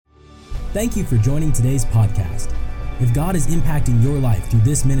Thank you for joining today's podcast. If God is impacting your life through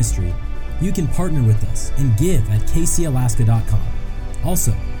this ministry, you can partner with us and give at kcalaska.com.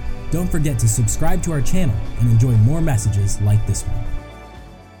 Also, don't forget to subscribe to our channel and enjoy more messages like this one.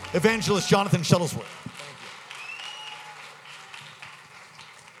 Evangelist Jonathan Shuttlesworth.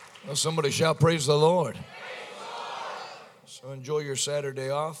 Well, somebody shout, praise the Lord. So enjoy your Saturday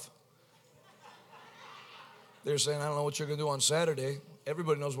off. They're saying, I don't know what you're going to do on Saturday.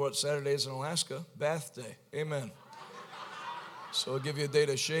 Everybody knows what Saturday is in Alaska. Bath day. Amen. So I'll give you a day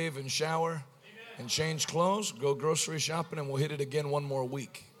to shave and shower and change clothes, go grocery shopping, and we'll hit it again one more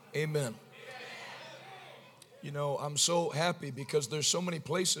week. Amen. You know, I'm so happy because there's so many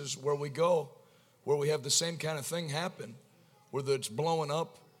places where we go where we have the same kind of thing happen, where it's blowing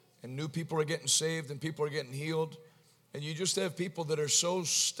up and new people are getting saved and people are getting healed. And you just have people that are so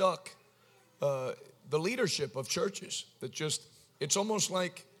stuck, the leadership of churches, that just, it's almost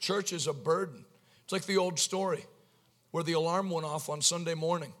like church is a burden. It's like the old story where the alarm went off on Sunday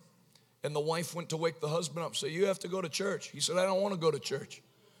morning and the wife went to wake the husband up, say, you have to go to church. He said, I don't want to go to church.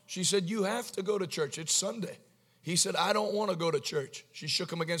 She said, you have to go to church. It's Sunday. He said, I don't want to go to church. She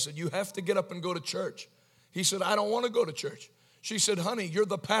shook him again and said, you have to get up and go to church. He said, I don't want to go to church. She said, honey, you're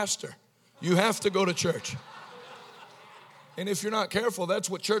the pastor. You have to go to church. And if you're not careful, that's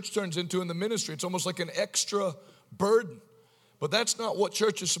what church turns into in the ministry. It's almost like an extra burden. But that's not what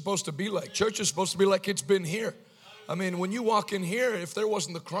church is supposed to be like. Church is supposed to be like it's been here. I mean, when you walk in here, if there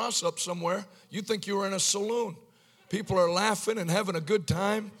wasn't the cross up somewhere, you'd think you were in a saloon. People are laughing and having a good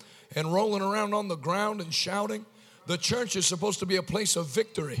time and rolling around on the ground and shouting. The church is supposed to be a place of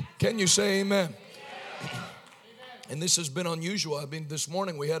victory. Can you say amen? And this has been unusual. I mean, this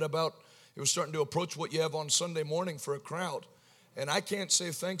morning we had it was starting to approach what you have on Sunday morning for a crowd. And I can't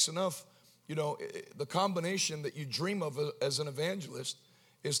say thanks enough. You know, the combination that you dream of as an evangelist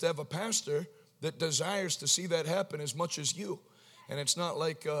is to have a pastor that desires to see that happen as much as you. And it's not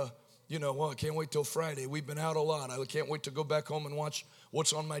like, well, I can't wait till Friday. We've been out a lot. I can't wait to go back home and watch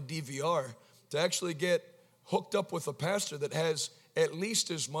what's on my DVR. To actually get hooked up with a pastor that has at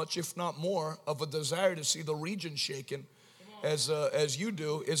least as much, if not more, of a desire to see the region shaken as you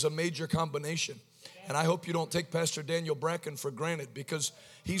do is a major combination. And I hope you don't take Pastor Daniel Bracken for granted, because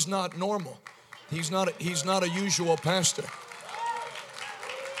he's not normal. He's not a usual pastor.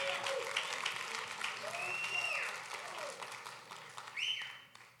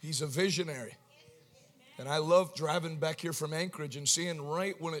 He's a visionary. And I love driving back here from Anchorage and seeing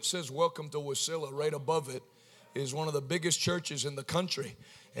right when it says welcome to Wasilla, right above it is one of the biggest churches in the country.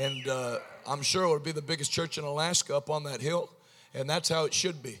 And I'm sure it would be the biggest church in Alaska up on that hill. And that's how it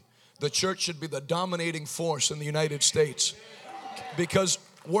should be. The church should be the dominating force in the United States, because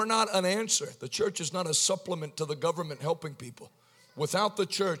we're not an answer. The church is not a supplement to the government helping people. Without the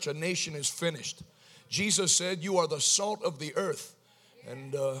church, a nation is finished. Jesus said, you are the salt of the earth.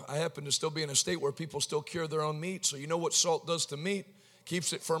 And I happen to still be in a state where people still cure their own meat. So you know what salt does to meat?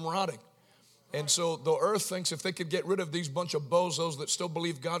 Keeps it from rotting. And so the earth thinks if they could get rid of these bunch of bozos that still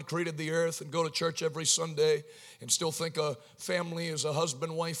believe God created the earth and go to church every Sunday and still think a family is a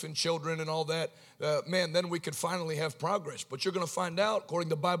husband, wife, and children and all that, then we could finally have progress. But you're going to find out, according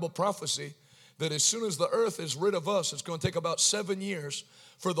to Bible prophecy, that as soon as the earth is rid of us, it's going to take about 7 years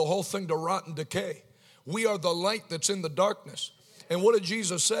for the whole thing to rot and decay. We are the light that's in the darkness. And what did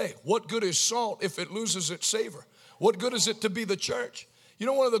Jesus say? What good is salt if it loses its savor? What good is it to be the church? You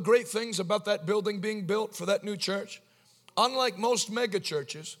know, one of the great things about that building being built for that new church, unlike most mega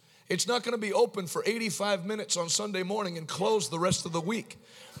churches, it's not going to be open for 85 minutes on Sunday morning and closed the rest of the week.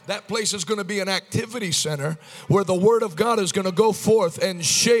 That place is going to be an activity center where the Word of God is going to go forth and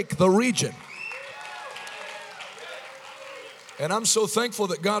shake the region. And I'm so thankful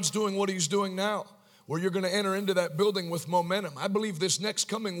that God's doing what He's doing now, where you're going to enter into that building with momentum. I believe this next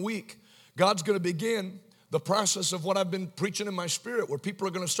coming week, God's going to begin the process of what I've been preaching in my spirit, where people are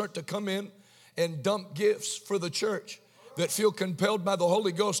going to start to come in and dump gifts for the church that feel compelled by the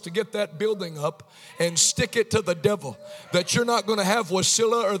Holy Ghost to get that building up and stick it to the devil. That you're not going to have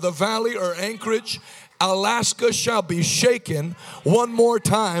Wasilla or the Valley or Anchorage. Alaska shall be shaken one more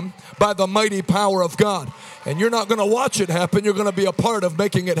time by the mighty power of God. And you're not going to watch it happen. You're going to be a part of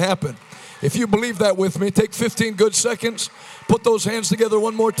making it happen. If you believe that with me, take 15 good seconds. Put those hands together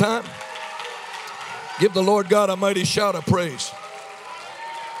one more time. Give the Lord God a mighty shout of praise.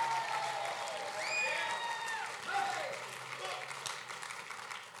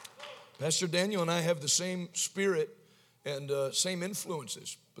 Pastor Daniel and I have the same spirit and same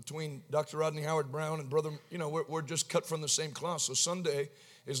influences between Dr. Rodney Howard-Browne and brother, we're just cut from the same cloth. So Sunday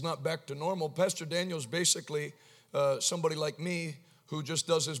is not back to normal. Pastor Daniel's basically somebody like me who just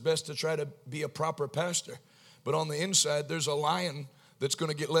does his best to try to be a proper pastor. But on the inside, there's a lion that's going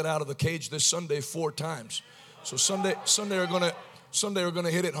to get let out of the cage this Sunday 4 times. So Sunday we're going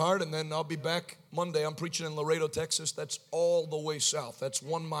to hit it hard, and then I'll be back Monday. I'm preaching in Laredo, Texas. That's all the way south. That's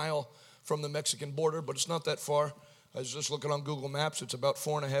 1 mile from the Mexican border, but it's not that far. I was just looking on Google Maps. It's about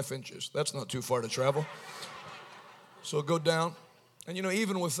 4.5 inches. That's not too far to travel. So go down. And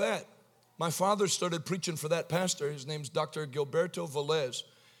even with that, my father started preaching for that pastor. His name's Dr. Gilberto Velez.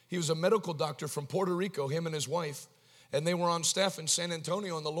 He was a medical doctor from Puerto Rico, him and his wife. And they were on staff in San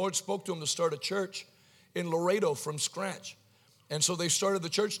Antonio, and the Lord spoke to him to start a church in Laredo from scratch. And so they started the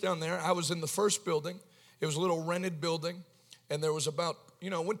church down there. I was in the first building. It was a little rented building. And there was about,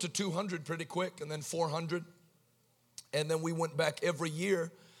 went to 200 pretty quick, and then 400. And then we went back every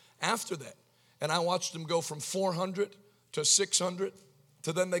year after that. And I watched them go from 400 to 600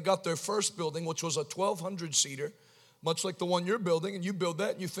 to then they got their first building, which was a 1,200-seater, much like the one you're building, and you build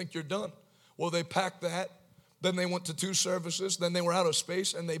that and you think you're done. Well, they packed that. Then they went to 2 services. Then they were out of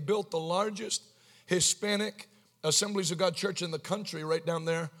space, and they built the largest Hispanic Assemblies of God church in the country right down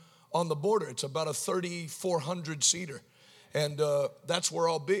there on the border. It's about a 3,400-seater, and that's where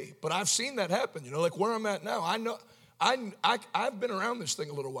I'll be. But I've seen that happen, like where I'm at now. I know I've been around this thing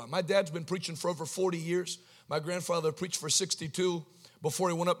a little while. My dad's been preaching for over 40 years. My grandfather preached for 62 before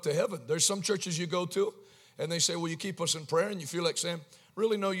he went up to heaven. There's some churches you go to, and they say, will you keep us in prayer? And you feel like saying,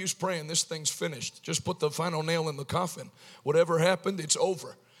 really no use praying. This thing's finished. Just put the final nail in the coffin. Whatever happened, it's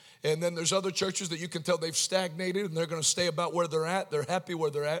over. And then there's other churches that you can tell they've stagnated, and they're going to stay about where they're at. They're happy where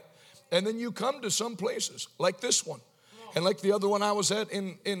they're at. And then you come to some places like this one, and like the other one I was at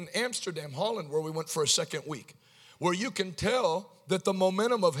in Amsterdam, Holland, where we went for a second week, where you can tell that the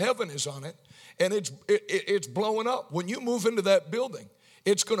momentum of heaven is on it, and it's blowing up. When you move into that building,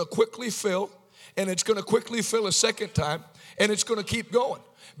 it's going to quickly fill, and it's going to quickly fill a second time, and it's going to keep going,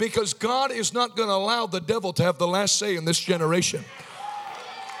 because God is not going to allow the devil to have the last say in this generation.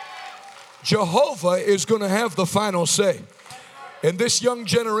 Jehovah is going to have the final say. And this young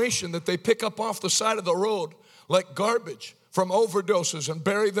generation that they pick up off the side of the road like garbage from overdoses and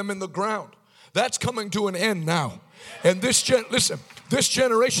bury them in the ground, that's coming to an end now. And this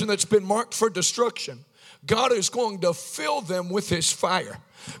generation that's been marked for destruction, God is going to fill them with his fire.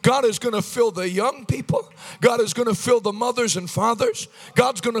 God is going to fill the young people. God is going to fill the mothers and fathers.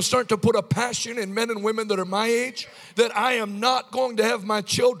 God's going to start to put a passion in men and women that are my age, that I am not going to have my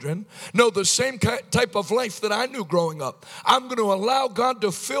children know the same type of life that I knew growing up. I'm going to allow God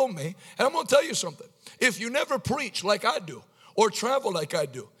to fill me. And I'm going to tell you something. If you never preach like I do or travel like I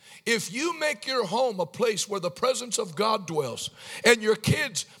do, if you make your home a place where the presence of God dwells, and your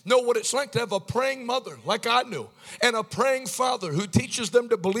kids know what it's like to have a praying mother like I knew, and a praying father who teaches them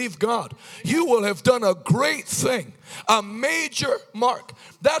to believe God, you will have done a great thing, a major mark.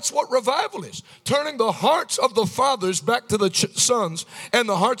 That's what revival is, turning the hearts of the fathers back to the sons, and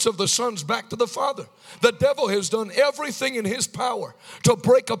the hearts of the sons back to the father. The devil has done everything in his power to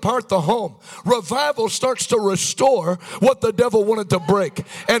break apart the home. Revival starts to restore what the devil wanted to break.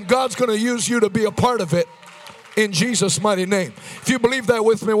 And God's going to use you to be a part of it in Jesus' mighty name. If you believe that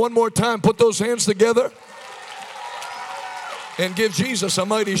with me one more time, put those hands together and give Jesus a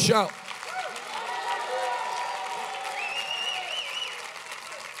mighty shout.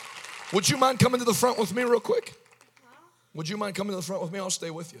 Would you mind coming to the front with me real quick? Would you mind coming to the front with me? I'll stay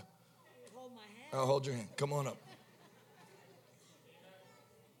with you. I'll hold your hand. Come on up.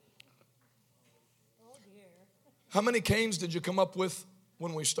 Oh dear. How many canes did you come up with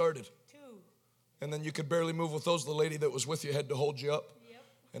when we started? 2. And then you could barely move with those. The lady that was with you had to hold you up. Yep.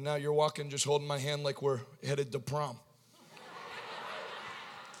 And now you're walking just holding my hand like we're headed to prom.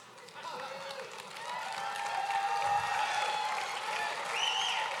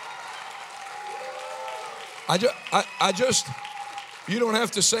 You don't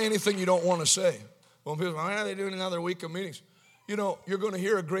have to say anything you don't want to say. When people say, why are they doing another week of meetings? You're going to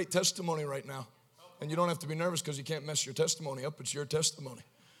hear a great testimony right now. And you don't have to be nervous because you can't mess your testimony up. It's your testimony.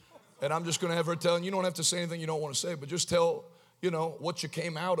 And I'm just going to have her tell, and you don't have to say anything you don't want to say, but just tell, what you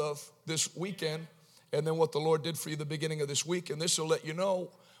came out of this weekend, and then what the Lord did for you the beginning of this week. And this will let you know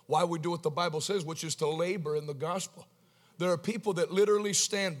why we do what the Bible says, which is to labor in the gospel. There are people that literally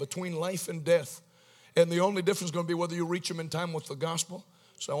stand between life and death. And the only difference is going to be whether you reach them in time with the gospel.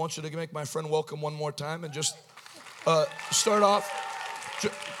 So I want you to make my friend welcome one more time and just start off.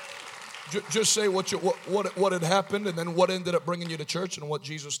 Just say what had happened, and then what ended up bringing you to church, and what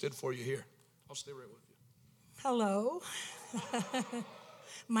Jesus did for you here. I'll stay right with you. Hello.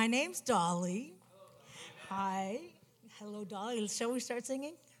 My name's Dolly. Hi. Hello, Dolly. Shall we start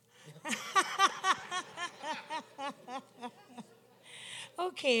singing?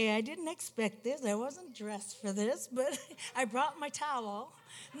 okay, I didn't expect this. I wasn't dressed for this, but I brought my towel.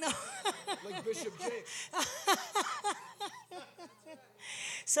 No. Like Bishop Jake.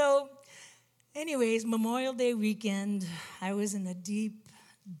 So, anyways, Memorial Day weekend, I was in a deep,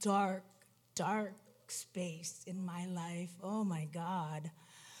 dark space in my life. Oh, my God.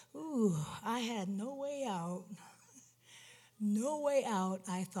 Ooh, I had no way out. No way out,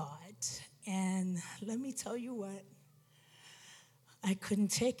 I thought. And let me tell you what. I couldn't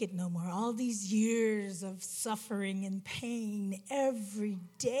take it no more. All these years of suffering and pain every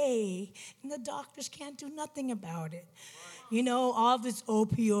day, and the doctors can't do nothing about it. You know, all this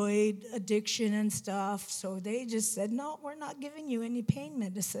opioid addiction and stuff. So they just said, no, we're not giving you any pain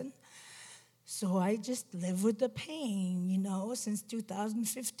medicine. So I just live with the pain, you know, since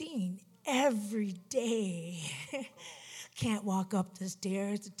 2015. Every day. Can't walk up the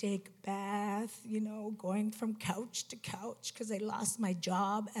stairs to take a bath, you know, going from couch to couch because I lost my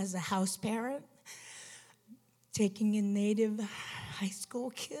job as a house parent, taking in Native high school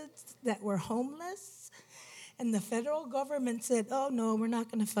kids that were homeless. And the federal government said, oh, no, we're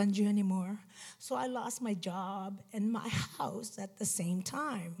not going to fund you anymore. So I lost my job and my house at the same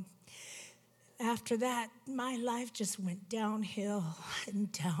time. After that, my life just went downhill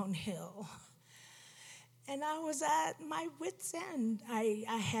and downhill. And I was at my wit's end. I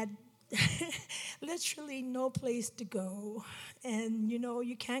had literally no place to go. And, you know,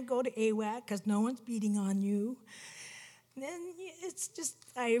 you can't go to AWAC because no one's beating on you. And then it's just,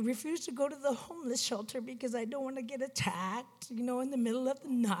 I refuse to go to the homeless shelter because I don't want to get attacked, you know, in the middle of the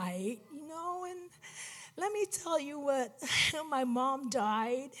night, you know. And let me tell you what, my mom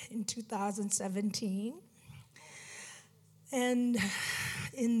died in 2017. And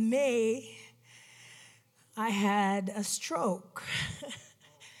in May, I had a stroke.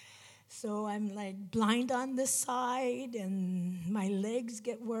 So I'm like blind on this side and my legs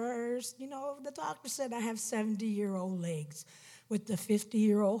get worse. You know, the doctor said I have 70-year-old legs with the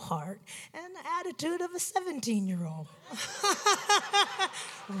 50-year-old heart and the attitude of a 17-year-old.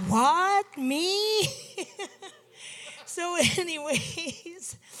 What? Me? So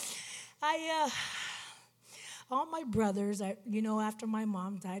anyways, all my brothers, you know, after my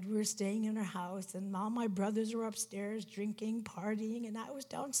mom died, we were staying in her house, and all my brothers were upstairs drinking, partying, and I was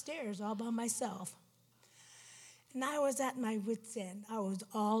downstairs all by myself. And I was at my wit's end. I was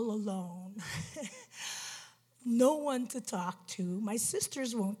all alone. No one to talk to. My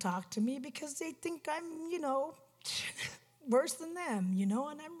sisters won't talk to me because they think I'm, you know, worse than them, you know,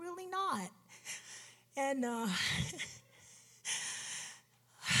 and I'm really not. And,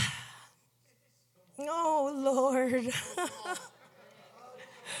 oh, Lord.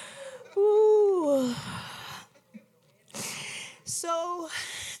 Ooh. So,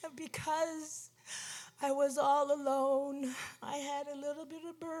 because I was all alone, I had a little bit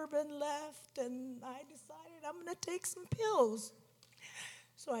of bourbon left, and I decided I'm going to take some pills.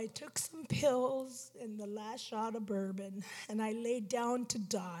 So I took some pills and the last shot of bourbon, and I laid down to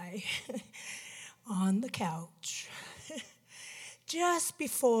die on the couch. Just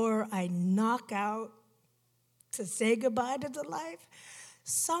before I knock out to say goodbye to the life,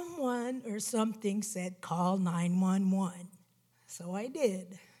 someone or something said, call 911. So I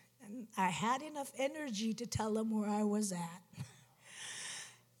did. And I had enough energy to tell them where I was at.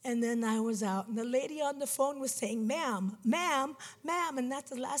 And then I was out. And the lady on the phone was saying, ma'am, and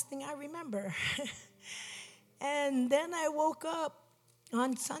that's the last thing I remember. And then I woke up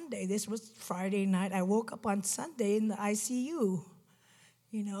on Sunday. This was Friday night. I woke up on Sunday in the ICU.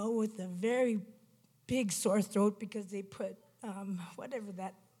 You know, with a very big sore throat because they put whatever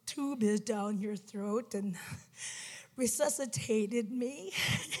that tube is down your throat and resuscitated me.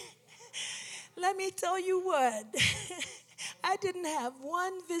 Let me tell you what, I didn't have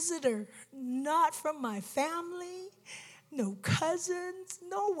one visitor, not from my family, no cousins,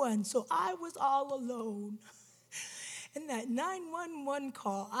 no one. So I was all alone. And that 911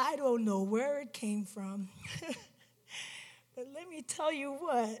 call, I don't know where it came from. But let me tell you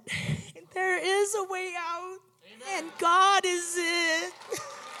what, there is a way out, and God is it.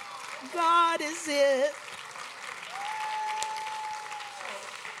 God is it.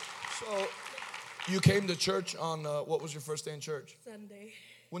 So you came to church on, what was your first day in church? Sunday.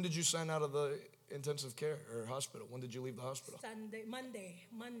 When did you sign out of the intensive care or hospital? When did you leave the hospital? Monday.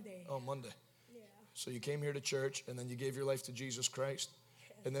 Oh, Monday. Yeah. So you came here to church, and then you gave your life to Jesus Christ.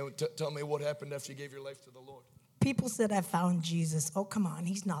 And then tell me what happened after you gave your life to the Lord. People said I found Jesus. Oh, come on,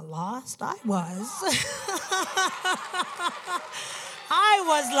 he's not lost. I was. I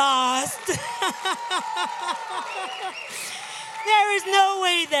was lost. There is no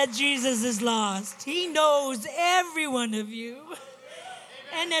way that Jesus is lost. He knows every one of you.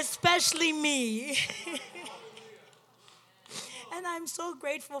 And especially me. And I'm so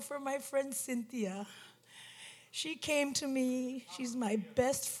grateful for my friend Cynthia. She came to me. She's my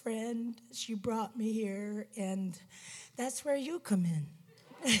best friend. She brought me here, and that's where you come in.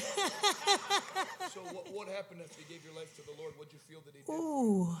 So what happened after you gave your life to the Lord? What did you feel that he did?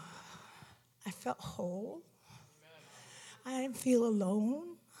 Ooh, I felt whole. I didn't feel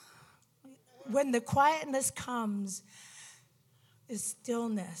alone. When the quietness comes, is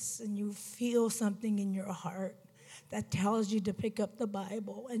stillness, and you feel something in your heart that tells you to pick up the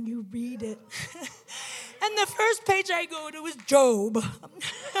Bible, and you read it. And the first page I go to is Job.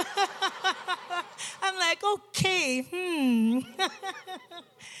 I'm like, okay,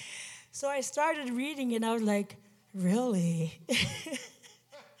 So I started reading, and I was like, really?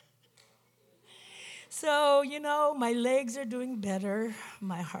 So, my legs are doing better.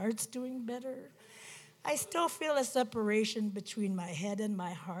 My heart's doing better. I still feel a separation between my head and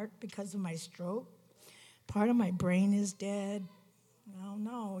my heart because of my stroke. Part of my brain is dead. I don't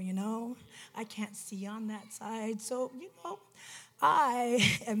know, I can't see on that side. So,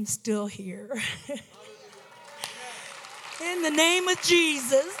 I am still here. In the name of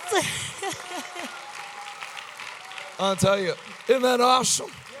Jesus. I'll tell you, isn't that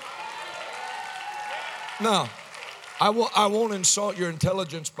awesome? Now, I won't insult your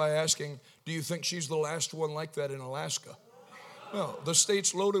intelligence by asking, do you think she's the last one like that in Alaska? No, the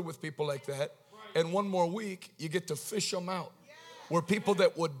state's loaded with people like that. And one more week, you get to fish them out. Where people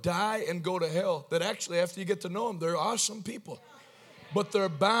that would die and go to hell, that actually after you get to know them, they're awesome people. But they're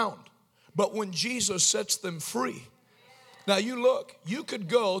bound. But when Jesus sets them free, now you could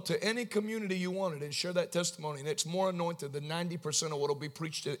go to any community you wanted and share that testimony, and it's more anointed than 90% of what will be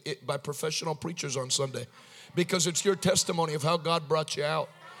preached by professional preachers on Sunday, because it's your testimony of how God brought you out.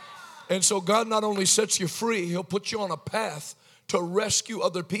 And so God not only sets you free, he'll put you on a path to rescue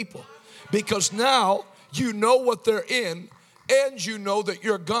other people, because now you know what they're in, and you know that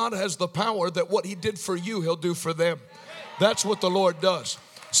your God has the power that what he did for you, he'll do for them. That's what the Lord does.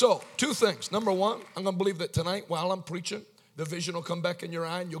 So, two things. Number one, I'm going to believe that tonight while I'm preaching, the vision will come back in your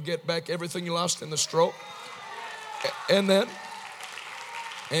eye and you'll get back everything you lost in the stroke. And then,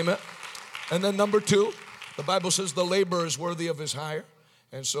 amen. And then number two, the Bible says the laborer is worthy of his hire.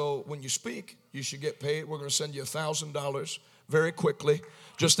 And so when you speak, you should get paid. We're going to send you $1,000 very quickly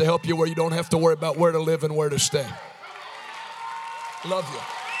just to help you where you don't have to worry about where to live and where to stay. Love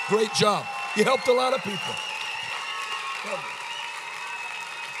you. Great job. You helped a lot of people. Love you.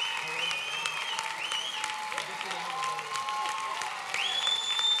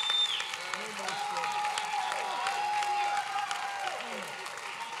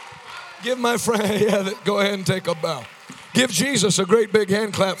 Give my friend, go ahead and take a bow. Give Jesus a great big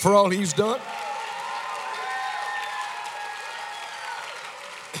hand clap for all he's done.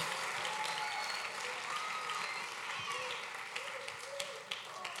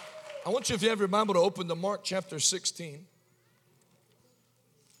 I want you, if you have your Bible, to open to Mark chapter 16.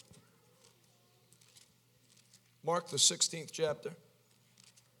 Mark, the 16th chapter.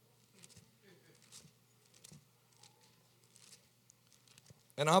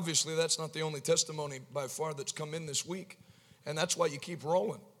 And obviously, that's not the only testimony by far that's come in this week. And that's why you keep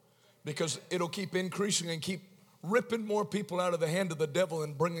rolling, because it'll keep increasing and keep ripping more people out of the hand of the devil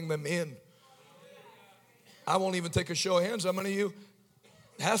and bringing them in. I won't even take a show of hands. How many of you,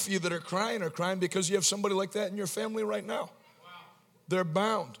 half of you that are crying because you have somebody like that in your family right now? They're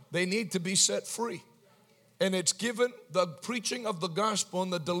bound. They need to be set free. And it's given, the preaching of the gospel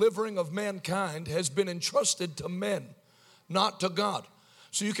and the delivering of mankind has been entrusted to men, not to God.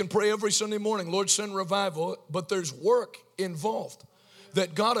 So you can pray every Sunday morning, Lord, send revival, but there's work involved.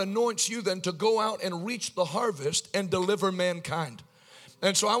 That God anoints you then to go out and reach the harvest and deliver mankind.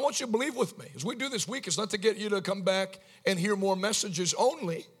 And so I want you to believe with me. As we do this week, it's not to get you to come back and hear more messages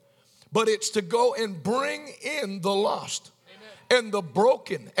only, but it's to go and bring in the lost. Amen. And the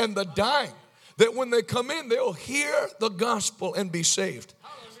broken and the dying. That when they come in, they'll hear the gospel and be saved.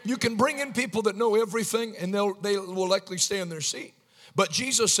 You can bring in people that know everything and they will likely stay in their seat. But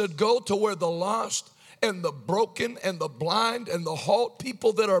Jesus said, go to where the lost and the broken and the blind and the halt,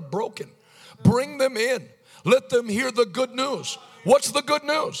 people that are broken, bring them in. Let them hear the good news. What's the good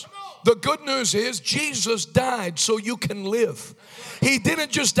news? The good news is Jesus died so you can live. He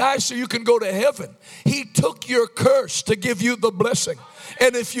didn't just die so you can go to heaven. He took your curse to give you the blessing.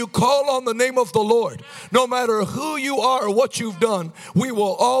 And if you call on the name of the Lord, no matter who you are or what you've done, we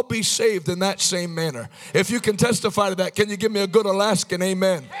will all be saved in that same manner. If you can testify to that, can you give me a good Alaskan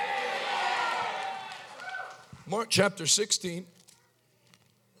amen? Mark chapter 16.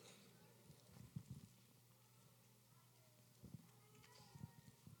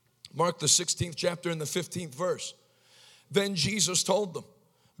 Mark the 16th chapter and the 15th verse. Then Jesus told them,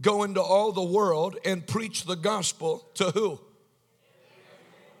 go into all the world and preach the gospel to who?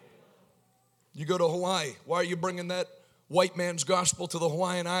 You go to Hawaii. Why are you bringing that white man's gospel to the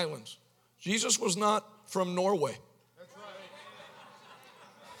Hawaiian Islands? Jesus was not from Norway. That's right.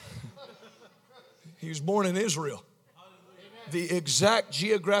 He was born in Israel, the exact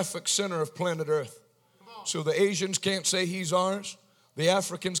geographic center of planet Earth. So the Asians can't say he's ours, the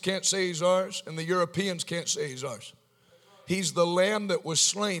Africans can't say he's ours, and the Europeans can't say he's ours. He's the lamb that was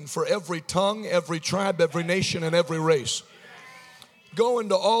slain for every tongue, every tribe, every nation, and every race. Go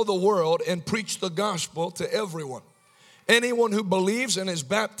into all the world and preach the gospel to everyone. Anyone who believes and is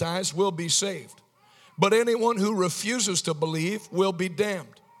baptized will be saved. But anyone who refuses to believe will be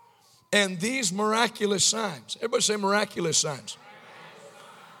damned. And these miraculous signs, everybody say miraculous signs.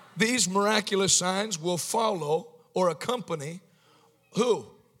 These miraculous signs will follow or accompany who?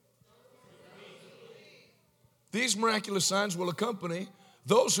 These miraculous signs will accompany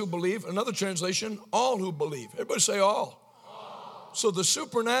those who believe. Another translation, all who believe. Everybody say all. So the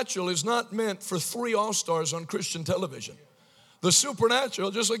supernatural is not meant for 3 all-stars on Christian television. The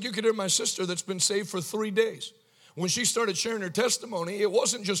supernatural, just like you could hear my sister that's been saved for 3 days. When she started sharing her testimony, it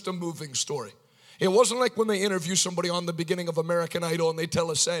wasn't just a moving story. It wasn't like when they interview somebody on the beginning of American Idol and they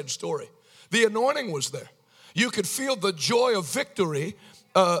tell a sad story. The anointing was there. You could feel the joy of victory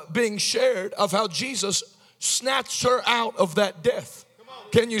being shared of how Jesus snatched her out of that death.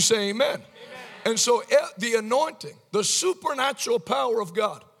 Can you say amen? And so the anointing, the supernatural power of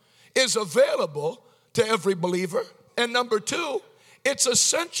God is available to every believer. And number 2, it's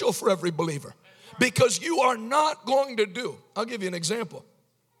essential for every believer because you are not going to do. I'll give you an example.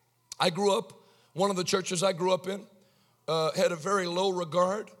 I grew up, one of the churches I grew up in had a very low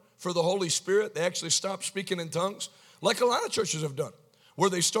regard for the Holy Spirit. They actually stopped speaking in tongues, like a lot of churches have done,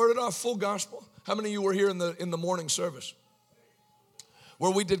 where they started off full gospel. How many of you were here in the morning service?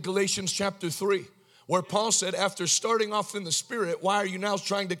 Where we did Galatians chapter 3, where Paul said, after starting off in the Spirit, why are you now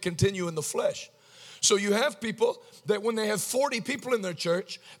trying to continue in the flesh? So you have people that when they have 40 people in their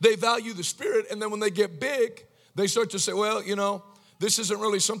church, they value the Spirit, and then when they get big, they start to say, well, you know, this isn't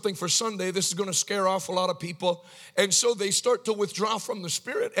really something for Sunday. This is going to scare off a lot of people. And so they start to withdraw from the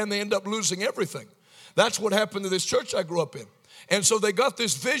Spirit, and they end up losing everything. That's what happened to this church I grew up in. And so they got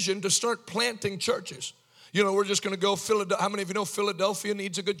this vision to start planting churches. You know, we're just going to go Philadelphia. How many of you know Philadelphia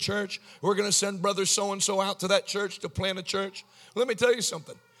needs a good church? We're going to send brother so-and-so out to that church to plant a church. Let me tell you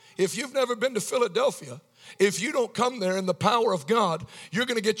something. If you've never been to Philadelphia, if you don't come there in the power of God, you're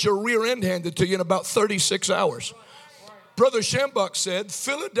going to get your rear end handed to you in about 36 hours. Brother Schambach said,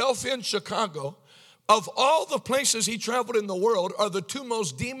 Philadelphia and Chicago, of all the places he traveled in the world, are the 2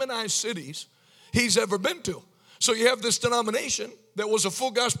 most demonized cities he's ever been to. So you have this denomination that was a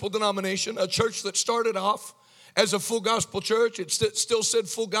full gospel denomination, a church that started off as a full gospel church. It still said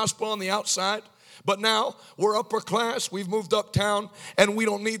full gospel on the outside. But now we're upper class, we've moved uptown, and we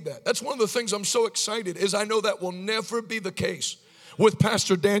don't need that. That's one of the things I'm so excited is I know that will never be the case with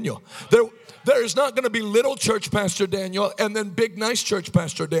Pastor Daniel. There is not going to be little church Pastor Daniel and then big nice church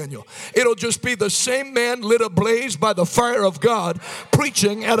Pastor Daniel. It'll just be the same man lit ablaze by the fire of God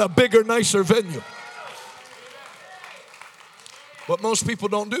preaching at a bigger, nicer venue. But most people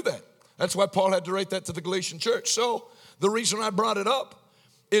don't do that. That's why Paul had to write that to the Galatian church. So the reason I brought it up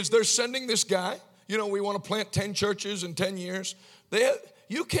is they're sending this guy. You know, we want to plant 10 churches in 10 years.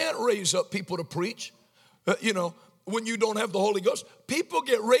 You can't raise up people to preach, when you don't have the Holy Ghost. People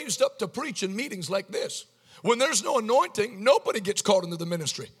get raised up to preach in meetings like this. When there's no anointing, nobody gets called into the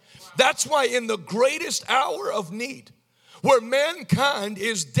ministry. That's why in the greatest hour of need, where mankind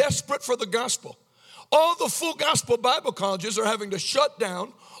is desperate for the gospel, all the full gospel Bible colleges are having to shut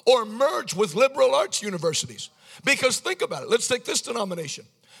down or merge with liberal arts universities. Because think about it. Let's take this denomination.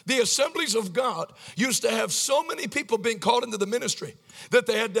 The Assemblies of God used to have so many people being called into the ministry that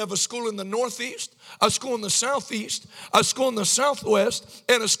they had to have a school in the Northeast, a school in the Southeast, a school in the Southwest,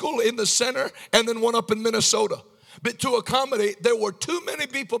 and a school in the center, and then one up in Minnesota. But to accommodate, there were too many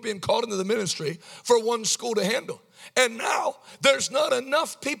people being called into the ministry for one school to handle. And now there's not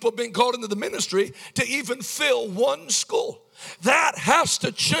enough people being called into the ministry to even fill one school. That has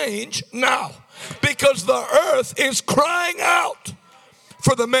to change now because the earth is crying out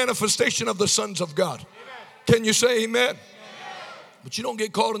for the manifestation of the sons of God. Amen. Can you say amen? Amen? But you don't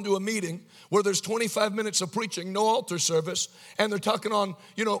get called into a meeting where there's 25 minutes of preaching, no altar service, and they're talking on,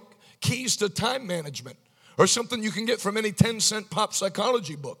 keys to time management or something you can get from any 10-cent pop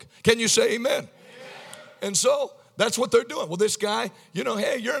psychology book. Can you say amen? Amen? And so that's what they're doing. Well, this guy,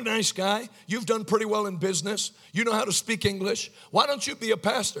 hey, you're a nice guy. You've done pretty well in business. You know how to speak English. Why don't you be a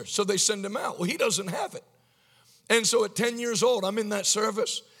pastor? So they send him out. Well, he doesn't have it. And so at 10 years old, I'm in that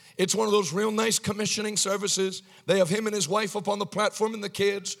service. It's one of those real nice commissioning services. They have him and his wife up on the platform and the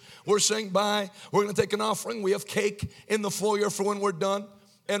kids. We're saying bye. We're going to take an offering. We have cake in the foyer for when we're done.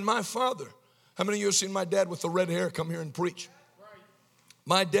 And my father, how many of you have seen my dad with the red hair come here and preach?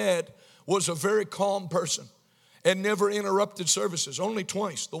 My dad was a very calm person and never interrupted services, only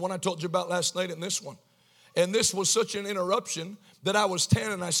twice. The one I told you about last night and this one. And this was such an interruption that I was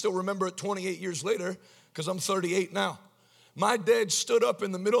 10 and I still remember it 28 years later because I'm 38 now. My dad stood up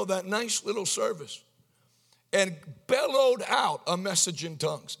in the middle of that nice little service and bellowed out a message in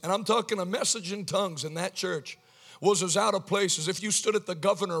tongues. And I'm talking a message in tongues in that church was as out of place as if you stood at the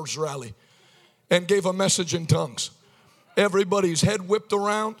governor's rally and gave a message in tongues. Everybody's head whipped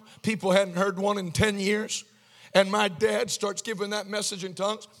around. People hadn't heard one in 10 years. And my dad starts giving that message in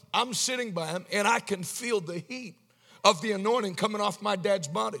tongues. I'm sitting by him and I can feel the heat of the anointing coming off my dad's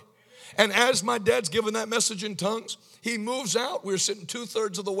body. And as my dad's giving that message in tongues, he moves out. We were sitting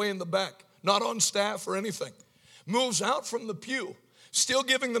 2/3 of the way in the back, not on staff or anything. Moves out from the pew, still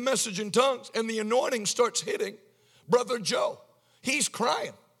giving the message in tongues, and the anointing starts hitting Brother Joe. He's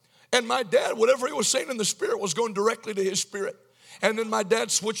crying. And my dad, whatever he was saying in the spirit was going directly to his spirit. And then my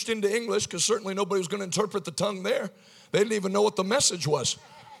dad switched into English because certainly nobody was going to interpret the tongue there. They didn't even know what the message was.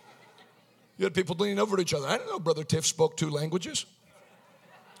 You had people leaning over to each other. I didn't know Brother Tiff spoke 2 languages.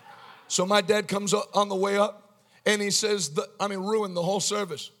 So my dad comes up on the way up and he says, ruined the whole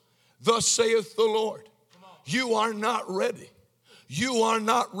service. Thus saith the Lord, you are not ready. You are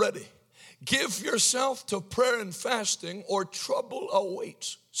not ready. Give yourself to prayer and fasting or trouble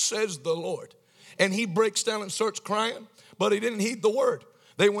awaits, says the Lord. And he breaks down and starts crying, but he didn't heed the word.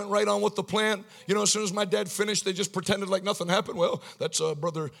 They went right on with the plan. As soon as my dad finished, they just pretended like nothing happened. Well, that's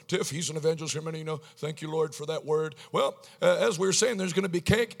Brother Tiff. He's an evangelist here. Many, thank you, Lord, for that word. Well, as we were saying, there's going to be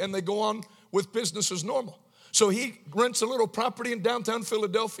cake, and they go on with business as normal. So he rents a little property in downtown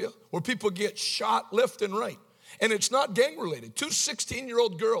Philadelphia where people get shot left and right. And it's not gang-related. 2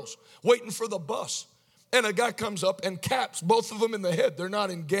 16-year-old girls waiting for the bus. And a guy comes up and caps both of them in the head. They're not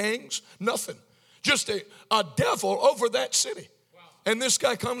in gangs, nothing. Just a devil over that city. And this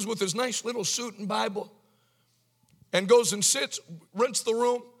guy comes with his nice little suit and Bible and goes and sits, rents the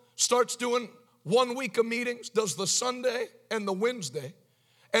room, starts doing 1 week of meetings, does the Sunday and the Wednesday.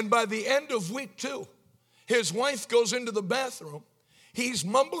 And by the end of week 2, his wife goes into the bathroom. He's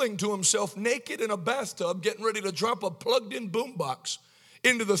mumbling to himself naked in a bathtub, getting ready to drop a plugged-in boombox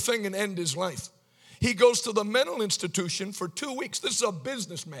into the thing and end his life. He goes to the mental institution for 2 weeks. This is a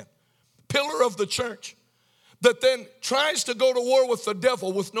businessman, pillar of the church, that then tries to go to war with the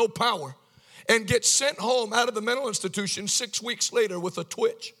devil with no power and gets sent home out of the mental institution 6 weeks later with a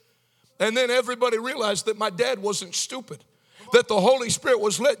twitch. And then everybody realized that my dad wasn't stupid, that the Holy Spirit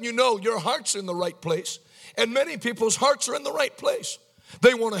was letting you know your heart's in the right place. And many people's hearts are in the right place.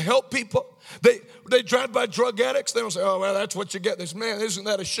 They want to help people. They drive by drug addicts. They don't say, oh, well, that's what you get. This man, isn't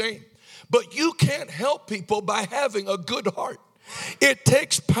that a shame? But you can't help people by having a good heart. It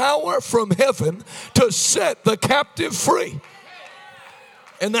takes power from heaven to set the captive free.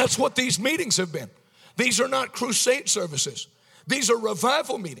 And that's what these meetings have been. These are not crusade services. These are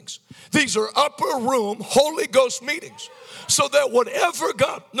revival meetings. These are upper room Holy Ghost meetings. So that whatever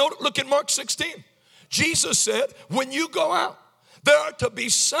God, look in Mark 16. Jesus said, when you go out, there are to be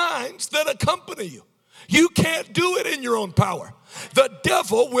signs that accompany you. You can't do it in your own power. The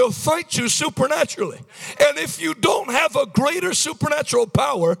devil will fight you supernaturally. And if you don't have a greater supernatural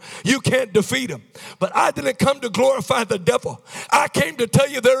power, you can't defeat him. But I didn't come to glorify the devil. I came to tell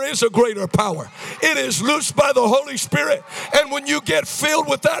you there is a greater power. It is loosed by the Holy Spirit. And when you get filled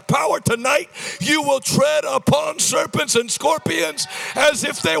with that power tonight, you will tread upon serpents and scorpions as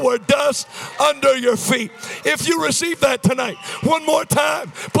if they were dust under your feet. If you receive that tonight, one more time,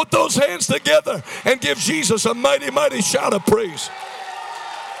 put those hands together and give Jesus a mighty, mighty shout of praise.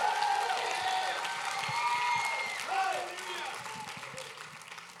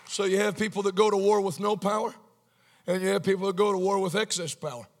 So you have people that go to war with no power, and you have people that go to war with excess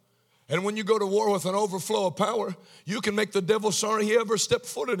power. And when you go to war with an overflow of power, you can make the devil sorry he ever stepped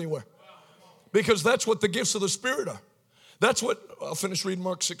foot anywhere. Because that's what the gifts of the Spirit are. That's what, I'll finish reading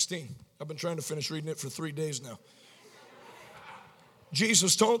Mark 16. I've been trying to finish reading it for 3 days now.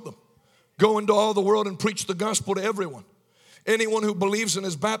 Jesus told them, go into all the world and preach the gospel to everyone. Anyone who believes and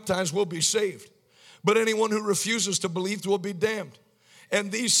is baptized will be saved. But anyone who refuses to believe will be damned. And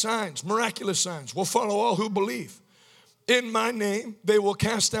these signs, miraculous signs, will follow all who believe. In my name, they will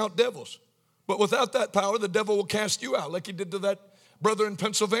cast out devils. But without that power, the devil will cast you out like he did to that brother in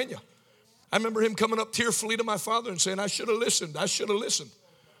Pennsylvania. I remember him coming up tearfully to my father and saying, I should have listened. I should have listened.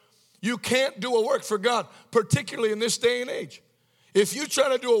 You can't do a work for God, particularly in this day and age. If you try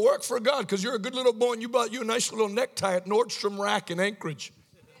to do a work for God because you're a good little boy and you bought you a nice little necktie at Nordstrom Rack in Anchorage.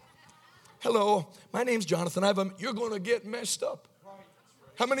 Hello, my name's Jonathan. You're going to get messed up.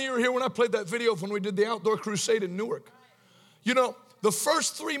 How many of you were here when I played that video when we did the outdoor crusade in Newark? You know, the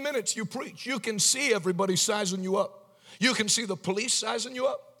first 3 minutes you preach, you can see everybody sizing you up. You can see the police sizing you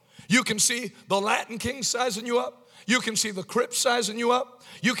up. You can see the Latin Kings sizing you up. You can see the Crips sizing you up.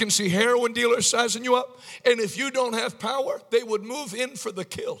 You can see heroin dealers sizing you up. And if you don't have power, they would move in for the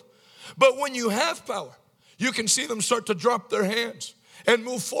kill. But when you have power, you can see them start to drop their hands and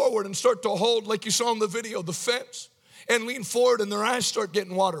move forward and start to hold, like you saw in the video, the fence, and lean forward and their eyes start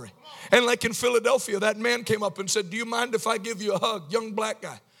getting watery. And like in Philadelphia, that man came up and said, do you mind if I give you a hug? Young black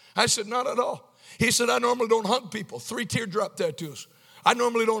guy. I said, not at all. He said, I normally don't hug people. 3 teardrop tattoos. I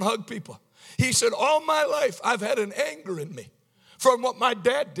normally don't hug people. He said, all my life I've had an anger in me from what my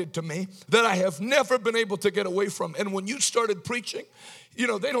dad did to me that I have never been able to get away from. And when you started preaching, you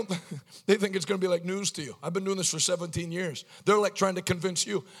know, they think it's going to be like news to you. I've been doing this for 17 years. They're like trying to convince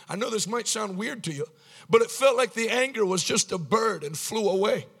you. I know this might sound weird to you, but it felt like the anger was just a bird and flew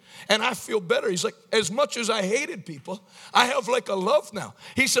away. And I feel better. He's like, as much as I hated people, I have like a love now.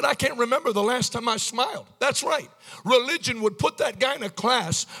 He said, I can't remember the last time I smiled. That's right. Religion would put that guy in a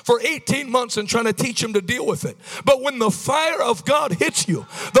class for 18 months and trying to teach him to deal with it. But when the fire of God hits you,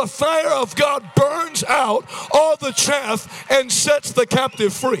 the fire of God burns out all the chaff and sets the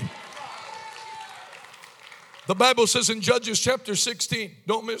captive free. The Bible says in Judges chapter 16,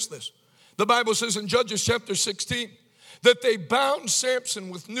 don't miss this. The Bible says in Judges chapter 16, that they bound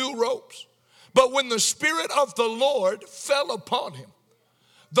Samson with new ropes. But when the Spirit of the Lord fell upon him,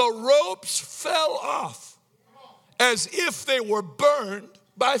 the ropes fell off as if they were burned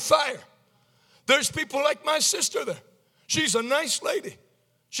by fire. There's people like my sister there. She's a nice lady.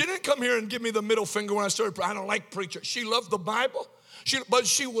 She didn't come here and give me the middle finger when I started. I don't like preachers. She loved the Bible, but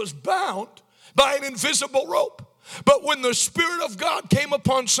she was bound by an invisible rope. But when the Spirit of God came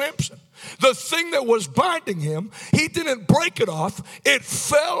upon Samson, the thing that was binding him, he didn't break it off. It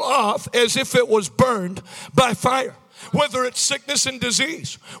fell off as if it was burned by fire. Whether it's sickness and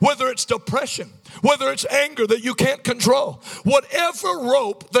disease, whether it's depression, whether it's anger that you can't control, whatever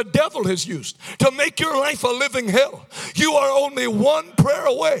rope the devil has used to make your life a living hell, you are only one prayer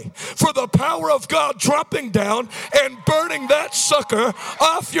away for the power of God dropping down and burning that sucker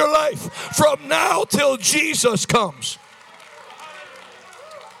off your life from now till Jesus comes.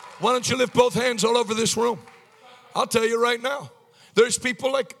 Why don't you lift both hands all over this room? I'll tell you right now, there's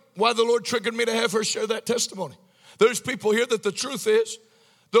people like why the Lord triggered me to have her share that testimony. There's people here that the truth is,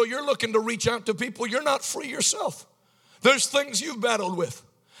 though you're looking to reach out to people, you're not free yourself. There's things you've battled with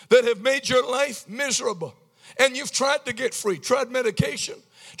that have made your life miserable. And you've tried to get free, tried medication,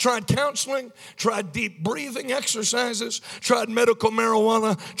 tried counseling, tried deep breathing exercises, tried medical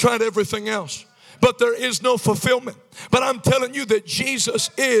marijuana, tried everything else. But there is no fulfillment. But I'm telling you that Jesus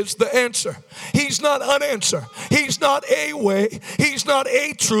is the answer. He's not an answer. He's not a way. He's not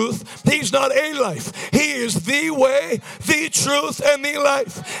a truth. He's not a life. He is the way, the truth, and the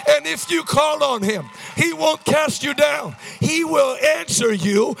life. And if you call on him, he won't cast you down. He will answer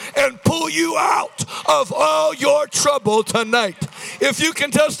you and pull you out of all your trouble tonight. If you can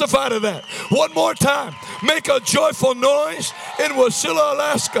testify to that, one more time, make a joyful noise in Wasilla,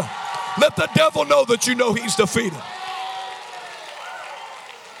 Alaska. Let the devil know that you know he's defeated.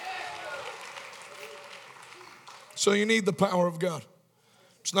 So you need the power of God.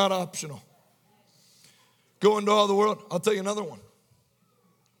 It's not optional. Go into all the world. I'll tell you another one.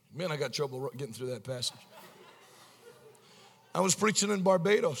 Man, I got trouble getting through that passage. I was preaching in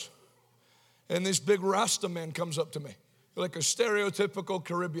Barbados, and this big Rasta man comes up to me. Like a stereotypical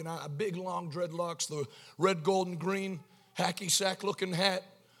Caribbean, a big long dreadlocks, the red, gold, and green hacky sack looking hat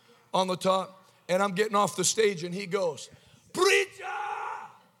on the top, and I'm getting off the stage, and he goes, "Preacher!"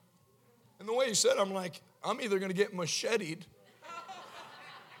 And the way he said, I'm like, I'm either going to get macheted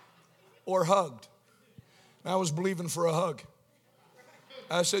or hugged. And I was believing for a hug.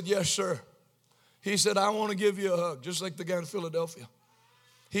 I said, "Yes, sir." He said, "I want to give you a hug," just like the guy in Philadelphia.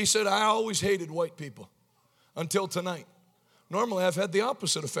 He said, "I always hated white people until tonight. Normally, I've had the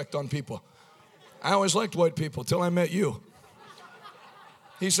opposite effect on people. I always liked white people till I met you."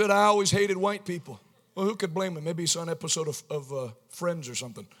 He said, "I always hated white people." Well, who could blame him? Maybe he saw an episode of Friends or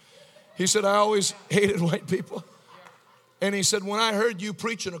something. He said, "I always hated white people." And he said, "When I heard you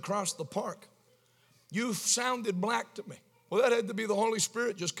preaching across the park, you sounded black to me." Well, that had to be the Holy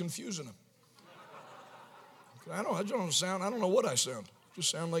Spirit just confusing him. I don't know what I sound. Just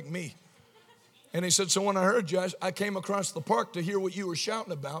sound like me. And he said, so when I heard you, I came across the park to hear what you were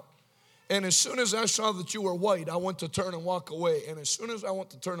shouting about. And as soon as I saw that you were white, I went to turn and walk away. And as soon as I went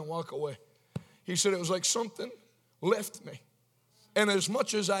to turn and walk away, he said, it was like something left me. And as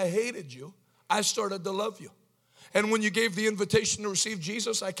much as I hated you, I started to love you. And when you gave the invitation to receive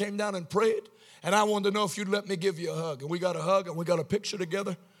Jesus, I came down and prayed. And I wanted to know if you'd let me give you a hug. And we got a hug and we got a picture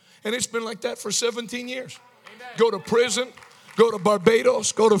together. And it's been like that for 17 years. Amen. Go to prison. Go to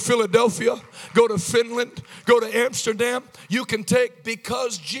Barbados, go to Philadelphia, go to Finland, go to Amsterdam. You can take,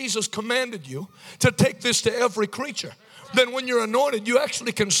 because Jesus commanded you to take this to every creature. Then when you're anointed, you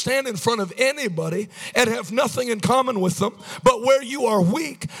actually can stand in front of anybody and have nothing in common with them. But where you are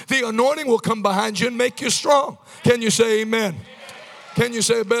weak, the anointing will come behind you and make you strong. Can you say amen? Can you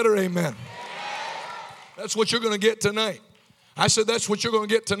say a better amen? That's what you're going to get tonight. I said that's what you're going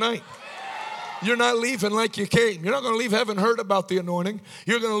to get tonight. You're not leaving like you came. You're not going to leave having heard about the anointing.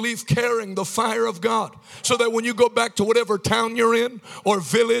 You're going to leave carrying the fire of God, so that when you go back to whatever town you're in or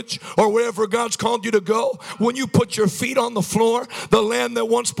village or wherever God's called you to go, when you put your feet on the floor, the land that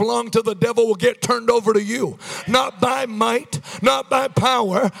once belonged to the devil will get turned over to you. Not by might, not by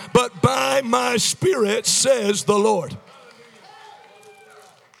power, but by my Spirit, says the Lord.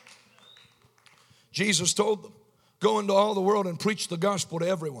 Jesus told them, go into all the world and preach the gospel to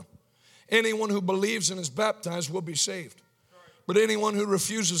everyone. Anyone who believes and is baptized will be saved. But anyone who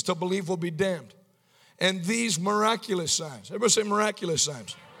refuses to believe will be damned. And these miraculous signs, everybody say miraculous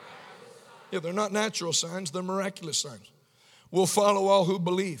signs. Yeah, they're not natural signs, they're miraculous signs. Will follow all who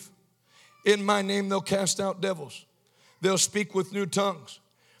believe. In my name they'll cast out devils. They'll speak with new tongues.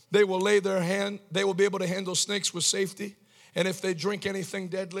 They will lay their hand, they will be able to handle snakes with safety. And if they drink anything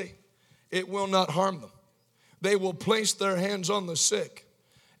deadly, it will not harm them. They will place their hands on the sick,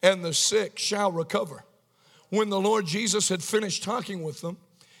 and the sick shall recover. When the Lord Jesus had finished talking with them,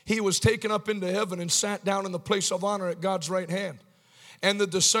 he was taken up into heaven and sat down in the place of honor at God's right hand. And the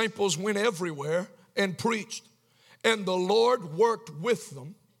disciples went everywhere and preached. And the Lord worked with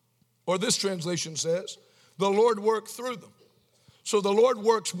them, or this translation says, the Lord worked through them. So the Lord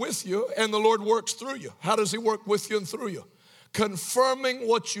works with you and the Lord works through you. How does he work with you and through you? Confirming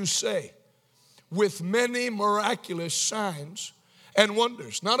what you say with many miraculous signs and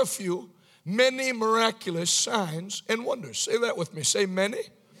wonders. Not a few, many miraculous signs and wonders. Say that with me. Say many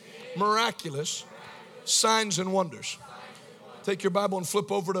miraculous signs and wonders. Take your Bible and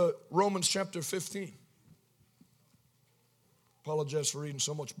flip over to Romans chapter 15. Apologize for reading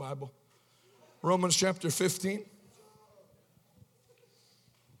so much Bible. Romans chapter 15.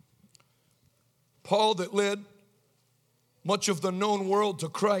 Paul, that led much of the known world to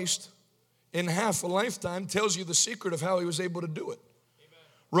Christ in half a lifetime, tells you the secret of how he was able to do it. Amen.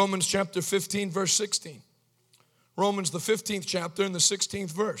 Romans chapter 15, verse 16. Romans the 15th chapter and the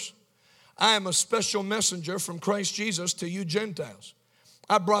 16th verse. I am a special messenger from Christ Jesus to you Gentiles.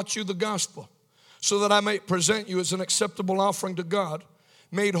 I brought you the gospel so that I might present you as an acceptable offering to God,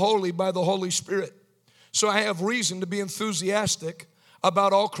 made holy by the Holy Spirit. So I have reason to be enthusiastic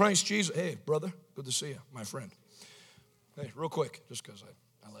about all Christ Jesus. Hey, brother, good to see you, my friend. Hey, real quick, just because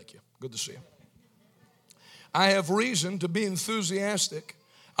I like you. Good to see you. I have reason to be enthusiastic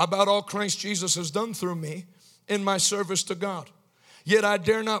about all Christ Jesus has done through me in my service to God. Yet I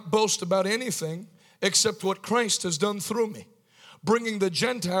dare not boast about anything except what Christ has done through me. Bringing the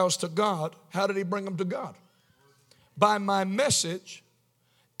Gentiles to God. How did he bring them to God? By my message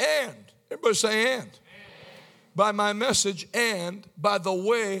and, everybody say and. By my message and by the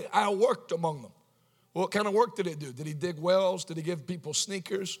way I worked among them. What kind of work did he do? Did he dig wells? Did he give people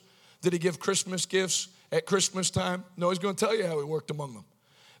sneakers? Did he give Christmas gifts at Christmas time? No, he's going to tell you how he worked among them.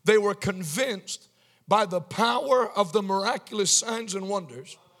 They were convinced by the power of the miraculous signs and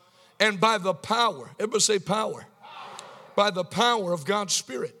wonders and by the power, everybody say power, by the power of God's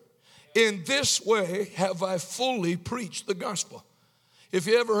Spirit. In this way have I fully preached the gospel. If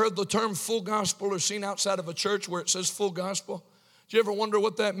you ever heard the term full gospel or seen outside of a church where it says full gospel, do you ever wonder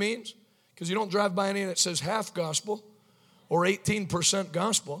what that means? Because you don't drive by any that says half gospel or 18%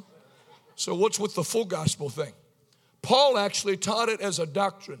 gospel. So what's with the full gospel thing? Paul actually taught it as a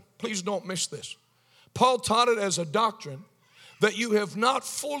doctrine. Please don't miss this. Paul taught it as a doctrine that you have not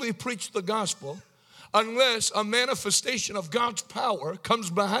fully preached the gospel unless a manifestation of God's power comes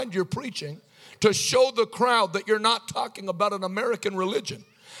behind your preaching to show the crowd that you're not talking about an American religion,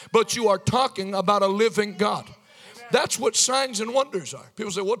 but you are talking about a living God. That's what signs and wonders are.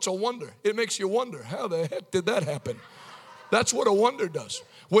 People say, what's a wonder? It makes you wonder, how the heck did that happen? That's what a wonder does.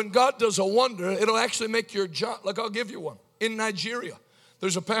 When God does a wonder, it'll actually make your jaw, like I'll give you one. In Nigeria,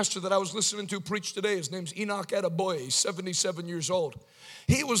 There's a pastor that I was listening to preach today. His name's Enoch Adeboye. He's 77 years old.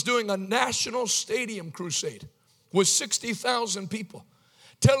 He was doing a national stadium crusade with 60,000 people,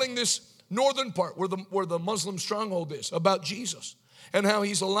 telling this northern part where the Muslim stronghold is about Jesus and how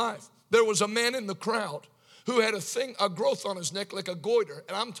he's alive. There was a man in the crowd who had a growth on his neck like a goiter.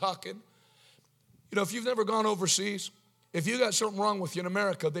 And I'm talking, if you've never gone overseas, if you got something wrong with you in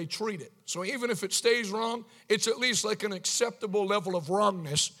America, they treat it. So even if it stays wrong, it's at least like an acceptable level of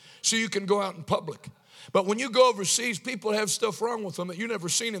wrongness so you can go out in public. But when you go overseas, people have stuff wrong with them that you've never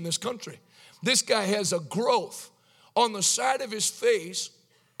seen in this country. This guy has a growth on the side of his face,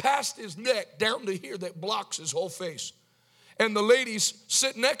 past his neck, down to here that blocks his whole face. And the ladies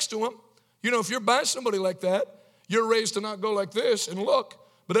sit next to him. If you're by somebody like that, you're raised to not go like this and look.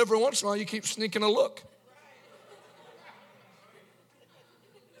 But every once in a while, you keep sneaking a look.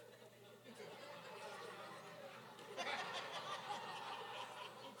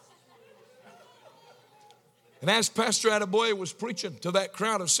 And as Pastor Adeboye was preaching to that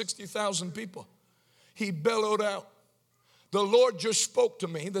crowd of 60,000 people, he bellowed out, the Lord just spoke to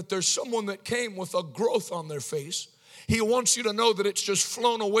me that there's someone that came with a growth on their face. He wants you to know that it's just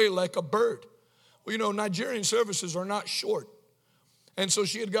flown away like a bird. Well, Nigerian services are not short. And so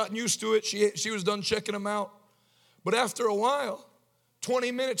she had gotten used to it. She was done checking them out. But after a while,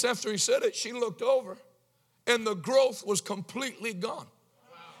 20 minutes after he said it, she looked over and the growth was completely gone.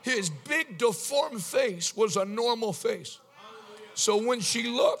 His big deformed face was a normal face. So when she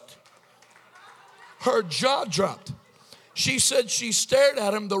looked, her jaw dropped. She said she stared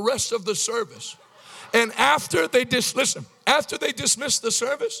at him the rest of the service. And after they dismissed the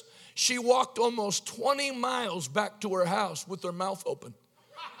service, she walked almost 20 miles back to her house with her mouth open.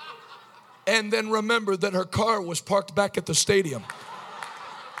 And then remembered that her car was parked back at the stadium.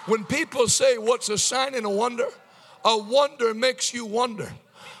 When people say, what's a sign and a wonder makes you wonder.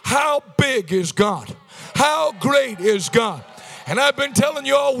 How big is God? How great is God? And I've been telling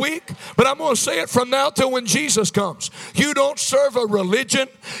you all week, but I'm going to say it from now till when Jesus comes. You don't serve a religion.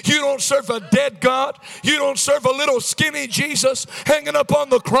 You don't serve a dead God. You don't serve a little skinny Jesus hanging up on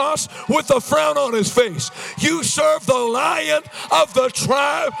the cross with a frown on his face. You serve the Lion of the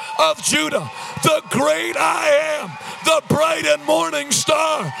tribe of Judah, the great I am, the bright and morning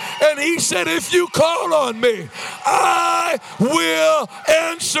star. And he said, if you call on me, I will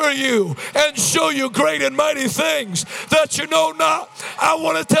answer you and show you great and mighty things that you know not. I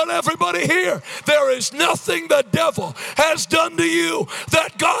want to tell everybody here, there is nothing the devil has done to you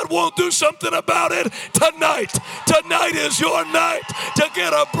that God won't do something about it tonight. Tonight is your night to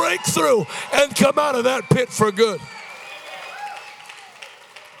get a breakthrough and come out of that pit for good.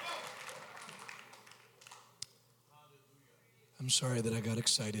 I'm sorry that I got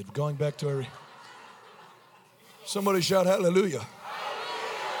excited. Going back to somebody shout hallelujah. Hallelujah.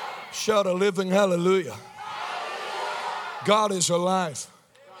 Shout a living hallelujah. God is alive.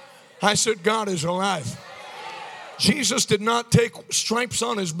 I said God is alive. Jesus did not take stripes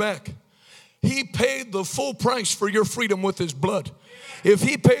on his back. He paid the full price for your freedom with his blood. If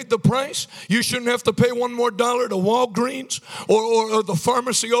he paid the price, you shouldn't have to pay one more dollar to Walgreens or the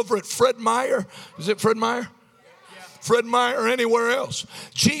pharmacy over at Fred Meyer. Is it Fred Meyer? Fred Meyer or anywhere else.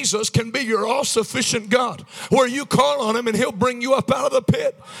 Jesus can be your all-sufficient God, where you call on him and he'll bring you up out of the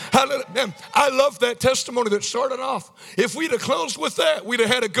pit. Hallelujah. I love that testimony that started off. If we'd have closed with that, we'd have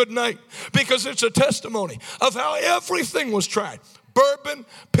had a good night, because it's a testimony of how everything was tried. Bourbon,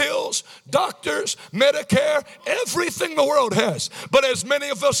 pills, doctors, Medicare, everything the world has. But as many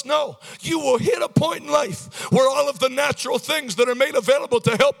of us know, you will hit a point in life where all of the natural things that are made available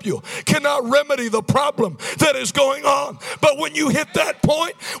to help you cannot remedy the problem that is going on. But when you hit that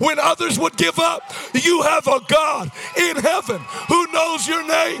point, when others would give up, you have a God in heaven who knows your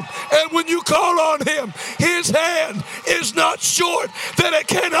name. And when you call on him, his hand is not short that it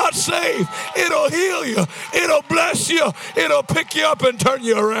cannot save. It'll heal you. It'll bless you. It'll pick you up and turn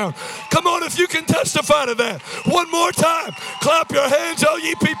you around. Come on, if you can testify to that. One more time. Clap your hands, all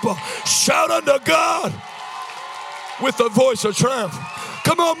ye people. Shout unto God with the voice of triumph.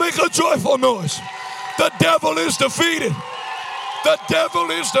 Come on, make a joyful noise. The devil is defeated. The devil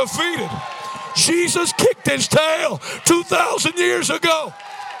is defeated. Jesus kicked his tail 2,000 years ago.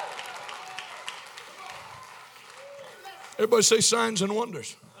 Everybody say signs and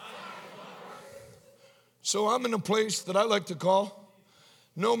wonders. So I'm in a place that I like to call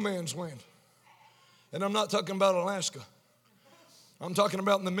no man's land. And I'm not talking about Alaska. I'm talking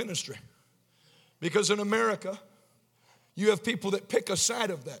about in the ministry. Because in America, you have people that pick a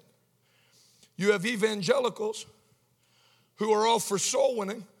side of that. You have evangelicals who are all for soul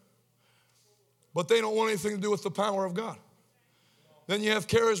winning, but they don't want anything to do with the power of God. Then you have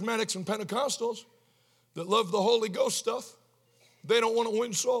charismatics and Pentecostals that love the Holy Ghost stuff. They don't want to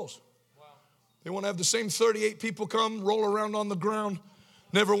win souls. They want to have the same 38 people come, roll around on the ground,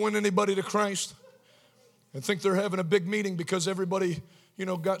 never win anybody to Christ, and think they're having a big meeting because everybody,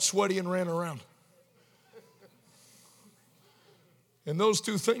 got sweaty and ran around. And those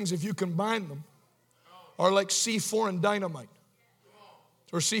two things, if you combine them, are like C4 and dynamite,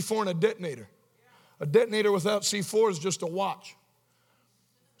 or C4 and a detonator. A detonator without C4 is just a watch.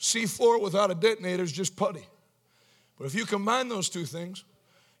 C4 without a detonator is just putty. But if you combine those two things,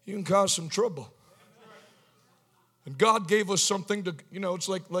 you can cause some trouble. And God gave us something to, it's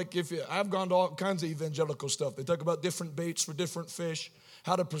like I've gone to all kinds of evangelical stuff. They talk about different baits for different fish,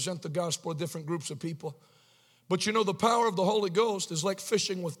 how to present the gospel to different groups of people. But the power of the Holy Ghost is like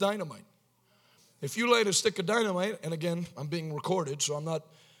fishing with dynamite. If you light a stick of dynamite, and again, I'm being recorded, so I'm not,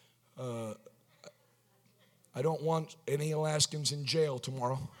 I don't want any Alaskans in jail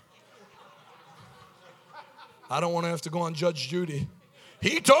tomorrow. I don't want to have to go on Judge Judy.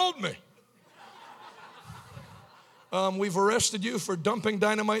 He told me. We've arrested you for dumping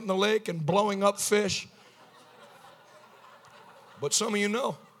dynamite in the lake and blowing up fish. But some of you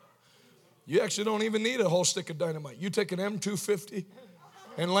know, you actually don't even need a whole stick of dynamite. You take an M250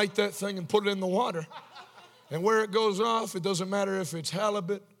 and light that thing and put it in the water. And where it goes off, it doesn't matter if it's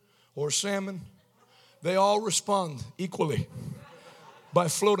halibut or salmon. They all respond equally by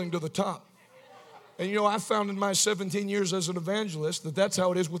floating to the top. And I found in my 17 years as an evangelist that that's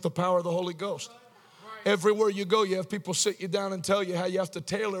how it is with the power of the Holy Ghost. Everywhere you go, you have people sit you down and tell you how you have to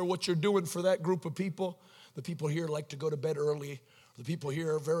tailor what you're doing for that group of people. The people here like to go to bed early. The people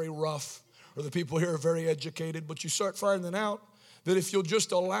here are very rough. Or the people here are very educated. But you start finding out that if you'll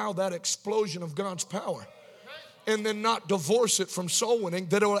just allow that explosion of God's power and then not divorce it from soul winning,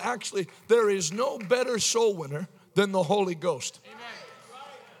 that it will actually, there is no better soul winner than the Holy Ghost. Amen.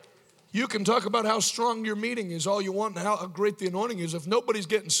 You can talk about how strong your meeting is all you want and how great the anointing is. If nobody's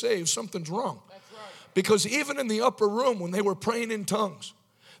getting saved, something's wrong. Because even in the upper room when they were praying in tongues,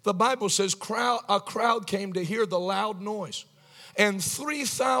 the Bible says a crowd came to hear the loud noise. And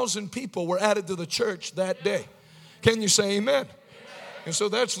 3,000 people were added to the church that day. Can you say amen? And so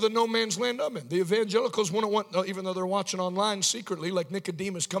that's the no man's land I'm in. The evangelicals even though they're watching online secretly, like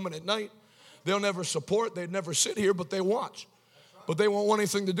Nicodemus coming at night, they'll never support, they'd never sit here, but they watch. But they won't want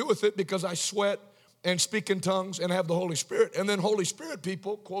anything to do with it because I sweat and speak in tongues and have the Holy Spirit. And then Holy Spirit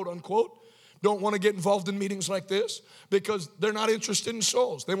people, quote unquote, don't want to get involved in meetings like this because they're not interested in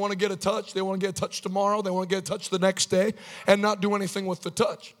souls. They want to get a touch. They want to get a touch tomorrow. They want to get a touch the next day and not do anything with the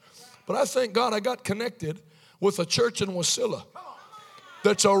touch. But I thank God I got connected with a church in Wasilla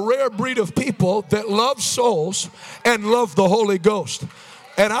that's a rare breed of people that love souls and love the Holy Ghost.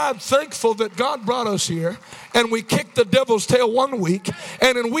 And I'm thankful that God brought us here and we kicked the devil's tail 1 week,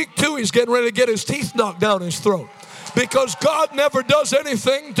 and in week 2 he's getting ready to get his teeth knocked down his throat. Because God never does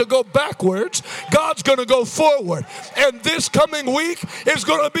anything to go backwards. God's going to go forward. And this coming week is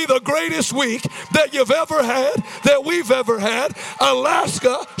going to be the greatest week that you've ever had, that we've ever had.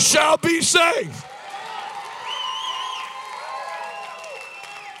 Alaska shall be saved.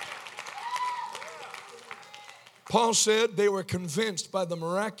 Paul said they were convinced by the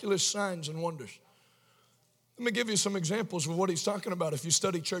miraculous signs and wonders. Let me give you some examples of what he's talking about if you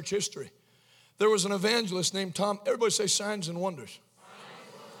study church history. There was an evangelist named Tom. Everybody say signs and wonders.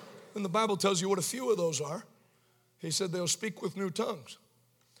 And the Bible tells you what a few of those are. He said they'll speak with new tongues.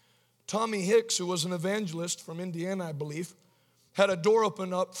 Tommy Hicks, who was an evangelist from Indiana, I believe, had a door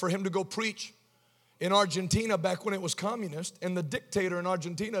open up for him to go preach in Argentina back when it was communist, and the dictator in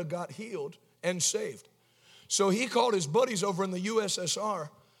Argentina got healed and saved. So he called his buddies over in the USSR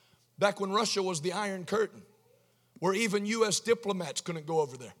back when Russia was the Iron Curtain, where even U.S. diplomats couldn't go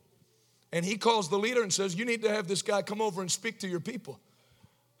over there. And he calls the leader and says, you need to have this guy come over and speak to your people.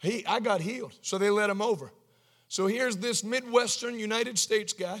 I got healed. So they let him over. So here's this Midwestern United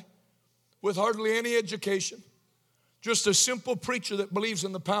States guy with hardly any education, just a simple preacher that believes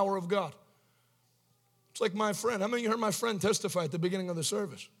in the power of God. It's like my friend. How many of you heard my friend testify at the beginning of the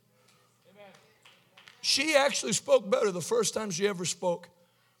service? Amen. She actually spoke better the first time she ever spoke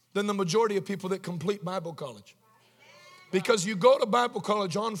than the majority of people that complete Bible college. Because you go to Bible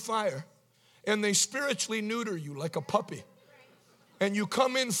college on fire, and they spiritually neuter you like a puppy. And you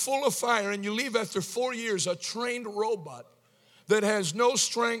come in full of fire and you leave after 4 years a trained robot that has no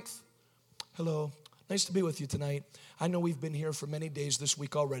strength. Hello, nice to be with you tonight. I know we've been here for many days this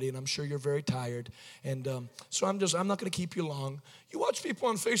week already, and I'm sure you're very tired. And so I'm not going to keep you long. You watch people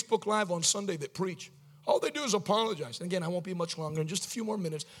on Facebook Live on Sunday that preach. All they do is apologize. And again, I won't be much longer, in just a few more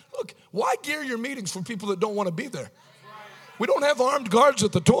minutes. Look, why gear your meetings for people that don't want to be there? We don't have armed guards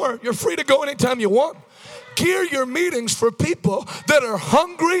at the door. You're free to go anytime you want. Gear your meetings for people that are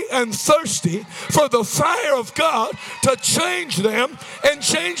hungry and thirsty for the fire of God to change them and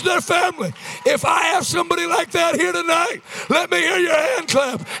change their family. If I have somebody like that here tonight, let me hear your hand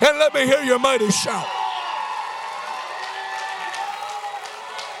clap and let me hear your mighty shout.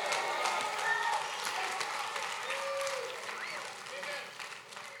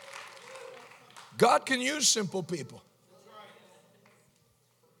 God can use simple people.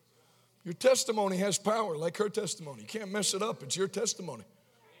 Your testimony has power, like her testimony. You can't mess it up. It's your testimony.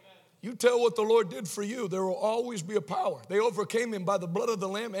 You tell what the Lord did for you, there will always be a power. They overcame him by the blood of the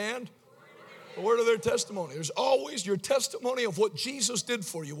Lamb and the word of their testimony. There's always your testimony of what Jesus did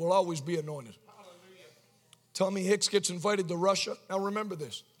for you will always be anointed. Tommy Hicks gets invited to Russia. Now remember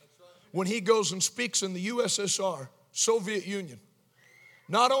this. When he goes and speaks in the USSR, Soviet Union,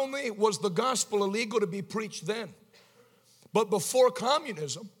 not only was the gospel illegal to be preached then, but before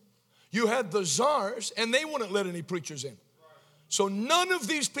communism, you had the czars, and they wouldn't let any preachers in. So none of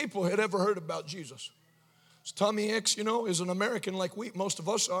these people had ever heard about Jesus. So Tommy Hicks, is an American like most of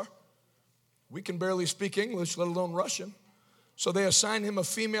us are. We can barely speak English, let alone Russian. So they assigned him a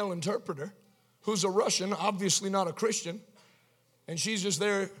female interpreter who's a Russian, obviously not a Christian. And she's just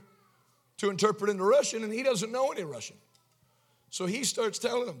there to interpret into Russian, and he doesn't know any Russian. So he starts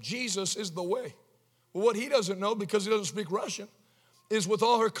telling them, Jesus is the way. Well, what he doesn't know, because he doesn't speak Russian, is with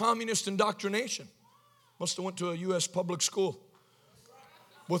all her communist indoctrination. Must have went to a U.S. public school.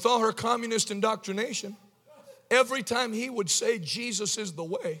 With all her communist indoctrination, every time he would say Jesus is the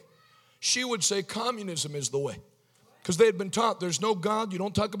way, she would say communism is the way. Because they had been taught there's no God, you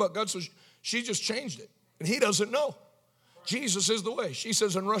don't talk about God, so she just changed it. And he doesn't know. Jesus is the way. She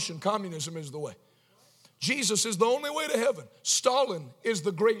says in Russian, communism is the way. Jesus is the only way to heaven. Stalin is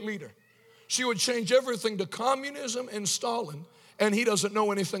the great leader. She would change everything to communism and Stalin, and he doesn't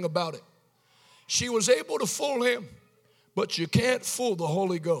know anything about it. She was able to fool him, but you can't fool the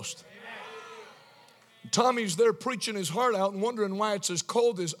Holy Ghost. Tommy's there preaching his heart out and wondering why it's as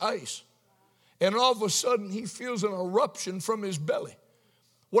cold as ice. And all of a sudden, he feels an eruption from his belly.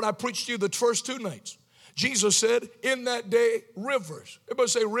 What I preached to you the first 2 nights. Jesus said, in that day, rivers. Everybody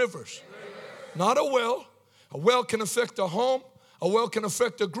say rivers. Not a well. A well can affect a home. A well can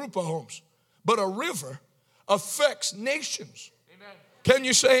affect a group of homes. But a river affects nations. Amen. Can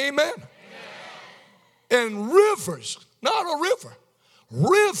you say amen? Amen? And rivers, not a river,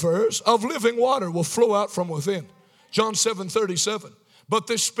 rivers of living water will flow out from within. John 7:37. But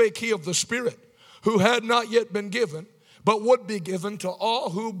this spake he of the Spirit, who had not yet been given, but would be given to all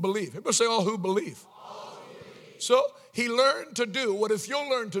who believe. Everybody say all who believe. All who believe. So he learned to do what if you'll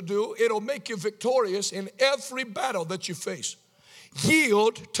learn to do, it'll make you victorious in every battle that you face.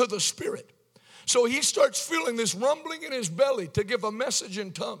 Yield to the Spirit. So he starts feeling this rumbling in his belly to give a message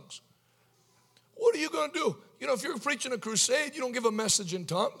in tongues. What are you going to do? If you're preaching a crusade, you don't give a message in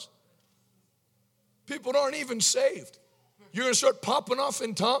tongues. People aren't even saved. You're going to start popping off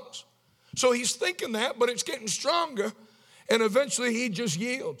in tongues. So he's thinking that, but it's getting stronger. And eventually he just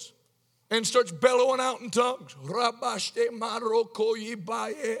yields and starts bellowing out in tongues.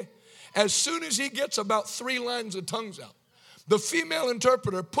 As soon as he gets about 3 lines of tongues out, the female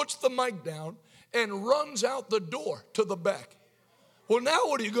interpreter puts the mic down and runs out the door to the back. Well, now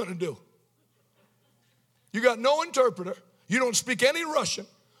what are you going to do? You got no interpreter. You don't speak any Russian.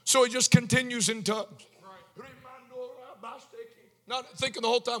 So he just continues in tongues. Not thinking the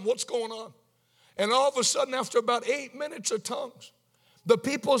whole time, what's going on? And all of a sudden, after about 8 minutes of tongues, the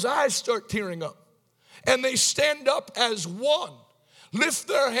people's eyes start tearing up. And they stand up as one, lift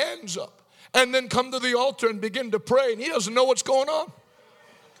their hands up, and then come to the altar and begin to pray. And he doesn't know what's going on.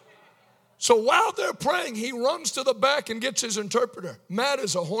 So while they're praying, he runs to the back and gets his interpreter, mad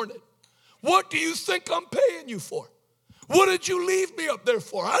as a hornet. What do you think I'm paying you for? What did you leave me up there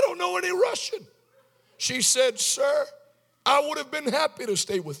for? I don't know any Russian. She said, sir, I would have been happy to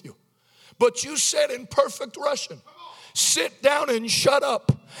stay with you. But you said in perfect Russian, sit down and shut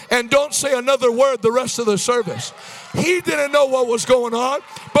up and don't say another word the rest of the service. He didn't know what was going on,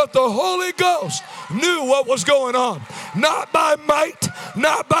 but the Holy Ghost knew what was going on. Not by might,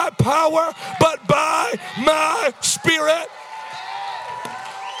 not by power, but by my Spirit,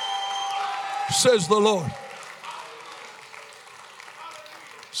 says the Lord.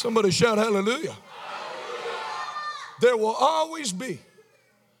 Somebody shout hallelujah. There will always be.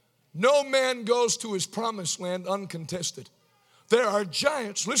 No man goes to his promised land uncontested. There are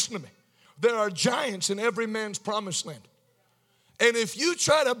giants, listen to me. There are giants in every man's promised land. And if you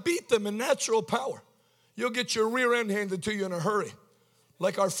try to beat them in natural power, you'll get your rear end handed to you in a hurry.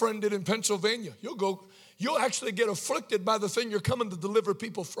 like our friend did in Pennsylvania. You'll actually get afflicted by the thing you're coming to deliver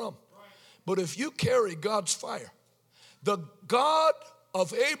people from. But if you carry God's fire, the God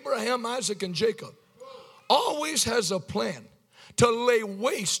of Abraham, Isaac, and Jacob always has a plan to lay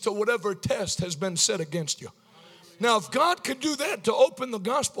waste to whatever test has been set against you. Now, if God could do that to open the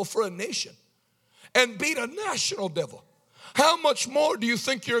gospel for a nation and beat a national devil, how much more do you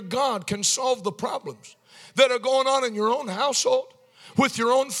think your God can solve the problems that are going on in your own household, with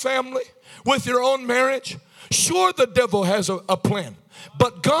your own family, with your own marriage? Sure, the devil has a plan,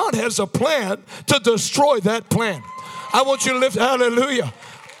 but God has a plan to destroy that plan. I want you to lift, hallelujah.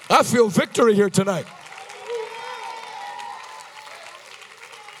 I feel victory here tonight.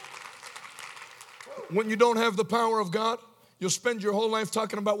 When you don't have the power of God, you'll spend your whole life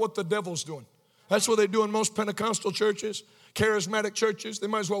talking about what the devil's doing. That's what they do in most Pentecostal churches, charismatic churches. They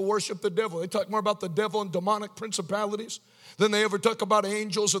might as well worship the devil. They talk more about the devil and demonic principalities than they ever talk about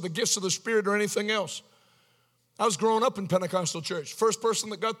angels or the gifts of the Spirit or anything else. I was growing up in Pentecostal church. First person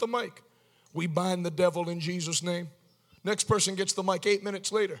that got the mic, we bind the devil in Jesus' name. Next person gets the mic 8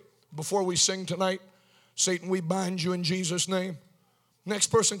 minutes later. Before we sing tonight, Satan, we bind you in Jesus' name. Next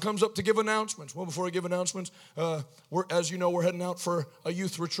person comes up to give announcements. Well, before we give announcements, as you know, we're heading out for a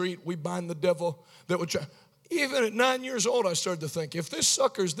youth retreat. We bind the devil that would try. Even at 9 years old, I started to think, if this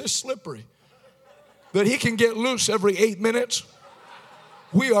sucker's this slippery, that he can get loose every 8 minutes,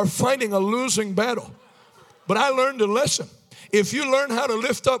 we are fighting a losing battle. But I learned a lesson. If you learn how to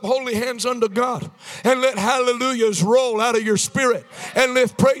lift up holy hands unto God and let hallelujahs roll out of your spirit and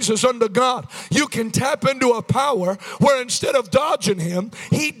lift praises unto God, you can tap into a power where instead of dodging him,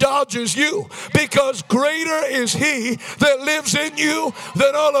 he dodges you, because greater is he that lives in you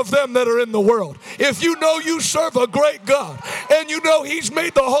than all of them that are in the world. If you know you serve a great God and you know he's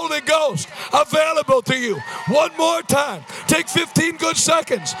made the Holy Ghost available to you, one more time, take 15 good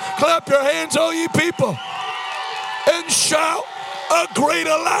seconds, clap your hands, all ye people, and shout a great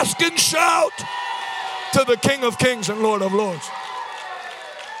Alaskan shout to the King of Kings and Lord of Lords.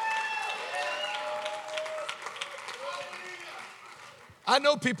 I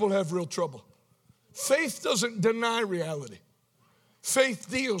know people have real trouble. Faith doesn't deny reality. Faith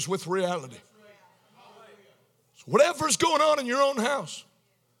deals with reality. So whatever's going on in your own house,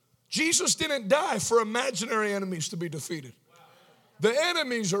 Jesus didn't die for imaginary enemies to be defeated. The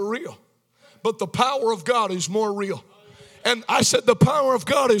enemies are real. But the power of God is more real. And I said the power of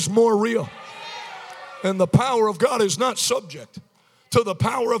God is more real. And the power of God is not subject to the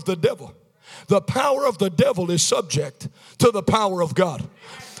power of the devil. The power of the devil is subject to the power of God.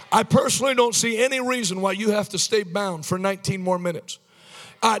 I personally don't see any reason why you have to stay bound for 19 more minutes.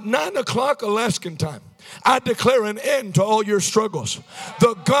 At 9 o'clock Alaskan time, I declare an end to all your struggles.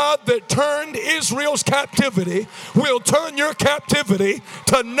 The God that turned Israel's captivity will turn your captivity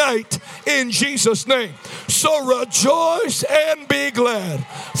tonight in Jesus' name. So rejoice and be glad,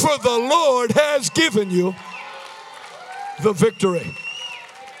 for the Lord has given you the victory.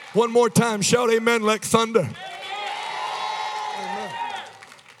 One more time, shout amen like thunder. Amen.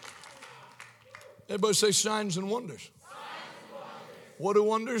 Everybody say signs and wonders. What do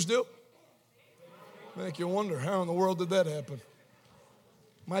wonders do? Make you wonder, how in the world did that happen?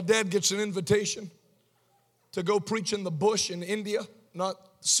 My dad gets an invitation to go preach in the bush in India, not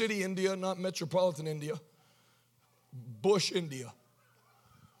city India, not metropolitan India, bush India.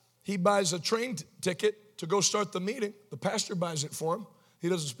 He buys a train ticket to go start the meeting. The pastor buys it for him. He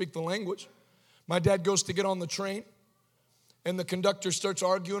doesn't speak the language. My dad goes to get on the train, and the conductor starts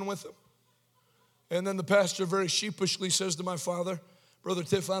arguing with him. And then the pastor very sheepishly says to my father, Brother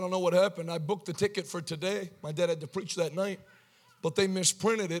Tiff, I don't know what happened. I booked the ticket for today. My dad had to preach that night. But they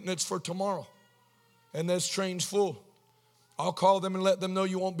misprinted it, and it's for tomorrow. And this train's full. I'll call them and let them know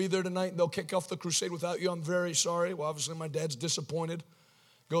you won't be there tonight. They'll kick off the crusade without you. I'm very sorry. Well, obviously, my dad's disappointed.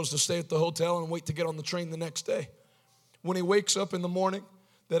 Goes to stay at the hotel and wait to get on the train the next day. When he wakes up in the morning,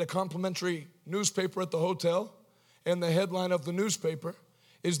 they had a complimentary newspaper at the hotel. And the headline of the newspaper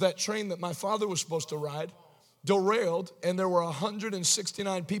is that train that my father was supposed to ride derailed, and there were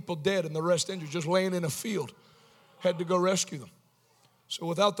 169 people dead and the rest injured, just laying in a field. Had to go rescue them. So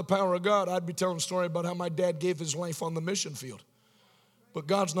without the power of God, I'd be telling a story about how my dad gave his life on the mission field. But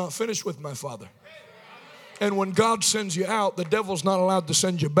God's not finished with my father. And when God sends you out, the devil's not allowed to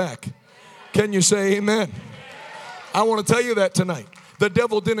send you back. Can you say amen? I want to tell you that tonight. The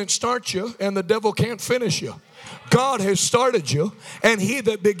devil didn't start you, and the devil can't finish you. God has started you, and he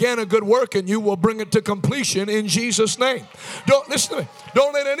that began a good work in you will bring it to completion in Jesus' name. Don't listen to me.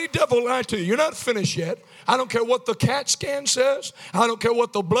 Don't let any devil lie to you. You're not finished yet. I don't care what the CAT scan says. I don't care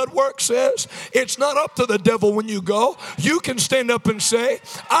what the blood work says. It's not up to the devil when you go. You can stand up and say,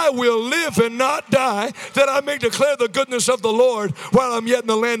 I will live and not die, that I may declare the goodness of the Lord while I'm yet in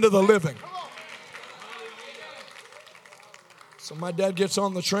the land of the living. So my dad gets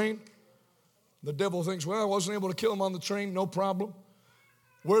on the train. The devil thinks, well, I wasn't able to kill him on the train, no problem.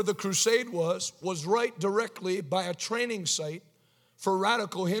 Where the crusade was right directly by a training site for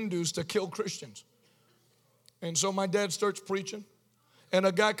radical Hindus to kill Christians. And so my dad starts preaching, and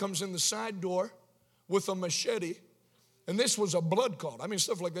a guy comes in the side door with a machete, and this was a blood cult. I mean,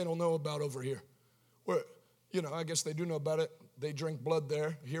 stuff like they don't know about over here. Where, you know, I guess they do know about it. They drink blood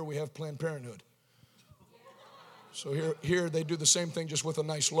there. Here we have Planned Parenthood. So here they do the same thing, just with a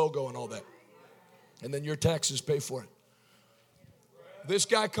nice logo and all that. And then your taxes pay for it. This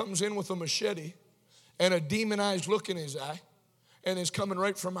guy comes in with a machete and a demonized look in his eye, and is coming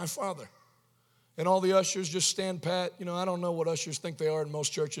right for my father. And all the ushers just stand pat. You know, I don't know what ushers think they are in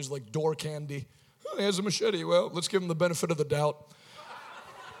most churches, like door candy. Oh, he has a machete. Well, let's give him the benefit of the doubt.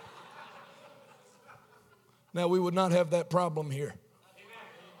 Now, we would not have that problem here.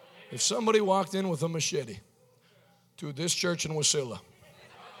 If somebody walked in with a machete to this church in Wasilla,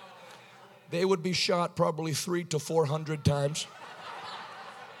 they would be shot probably 300 to 400 times.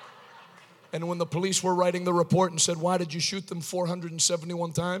 And when the police were writing the report and said, why did you shoot them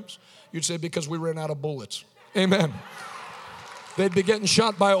 471 times? You'd say, because we ran out of bullets. Amen. They'd be getting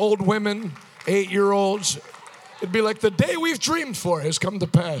shot by old women, 8-year-olds. It'd be like the day we've dreamed for has come to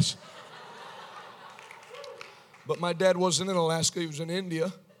pass. But my dad wasn't in Alaska, he was in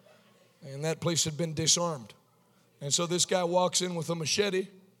India, and that place had been disarmed. And so this guy walks in with a machete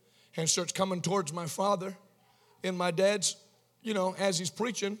and starts coming towards my father. And my dad's, you know, as he's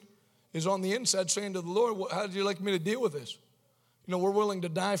preaching, is on the inside saying to the Lord, how do you like me to deal with this? You know, we're willing to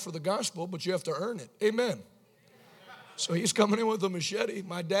die for the gospel, but you have to earn it. Amen. So he's coming in with a machete.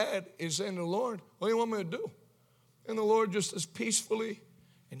 My dad is saying to the Lord, what do you want me to do? And the Lord, just as peacefully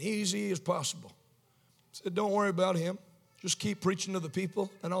and easy as possible, said, don't worry about him. Just keep preaching to the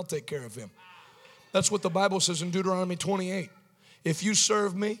people, and I'll take care of him. That's what the Bible says in Deuteronomy 28. If you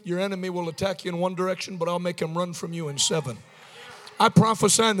serve me, your enemy will attack you in one direction, but I'll make him run from you in 7. I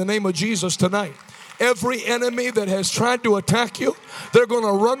prophesy in the name of Jesus tonight. Every enemy that has tried to attack you, they're going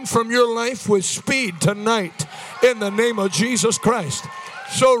to run from your life with speed tonight in the name of Jesus Christ.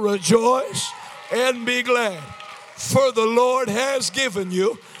 So rejoice and be glad, for the Lord has given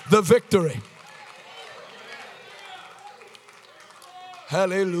you the victory.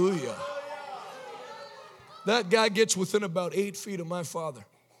 Hallelujah. That guy gets within about 8 feet of my father,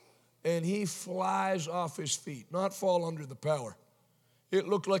 and he flies off his feet, not fall under the power. It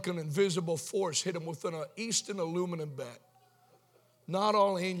looked like an invisible force hit him with an Easton aluminum bat. Not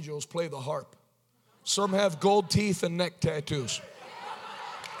all angels play the harp. Some have gold teeth and neck tattoos.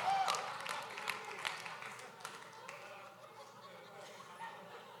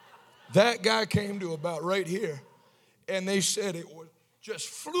 That guy came to about right here, and they said it just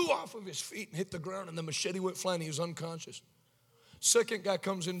flew off of his feet and hit the ground, and the machete went flying. He was unconscious. Second guy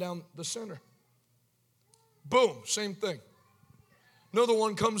comes in down the center. Boom, same thing. Another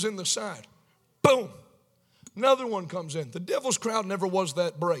one comes in the side. Boom. Another one comes in. The devil's crowd never was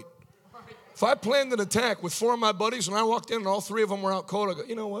that bright. If I planned an attack with 4 of my buddies and I walked in and all 3 of them were out cold, I go,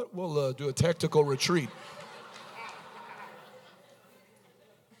 you know what? We'll do a tactical retreat.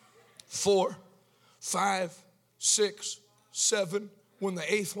 4, 5, 6, 7. When the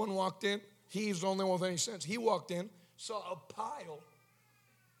 8th one walked in, he's the only one with any sense. He walked in, saw a pile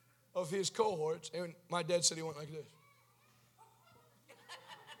of his cohorts, and my dad said he went like this.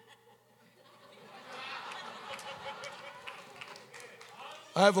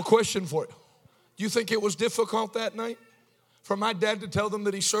 I have a question for you. Do you think it was difficult that night for my dad to tell them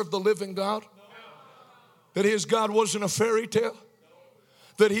that he served the living God? That his God wasn't a fairy tale?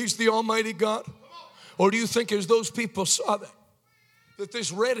 That he's the Almighty God? Or do you think as those people saw that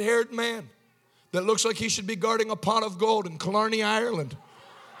this red-haired man that looks like he should be guarding a pot of gold in Killarney, Ireland,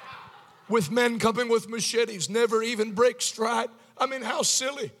 with men coming with machetes, never even break stride? I mean, how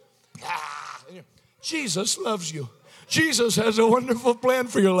silly. Jesus loves you. Jesus has a wonderful plan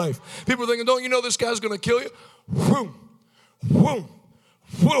for your life. People are thinking, don't you know this guy's going to kill you? Whoom, whoom,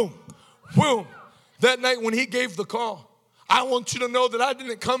 whoom, whoom. That night when he gave the call, I want you to know that I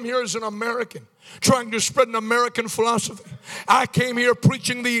didn't come here as an American. trying to spread an American philosophy. I came here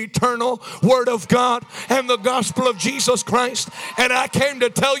preaching the eternal Word of God and the gospel of Jesus Christ, and I came to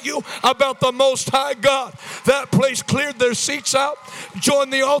tell you about the Most High God. That place cleared their seats out,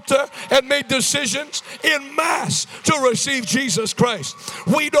 joined the altar, and made decisions in mass to receive Jesus Christ.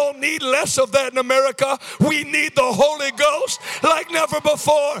 We don't need less of that in America. We need the Holy Ghost like never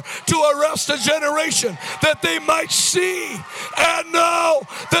before to arrest a generation that they might see and know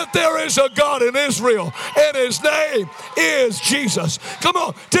that there is a God in Israel, and His name is Jesus. Come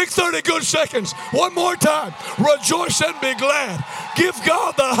on, take 30 good seconds. One more time. Rejoice and be glad. Give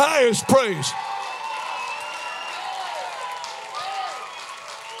God the highest praise.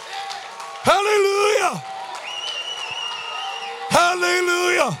 Hallelujah.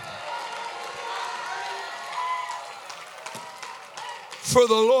 Hallelujah. For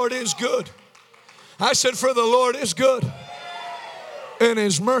the Lord is good. I said, for the Lord is good, and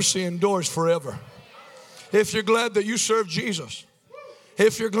His mercy endures forever. If you're glad that you serve Jesus,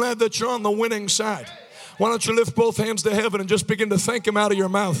 if you're glad that you're on the winning side, why don't you lift both hands to heaven and just begin to thank Him out of your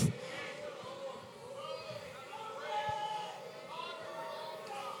mouth?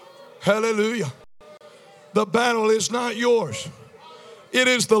 Hallelujah. The battle is not yours. It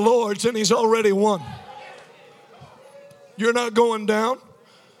is the Lord's, and He's already won. You're not going down.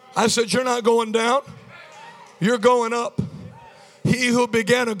 I said, you're not going down. You're going up. He who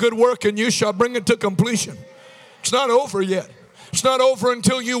began a good work in you shall bring it to completion. It's not over yet. It's not over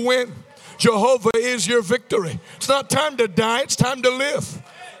until you win. Jehovah is your victory. It's not time to die. It's time to live.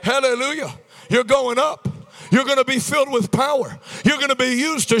 Hallelujah. You're going up. You're going to be filled with power. You're going to be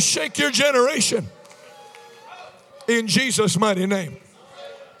used to shake your generation. In Jesus' mighty name.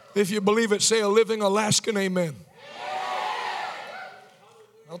 If you believe it, say a living Alaskan amen.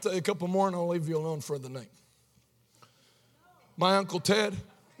 I'll tell you a couple more and I'll leave you alone for the night. My Uncle Ted.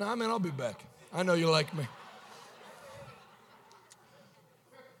 Nah, man, I'll be back. I know you like me.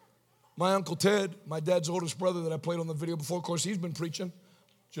 My Uncle Ted, my dad's oldest brother that I played on the video before, of course, he's been preaching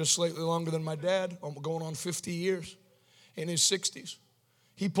just slightly longer than my dad, going on 50 years, in his 60s.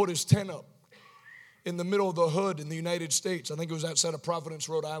 He put his tent up in the middle of the hood in the United States. I think it was outside of Providence,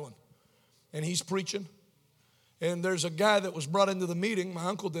 Rhode Island. And he's preaching. And there's a guy that was brought into the meeting. My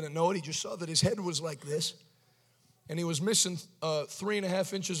uncle didn't know it. He just saw that his head was like this. And he was missing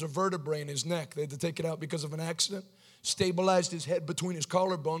 3.5 inches of vertebrae in his neck. They had to take it out because of an accident. Stabilized his head between his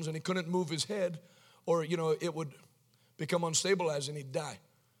collarbones, and he couldn't move his head, or, it would become unstabilized and he'd die.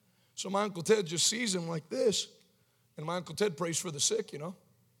 So my Uncle Ted just sees him like this. And my Uncle Ted prays for the sick,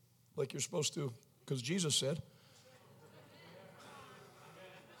 like you're supposed to, because Jesus said.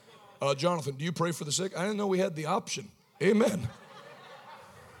 Jonathan, do you pray for the sick? I didn't know we had the option. Amen.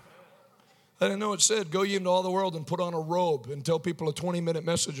 I didn't know it said, go ye into all the world and put on a robe and tell people a 20-minute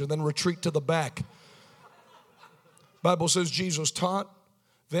message and then retreat to the back. Bible says Jesus taught,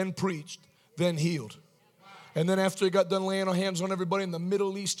 then preached, then healed. And then after he got done laying hands on everybody in the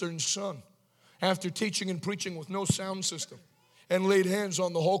Middle Eastern sun, after teaching and preaching with no sound system, and laid hands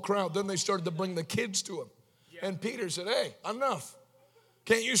on the whole crowd, then they started to bring the kids to him. And Peter said, hey, enough.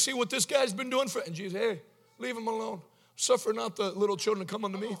 Can't you see what this guy's been doing for? And Jesus, hey, leave him alone. Suffer not the little children to come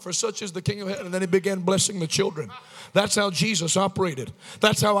unto me, for such is the kingdom of heaven. And then he began blessing the children. That's how Jesus operated.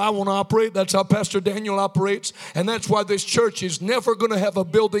 That's how I want to operate. That's how Pastor Daniel operates. And that's why this church is never going to have a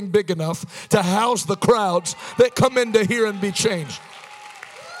building big enough to house the crowds that come in to hear and be changed.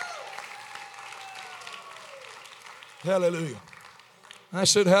 Hallelujah. I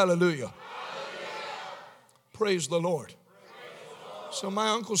said hallelujah. Hallelujah. Praise the Lord. So my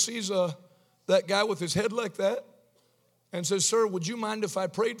uncle sees that guy with his head like that and says, sir, would you mind if I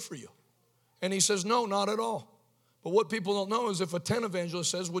prayed for you? And he says, no, not at all. But what people don't know is if a tent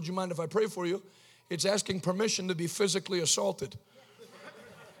evangelist says, would you mind if I pray for you? It's asking permission to be physically assaulted.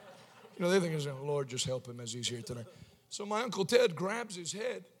 They think, Lord, just help him as he's here tonight. So my Uncle Ted grabs his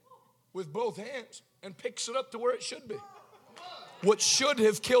head with both hands and picks it up to where it should be. What should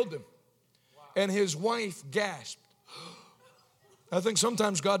have killed him. And his wife gasped. I think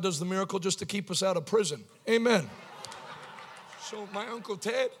sometimes God does the miracle just to keep us out of prison. Amen. So my Uncle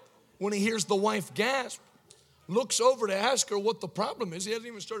Ted, when he hears the wife gasp, looks over to ask her what the problem is. He hasn't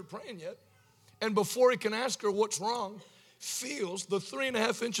even started praying yet. And before he can ask her what's wrong, feels the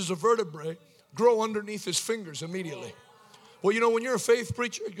 3.5 inches of vertebrae grow underneath his fingers immediately. Well, when you're a faith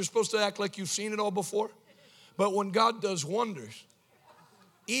preacher, you're supposed to act like you've seen it all before. But when God does wonders,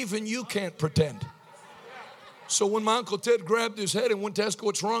 even you can't pretend. So when my Uncle Ted grabbed his head and went to ask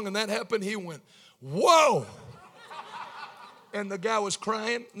what's wrong, and that happened, he went, whoa. And the guy was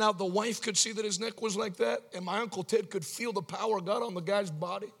crying. Now the wife could see that his neck was like that, and my Uncle Ted could feel the power of God on the guy's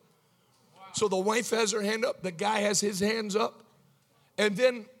body. So the wife has her hand up, the guy has his hands up. And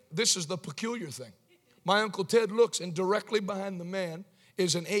then this is the peculiar thing. My Uncle Ted looks, and directly behind the man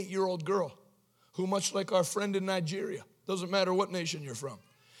is an 8-year-old girl who, much like our friend in Nigeria, doesn't matter what nation you're from.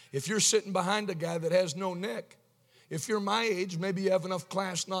 If you're sitting behind a guy that has no neck, if you're my age, maybe you have enough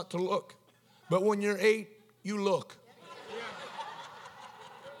class not to look. But when you're 8, you look.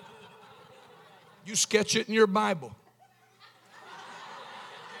 You sketch it in your Bible.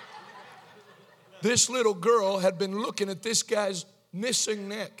 This little girl had been looking at this guy's missing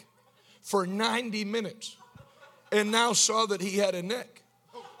neck for 90 minutes and now saw that he had a neck.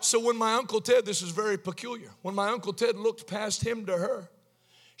 So when my Uncle Ted, this is very peculiar, when my Uncle Ted looked past him to her,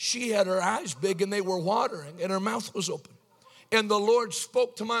 she had her eyes big and they were watering and her mouth was open. And the Lord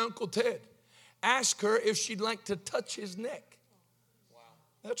spoke to my Uncle Ted. Ask her if she'd like to touch his neck. Wow.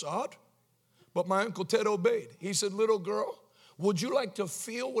 That's odd. But my Uncle Ted obeyed. He said, little girl, would you like to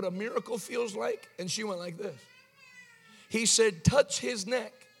feel what a miracle feels like? And she went like this. He said, touch his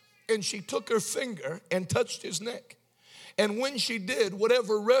neck. And she took her finger and touched his neck. And when she did,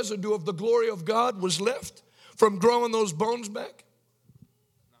 whatever residue of the glory of God was left from growing those bones back.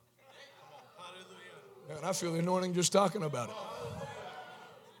 Man, I feel the anointing just talking about it.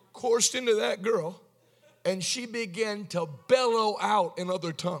 Coursed into that girl, and she began to bellow out in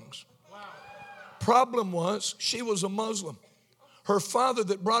other tongues. Problem was, she was a Muslim. Her father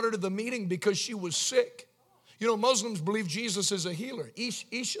that brought her to the meeting because she was sick. You know, Muslims believe Jesus is a healer.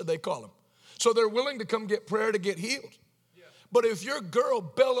 Isha, they call him. So they're willing to come get prayer to get healed. But if your girl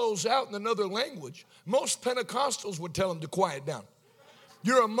bellows out in another language, most Pentecostals would tell him to quiet down.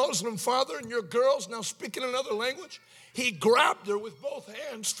 You're a Muslim father and your girl's now speaking another language. He grabbed her with both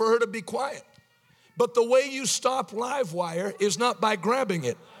hands for her to be quiet. But the way you stop live wire is not by grabbing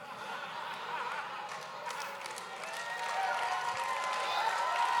it.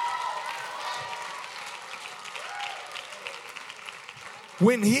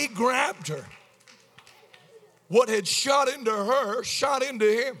 When he grabbed her, what had shot into her shot into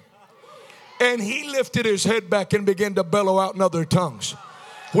him. And he lifted his head back and began to bellow out in other tongues.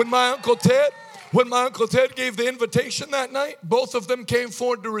 When my Uncle Ted gave the invitation that night, both of them came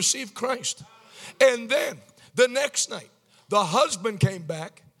forward to receive Christ. And then the next night, the husband came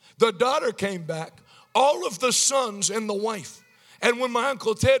back, the daughter came back, all of the sons and the wife. And when my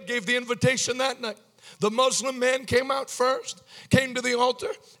Uncle Ted gave the invitation that night, the Muslim man came out first, came to the altar,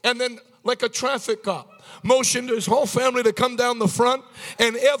 and then like a traffic cop, motioned his whole family to come down the front,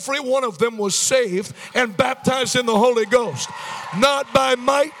 and every one of them was saved and baptized in the Holy Ghost. Not by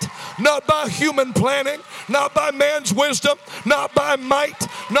might, not by human planning, not by man's wisdom, not by might,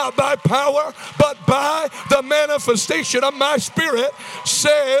 not by power, but by the manifestation of my Spirit,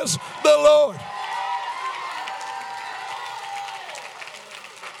 says the Lord.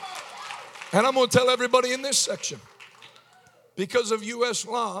 And I'm going to tell everybody in this section, because of U.S.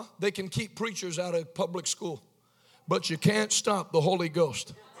 law, they can keep preachers out of public school. But you can't stop the Holy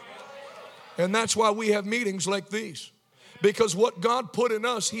Ghost. And that's why we have meetings like these. Because what God put in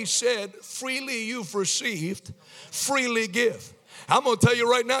us, He said, freely you've received, freely give. I'm going to tell you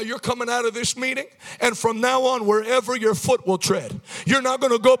right now, you're coming out of this meeting, and from now on, wherever your foot will tread, you're not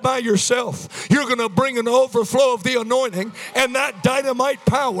going to go by yourself. You're going to bring an overflow of the anointing, and that dynamite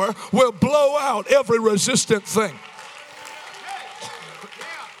power will blow out every resistant thing.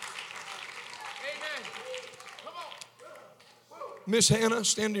 Miss Hannah,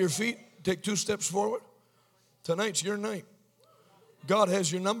 stand to your feet. Take 2 steps forward. Tonight's your night. God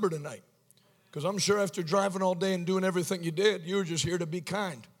has your number tonight. Because I'm sure after driving all day and doing everything you did, you were just here to be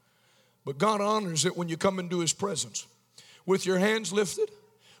kind. But God honors it when you come into His presence. With your hands lifted,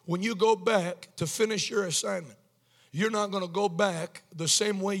 when you go back to finish your assignment, you're not going to go back the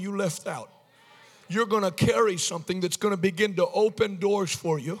same way you left out. You're going to carry something that's going to begin to open doors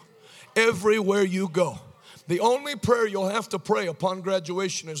for you everywhere you go. The only prayer you'll have to pray upon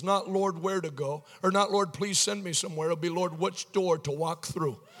graduation is not, Lord, where to go, or not, Lord, please send me somewhere. It'll be, Lord, which door to walk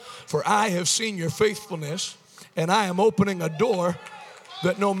through. For I have seen your faithfulness, and I am opening a door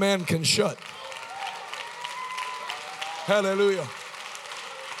that no man can shut. Hallelujah.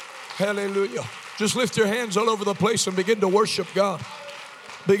 Hallelujah. Just lift your hands all over the place and begin to worship God.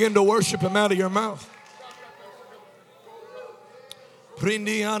 Begin to worship Him out of your mouth.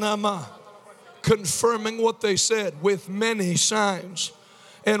 Prindianama. Confirming what they said with many signs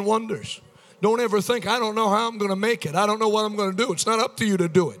and wonders. Don't ever think, I don't know how I'm going to make it. I don't know what I'm going to do. It's not up to you to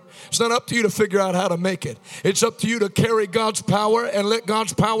do it. It's not up to you to figure out how to make it. It's up to you to carry God's power and let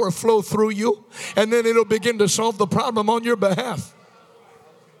God's power flow through you. And then it'll begin to solve the problem on your behalf.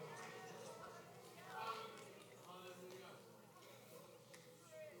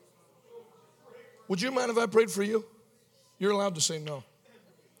 Would you mind if I prayed for you? You're allowed to say no.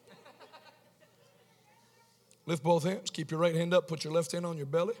 Lift both hands. Keep your right hand up. Put your left hand on your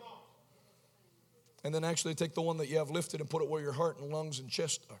belly. And then actually take the one that you have lifted and put it where your heart and lungs and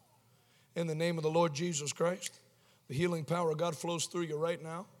chest are. In the name of the Lord Jesus Christ, the healing power of God flows through you right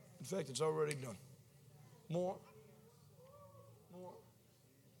now. In fact, it's already done. More. More.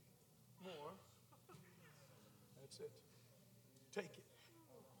 More. That's it. Take it.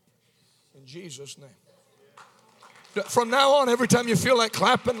 In Jesus' name. From now on, every time you feel like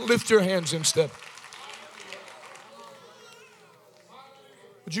clapping, lift your hands instead.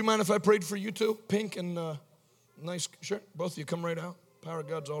 Would you mind if I prayed for you too? Pink and nice shirt. Both of you come right out. Power of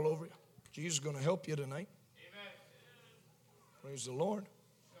God's all over you. Jesus is going to help you tonight. Amen. Praise the Lord.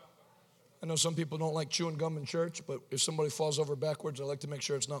 I know some people don't like chewing gum in church, but if somebody falls over backwards, I like to make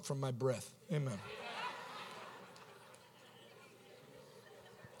sure it's not from my breath. Amen.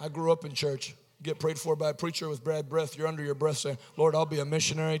 I grew up in church. Get prayed for by a preacher with bad breath. You're under your breath saying, Lord, I'll be a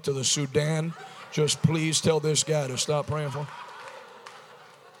missionary to the Sudan. Just please tell this guy to stop praying for him.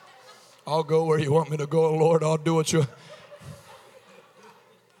 I'll go where you want me to go, Lord. I'll do what you...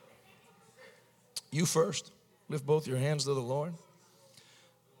 You first. Lift both your hands to the Lord.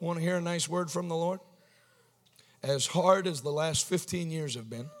 Want to hear a nice word from the Lord? As hard as the last 15 years have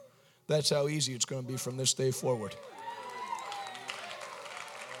been, that's how easy it's going to be from this day forward.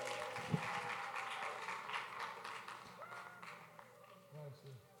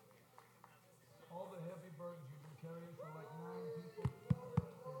 All the heavy burdens you've been carrying for like 9 people.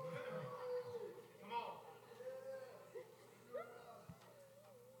 Come on.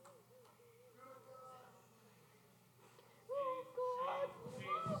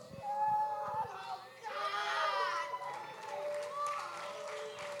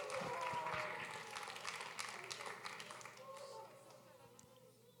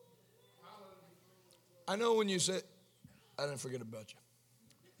 I know when you say, I didn't forget about you.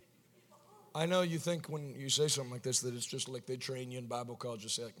 I know you think when you say something like this that it's just like they train you in Bible college to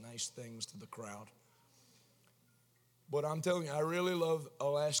say like nice things to the crowd. But I'm telling you, I really love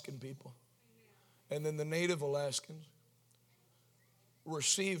Alaskan people. And then the native Alaskans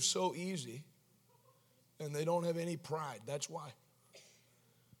receive so easy and they don't have any pride. That's why.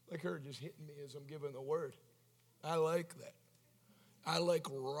 Like her just hitting me as I'm giving the word. I like that. I like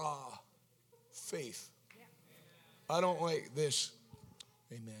raw faith. I don't like this.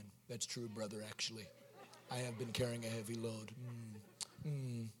 Amen. That's true, brother, actually. I have been carrying a heavy load.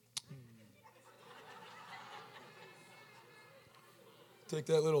 Take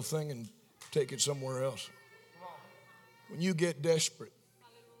that little thing and take it somewhere else. When you get desperate,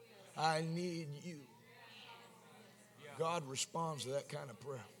 I need you. God responds to that kind of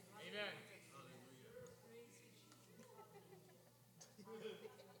prayer.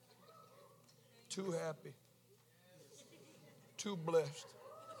 Too happy. Too blessed.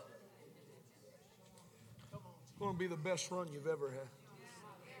 It's going to be the best run you've ever had.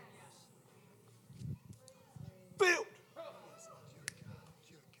 Filled.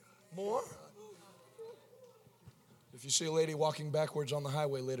 More. If you see a lady walking backwards on the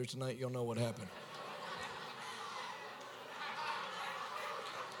highway later tonight, you'll know what happened.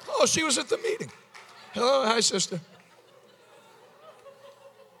 Oh, she was at the meeting. Hello, hi, sister.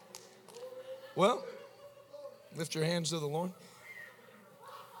 Well, lift your hands to the Lord.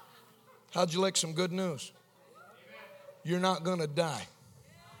 How'd you like some good news? You're not going to die.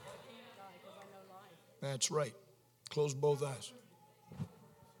 That's right. Close both eyes.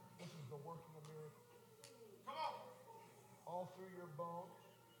 This is the working of miracles. Come on. All through your bones,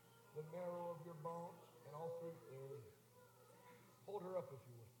 the marrow of your bones, and all through the area. Hold her up if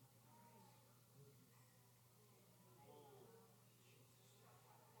you would.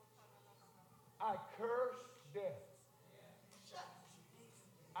 I curse death.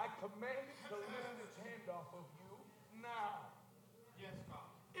 I command it to lift its hand off of you now. Yes,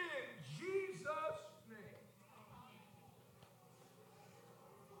 God. In Jesus' name.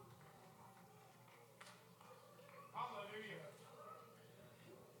 Hallelujah.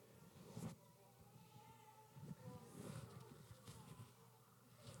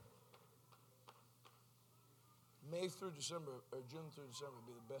 May through December, or June through December,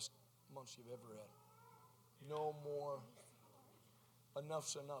 will be the best months you've ever had. No more.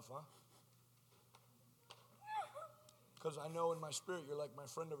 Enough's enough, huh? Because I know in my spirit you're like my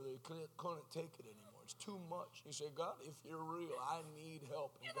friend over there. You couldn't take it anymore. It's too much. You say, God, if you're real, I need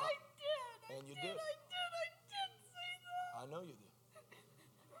help. And God, I did say that. I know you did.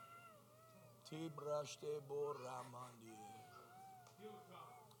 Tibraste boramandi.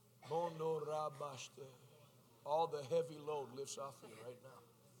 Bondo rabaste. All the heavy load lifts off of you right now.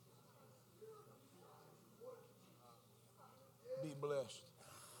 Be blessed.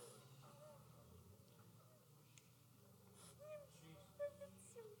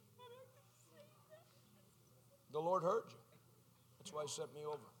 The Lord heard you. That's why He sent me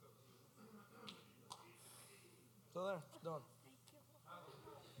over. So there, it's done.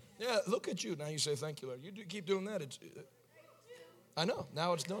 Yeah, look at you. Now you say thank you, Lord. You keep doing that. I know.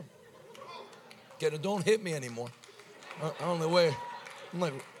 Now it's done. Get it. Don't hit me anymore. Only way. I'm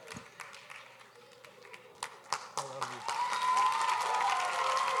like, I love you.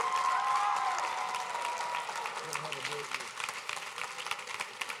 You're gonna have a great year.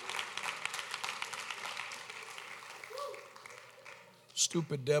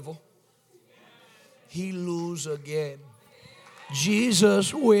 Stupid devil. He lose again.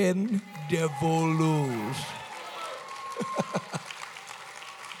 Jesus win, devil lose.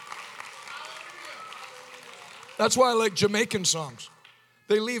 That's why I like Jamaican songs.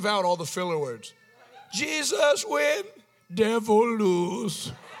 They leave out all the filler words. Jesus win, devil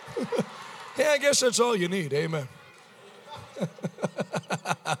lose. Yeah, I guess that's all you need. Amen.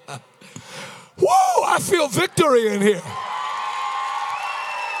 Whoa, I feel victory in here.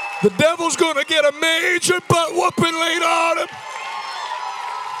 The devil's going to get a major butt whooping later on him.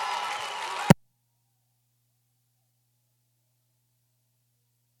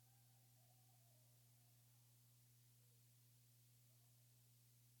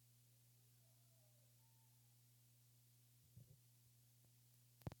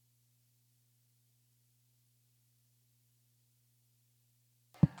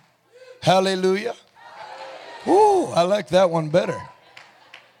 Hallelujah. Ooh, I like that one better.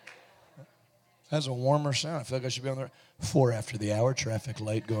 That's a warmer sound. I feel like I should be on there. 4 after the hour, traffic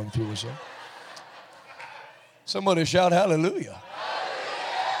light going through us. Somebody shout hallelujah.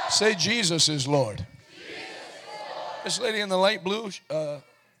 Hallelujah. Say Jesus is Lord. Jesus is Lord. This lady in the light blue,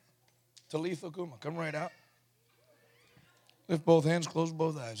 Talitha Kuma, come right out. Lift both hands, close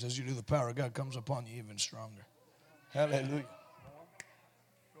both eyes. As you do, the power of God comes upon you even stronger. Hallelujah.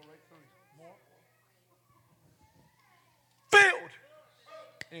 Filled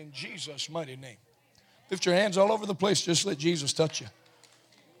in Jesus' mighty name. Lift your hands all over the place. Just let Jesus touch you.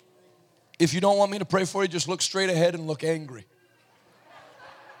 If you don't want me to pray for you, just look straight ahead and look angry.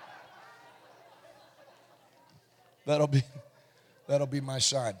 That'll be my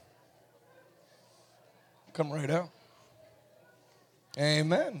sign. Come right out.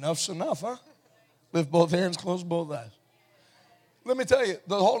 Amen. Enough's enough, huh? Lift both hands, close both eyes. Let me tell you,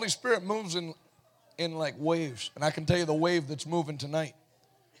 the Holy Spirit moves in like waves. And I can tell you the wave that's moving tonight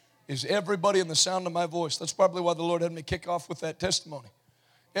is everybody in the sound of my voice. That's probably why the Lord had me kick off with that testimony.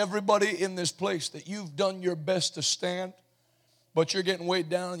 Everybody in this place that you've done your best to stand, but you're getting weighed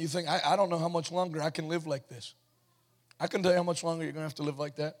down and you think, I don't know how much longer I can live like this. I can tell you how much longer you're going to have to live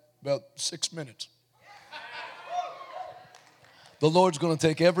like that. About 6 minutes. The Lord's going to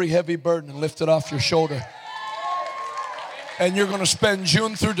take every heavy burden and lift it off your shoulder. And you're going to spend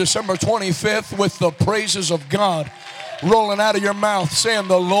June through December 25th with the praises of God rolling out of your mouth, saying,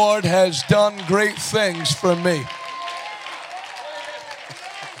 the Lord has done great things for me.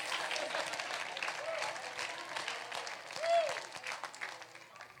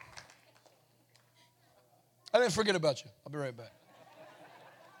 I didn't forget about you. I'll be right back.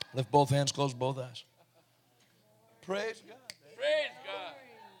 Lift both hands, close both eyes. Praise God. Praise God.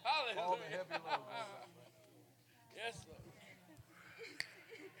 Hallelujah. All the heavy load. Yes, sir.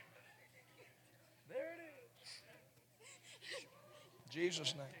 There it is.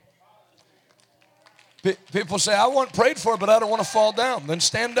 Jesus' name. People say, I want prayed for, but I don't want to fall down. Then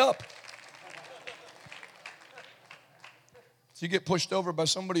stand up. If you get pushed over by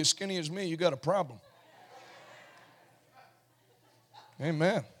somebody as skinny as me, you got a problem.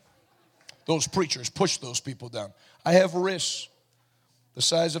 Amen. Those preachers push those people down. I have wrists the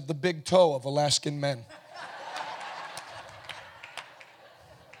size of the big toe of Alaskan men.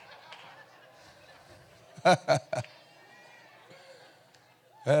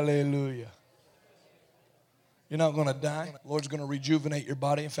 Hallelujah. You're not going to die. The Lord's going to rejuvenate your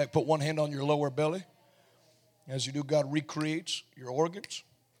body. In fact, put one hand on your lower belly. As you do, God recreates your organs.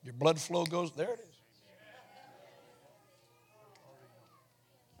 Your blood flow goes. There it is.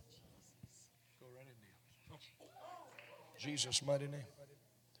 Jesus' mighty name.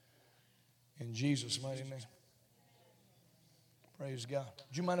 In Jesus' mighty name. Praise God.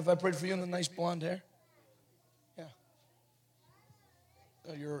 Do you mind if I prayed for you in the nice blonde hair? Yeah.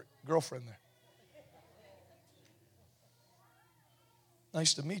 Your girlfriend there.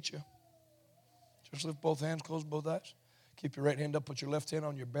 Nice to meet you. Just lift both hands, close both eyes. Keep your right hand up, put your left hand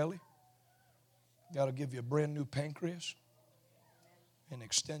on your belly. God will give you a brand new pancreas and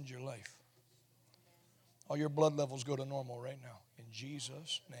extend your life. All your blood levels go to normal right now. In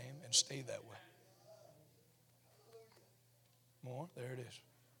Jesus' name, and stay that way. More. There it is.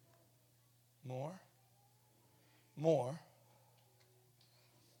 More. More.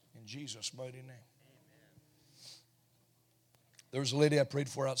 In Jesus' mighty name. There was a lady I prayed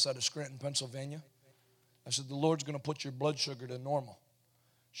for outside of Scranton, Pennsylvania. I said, the Lord's going to put your blood sugar to normal.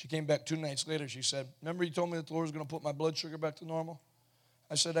 She came back 2 nights later. She said, remember you told me that the Lord was going to put my blood sugar back to normal?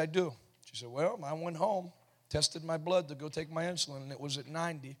 I said, I do. She said, well, I went home, tested my blood to go take my insulin, and it was at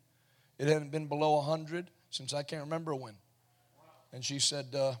 90. It hadn't been below 100 since I can't remember when. And she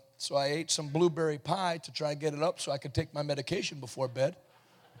said, so I ate some blueberry pie to try to get it up so I could take my medication before bed.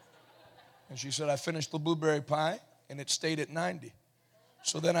 And she said, I finished the blueberry pie, and it stayed at 90.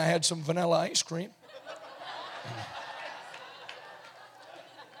 So then I had some vanilla ice cream.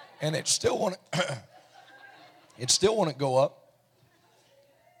 And it still wouldn't go up.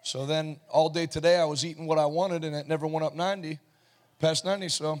 So then all day today I was eating what I wanted, and it never went up past 90.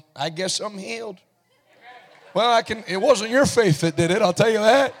 So I guess I'm healed. Well, it wasn't your faith that did it, I'll tell you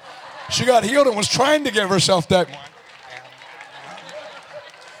that. She got healed and was trying to give herself that.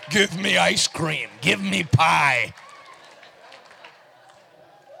 Give me ice cream. Give me pie.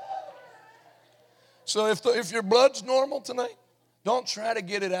 So if your blood's normal tonight, don't try to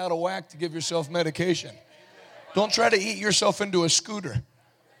get it out of whack to give yourself medication. Don't try to eat yourself into a scooter.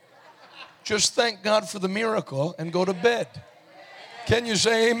 Just thank God for the miracle and go to bed. Can you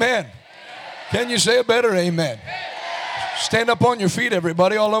say amen? Can you say a better amen? Stand up on your feet,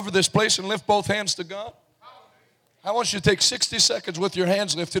 everybody, all over this place, and lift both hands to God. I want you to take 60 seconds with your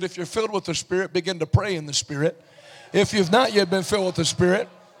hands lifted. If you're filled with the Spirit, begin to pray in the Spirit. If you've not yet been filled with the Spirit,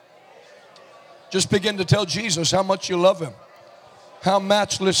 just begin to tell Jesus how much you love Him. How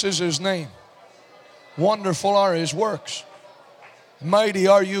matchless is His name. Wonderful are His works. Mighty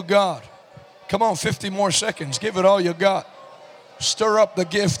are you, God. Come on, 50 more seconds. Give it all you got. Stir up the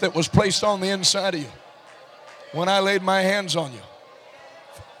gift that was placed on the inside of you when I laid my hands on you.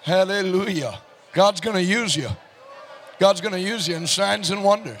 Hallelujah. God's going to use you. God's going to use you in signs and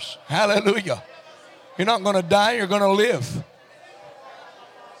wonders. Hallelujah. You're not going to die, you're going to live.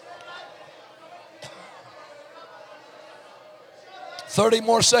 "30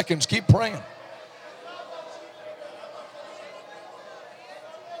 more seconds. Keep praying.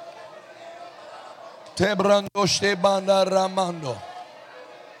 Tebrando Stebanda Ramando.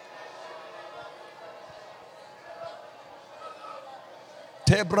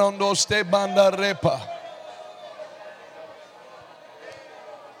 Tebrando Stebanda Repa.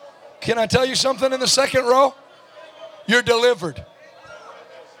 Can I tell you something in the second row? You're delivered.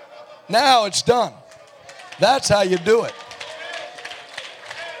 Now it's done. That's how you do it.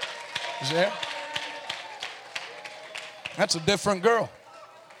 Is there? That's a different girl.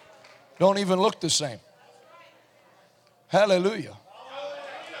 Don't even look the same. Hallelujah.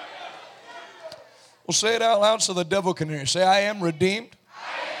 Well, say it out loud so the devil can hear you. Say, I am redeemed,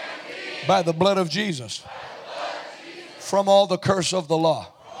 by the blood of Jesus, from all the curse of the law.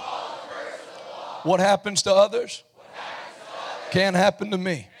 What happens to others can't happen to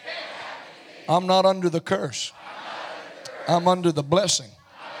me. I'm not under the curse. I'm under the blessing.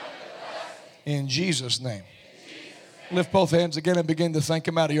 In Jesus' name. Lift both hands again and begin to thank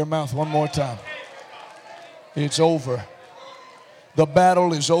Him out of your mouth one more time. It's over. The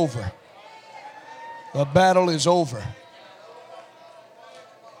battle is over. The battle is over.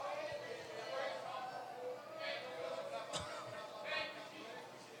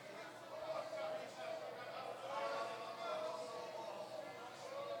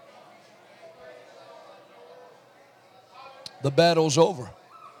 The battle's over.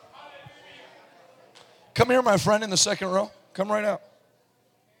 Come here, my friend, in the second row. Come right out.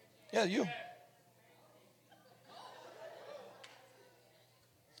 Yeah, you.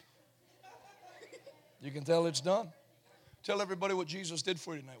 You can tell it's done. Tell everybody what Jesus did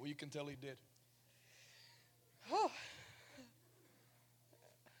for you tonight. What you can tell He did. Oh.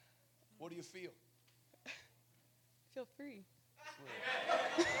 What do you feel? Feel free.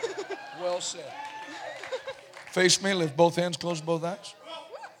 Well said. Face me, lift both hands, close both eyes.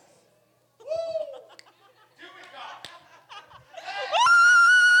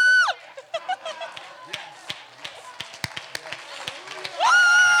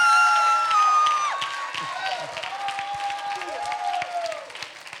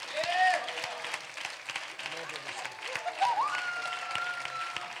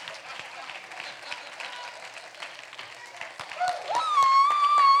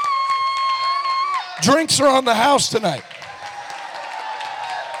 Drinks are on the house tonight.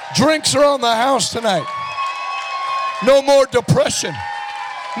 Drinks are on the house tonight. No more depression.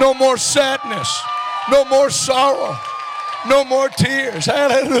 No more sadness. No more sorrow. No more tears.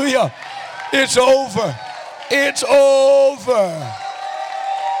 Hallelujah. It's over. It's over.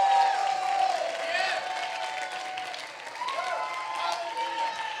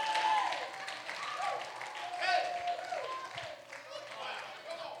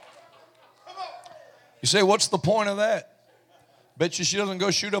 You say, what's the point of that? Bet you she doesn't go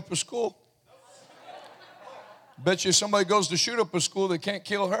shoot up a school. Bet you somebody goes to shoot up a school, they can't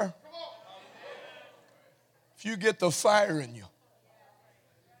kill her. If you get the fire in you,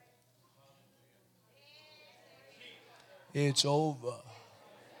 it's over.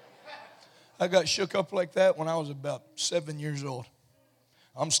 I got shook up like that when I was about 7 years old.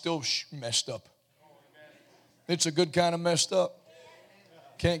 I'm still messed up. It's a good kind of messed up.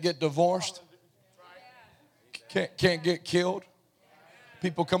 Can't get divorced. Can't get killed.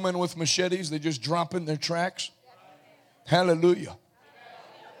 People come in with machetes, they just drop in their tracks. Hallelujah.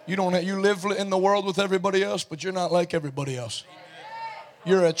 You live in the world with everybody else, but you're not like everybody else.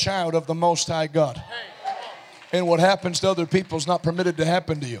 You're a child of the Most High God. And what happens to other people is not permitted to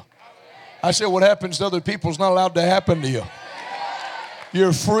happen to you. I said what happens to other people is not allowed to happen to you.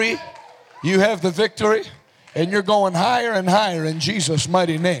 You're free. You have the victory. And you're going higher and higher in Jesus'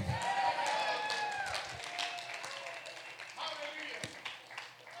 mighty name.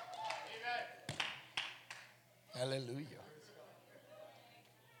 Hallelujah.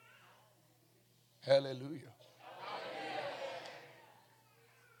 Hallelujah.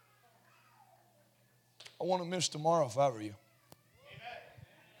 I want to miss tomorrow if I were you.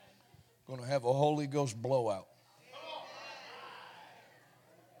 Going to have a Holy Ghost blowout.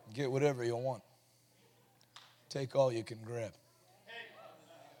 Get whatever you want. Take all you can grab.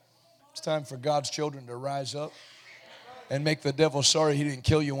 It's time for God's children to rise up and make the devil sorry he didn't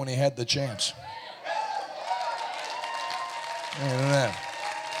kill you when he had the chance. Amen.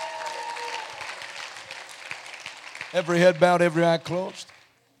 Every head bowed, every eye closed.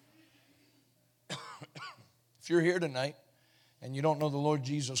 If you're here tonight and you don't know the Lord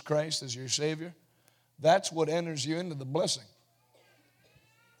Jesus Christ as your Savior, that's what enters you into the blessing.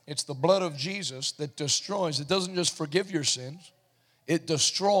 It's the blood of Jesus that destroys. It doesn't just forgive your sins. It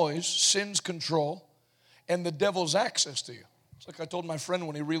destroys sin's control and the devil's access to you. It's like I told my friend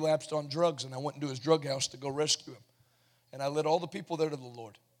when he relapsed on drugs and I went into his drug house to go rescue him. And I led all the people there to the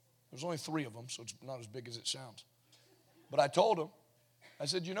Lord. There's only 3 of them, so it's not as big as it sounds. But I told him, I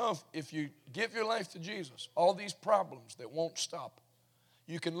said, you know, if you give your life to Jesus, all these problems that won't stop,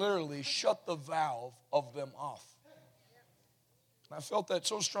 you can literally shut the valve of them off. And I felt that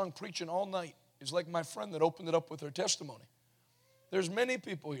so strong preaching all night. It's like my friend that opened it up with her testimony. There's many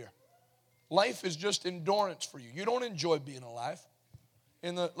people here. Life is just endurance for you. You don't enjoy being alive.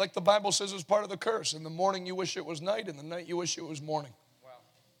 Like the Bible says, it's part of the curse. In the morning you wish it was night, in the night you wish it was morning. Wow.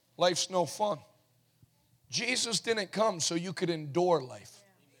 Life's no fun. Jesus didn't come so you could endure life.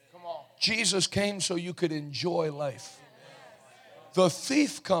 Come on. Jesus came so you could enjoy life. The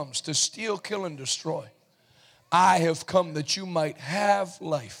thief comes to steal, kill, and destroy. I have come that you might have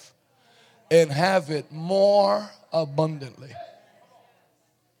life and have it more abundantly.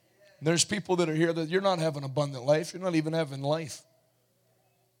 There's people that are here that you're not having abundant life. You're not even having life.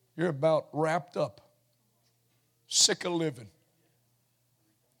 You're about wrapped up, sick of living.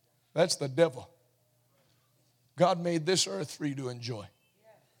 That's the devil. God made this earth for you to enjoy.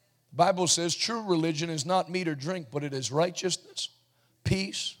 The Bible says true religion is not meat or drink, but it is righteousness,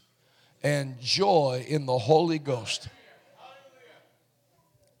 peace, and joy in the Holy Ghost.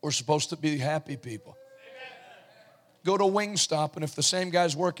 We're supposed to be happy people. Go to Wingstop, and if the same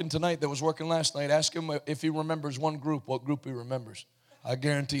guy's working tonight that was working last night, ask him if he remembers one group, what group he remembers. I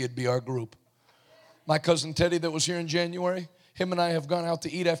guarantee it'd be our group. My cousin Teddy that was here in January, him and I have gone out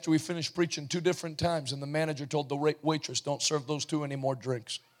to eat after we finished preaching 2 different times, and the manager told the waitress, don't serve those 2 any more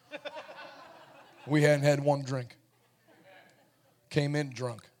drinks. We hadn't had 1 drink. Came in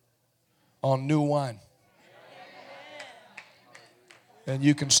drunk on new wine. And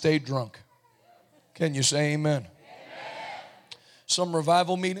you can stay drunk. Can you say amen? Some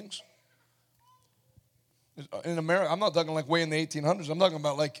revival meetings in America, I'm not talking like way in the 1800s, I'm talking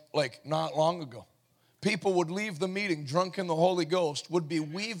about like not long ago. People would leave the meeting drunk in the Holy Ghost, would be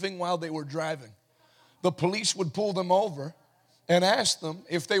weaving while they were driving. The police would pull them over and ask them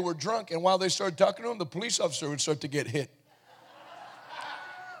if they were drunk, and while they started talking to them, the police officer would start to get hit.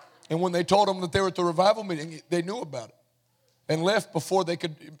 And when they told them that they were at the revival meeting, they knew about it and left before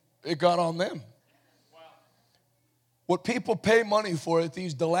it got on them. What people pay money for at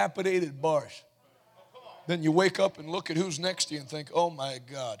these dilapidated bars, then you wake up and look at who's next to you and think, oh my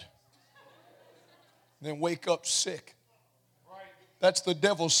God. Then wake up sick. That's the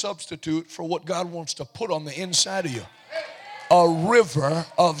devil's substitute for what God wants to put on the inside of you. A river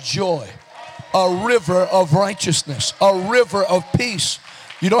of joy, a river of righteousness, a river of peace.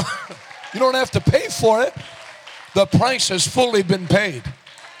 You don't have to pay for it. The price has fully been paid.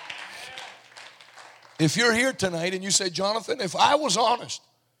 If you're here tonight and you say, Jonathan, if I was honest,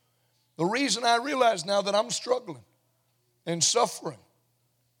 the reason I realize now that I'm struggling and suffering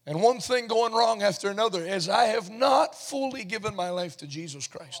and one thing going wrong after another is I have not fully given my life to Jesus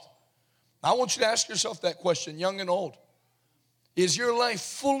Christ. I want you to ask yourself that question, young and old. Is your life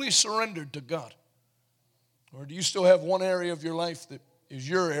fully surrendered to God? Or do you still have one area of your life that is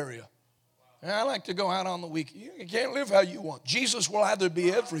your area? And I like to go out on the weekend. You can't live how you want. Jesus will either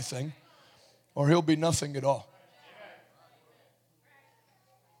be everything or he'll be nothing at all.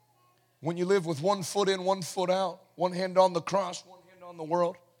 When you live with one foot in, one foot out, one hand on the cross, one hand on the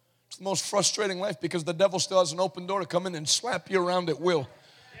world, it's the most frustrating life because the devil still has an open door to come in and slap you around at will.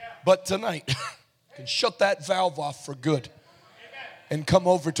 But tonight, you can shut that valve off for good and come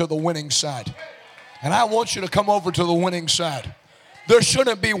over to the winning side. And I want you to come over to the winning side. There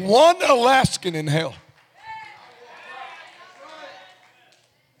shouldn't be one Alaskan in hell.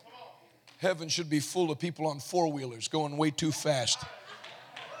 Heaven should be full of people on four-wheelers going way too fast,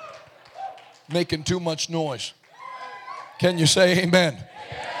 making too much noise. Can you say amen?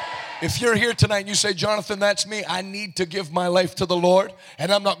 If you're here tonight and you say, Jonathan, that's me. I need to give my life to the Lord,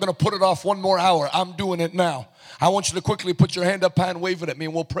 and I'm not going to put it off one more hour. I'm doing it now. I want you to quickly put your hand up high and wave it at me,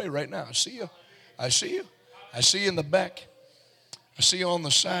 and we'll pray right now. I see you. I see you. I see you in the back. I see you on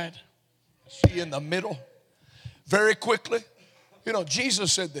the side. I see you in the middle. Very quickly. You know,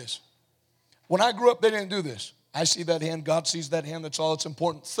 Jesus said this. When I grew up, they didn't do this. I see that hand. God sees that hand. That's all that's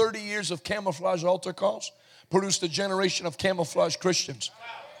important. 30 years of camouflage altar calls produced a generation of camouflage Christians.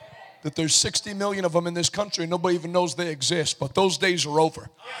 That there's 60 million of them in this country. Nobody even knows they exist. But those days are over.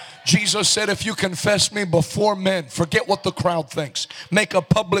 Jesus said, if you confess me before men, forget what the crowd thinks. Make a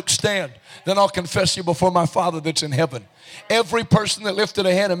public stand. Then I'll confess you before my Father that's in heaven. Every person that lifted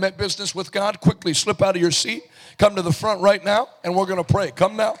a hand and meant business with God, quickly slip out of your seat. Come to the front right now, and we're going to pray.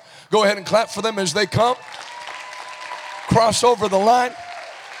 Come now. Go ahead and clap for them as they come. Cross over the line.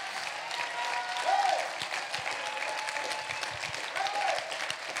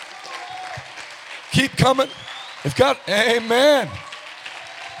 Keep coming. If God, amen.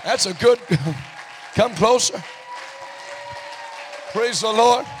 That's a good, come closer. Praise the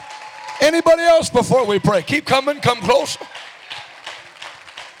Lord. Anybody else before we pray? Keep coming, come closer.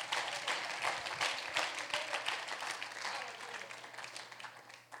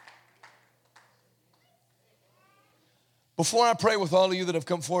 Before I pray with all of you that have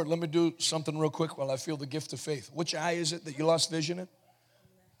come forward, let me do something real quick while I feel the gift of faith. Which eye is it that you lost vision in?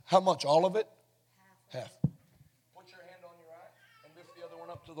 How much? All of it? Half. Put your hand on your eye and lift the other one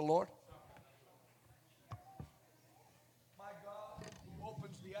up to the Lord. My God, who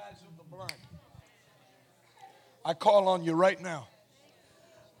opens the eyes of the blind. I call on you right now.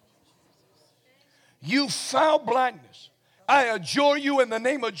 You foul blindness, I adjure you in the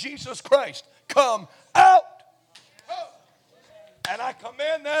name of Jesus Christ. Come out. And I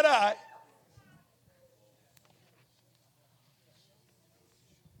command that eye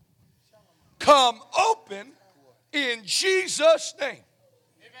come open in Jesus' name.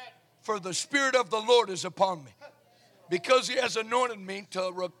 For the Spirit of the Lord is upon me, because he has anointed me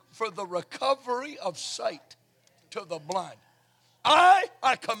for the recovery of sight to the blind. I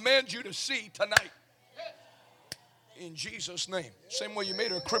command you to see tonight. In Jesus' name. Same way you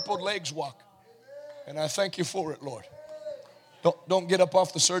made her crippled legs walk. And I thank you for it, Lord. Don't get up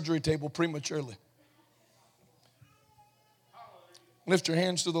off the surgery table prematurely. Lift your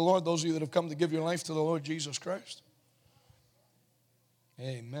hands to the Lord, those of you that have come to give your life to the Lord Jesus Christ.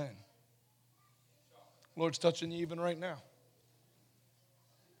 Amen. Lord's touching you even right now.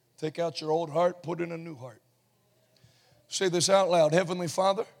 Take out your old heart, put in a new heart. Say this out loud. Heavenly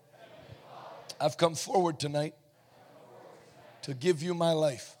Father, I've come forward tonight to give you my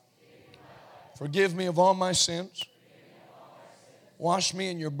life. Forgive me of all my sins. Wash me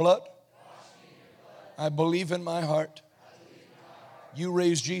in your blood. I believe in my heart you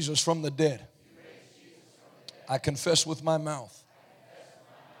raised Jesus from the dead. I confess with my mouth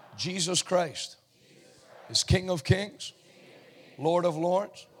Jesus Christ is King of kings, Lord of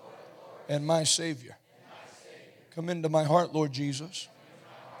lords, and my Savior. Come into my heart, Lord Jesus.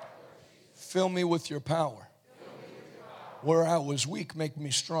 Fill me with your power. Where I was weak, make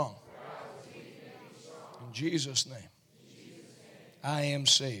me strong. In Jesus' name. I am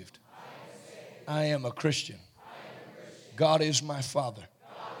saved. I am a Christian. God is my Father.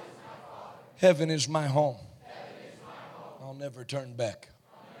 Heaven is my home. I'll never turn back.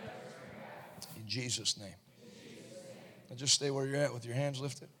 In Jesus' name. And just stay where you're at with your hands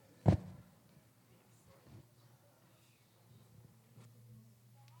lifted.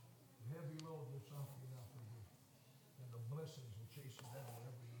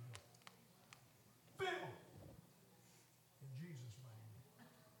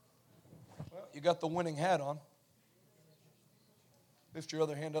 Well, you got the winning hat on. Lift your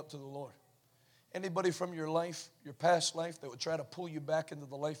other hand up to the Lord. Anybody from your life, your past life, that would try to pull you back into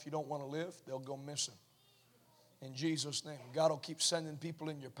the life you don't want to live, they'll go missing. In Jesus' name. God will keep sending people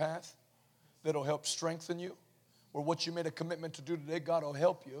in your path that'll help strengthen you. Or what you made a commitment to do today, God will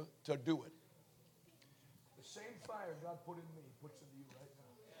help you to do it. The same fire God put in me, puts into you right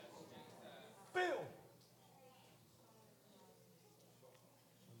now. Filled.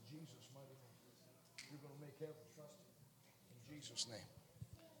 In Jesus' mighty name. You're going to make heaven. Trust Him. In Jesus' name.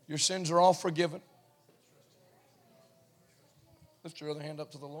 Your sins are all forgiven. Lift your other hand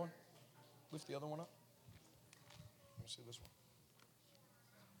up to the Lord. Lift the other one up. Let me see this one.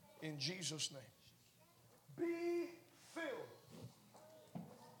 In Jesus' name. Be filled. In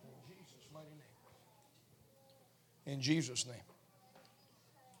Jesus' mighty name. In Jesus' name.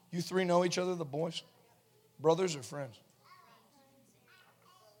 You three know each other, the boys? Brothers or friends?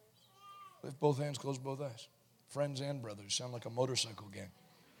 Lift both hands, close both eyes. Friends and brothers. Sound like a motorcycle gang.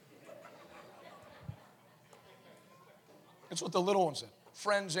 That's what the little one said.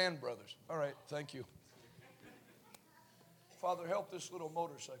 Friends and brothers. All right, thank you. Father, help this little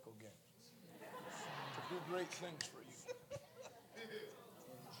motorcycle gang to do great things for you.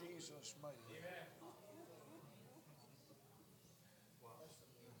 In Jesus' mighty name.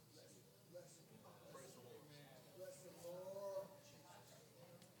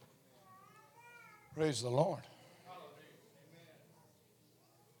 Praise the Lord.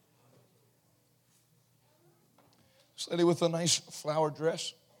 This lady with a nice flower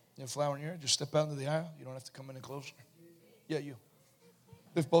dress. You have flower in your hair, just step out into the aisle. You don't have to come any closer. Yeah, you.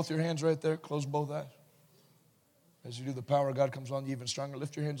 Lift both your hands right there. Close both eyes. As you do, the power of God comes on you even stronger.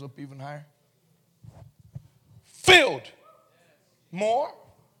 Lift your hands up even higher. Filled. More.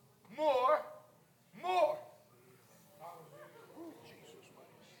 More. More.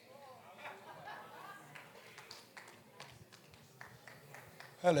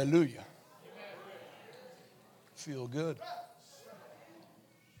 Hallelujah. Feel good.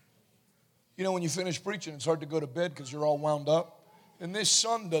 You know, when you finish preaching, it's hard to go to bed because you're all wound up. And this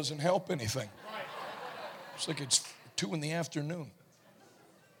sun doesn't help anything. It's like it's 2 in the afternoon.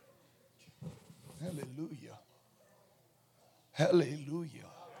 Hallelujah. Hallelujah.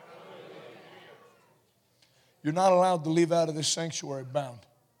 You're not allowed to leave out of this sanctuary bound.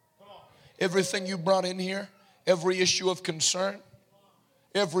 Everything you brought in here, every issue of concern,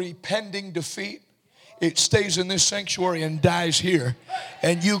 every pending defeat, it stays in this sanctuary and dies here.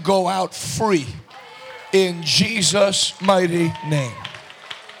 And you go out free in Jesus' mighty name.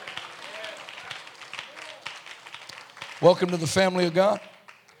 Welcome to the family of God.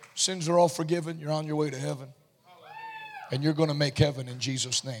 Sins are all forgiven. You're on your way to heaven. And you're going to make heaven in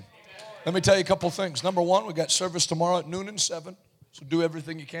Jesus' name. Let me tell you a couple things. Number one, we got service tomorrow at noon and 7. So do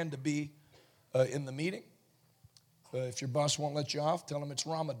everything you can to be in the meeting. If your boss won't let you off, tell him it's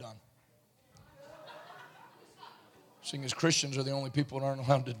Ramadan. Seeing as Christians are the only people that aren't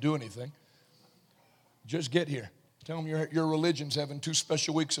allowed to do anything, just get here. Tell them your religion's having 2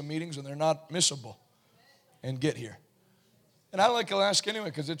 special weeks of meetings and they're not missable. And get here. And I like Alaska anyway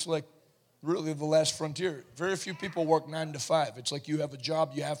because it's like really the last frontier. Very few people work 9 to 5. It's like you have a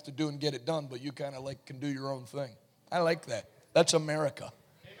job you have to do and get it done, but you kind of like can do your own thing. I like that. That's America.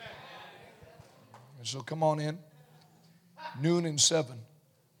 And so come on in. Noon and 7.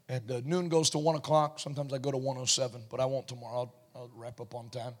 And noon goes to 1 o'clock. Sometimes I go to 1:07, but I won't tomorrow. I'll wrap up on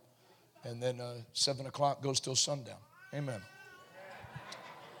time. And then 7 o'clock goes till sundown. Amen.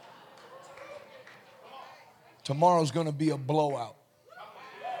 Tomorrow's going to be a blowout.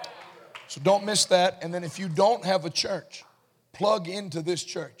 So don't miss that. And then if you don't have a church, plug into this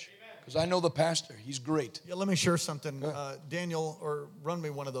church. Because I know the pastor. He's great. Yeah, let me share something. Daniel, or run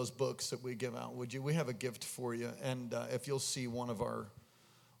me one of those books that we give out, would you? We have a gift for you. And if you'll see one of our,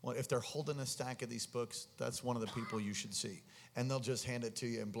 well, if they're holding a stack of these books, that's one of the people you should see. And they'll just hand it to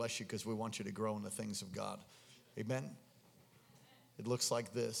you and bless you because we want you to grow in the things of God. Amen? It looks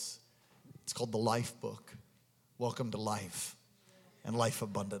like this. It's called the Life Book. Welcome to life and life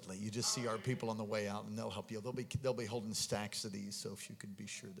abundantly. You just see our people on the way out and they'll help you. They'll be holding stacks of these, so if you could be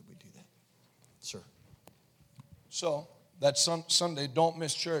sure that we do that. Sir. So that Sunday, don't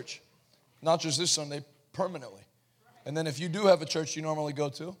miss church. Not just this Sunday, permanently. And then if you do have a church you normally go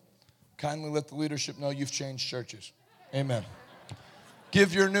to, kindly let the leadership know you've changed churches. Amen.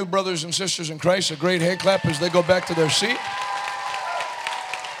 Give your new brothers and sisters in Christ a great hand clap as they go back to their seat.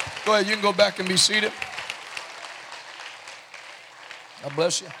 Go ahead, you can go back and be seated. God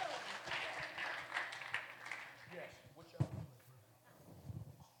bless you.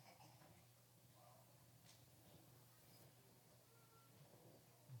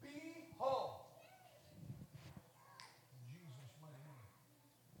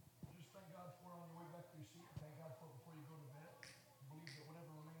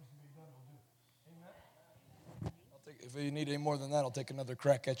 If you need any more than that, I'll take another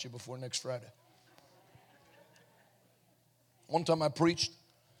crack at you before next Friday. One time I preached,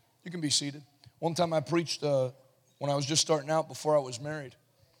 you can be seated. One time I preached when I was just starting out before I was married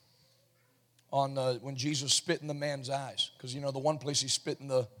on when Jesus spit in the man's eyes. Because, you know, the one place he spit in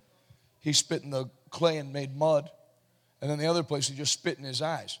the clay and made mud. And then the other place he just spit in his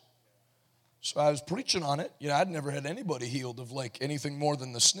eyes. So I was preaching on it. You know, I'd never had anybody healed of like anything more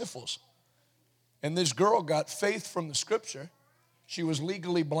than the sniffles. And this girl got faith from the scripture. She was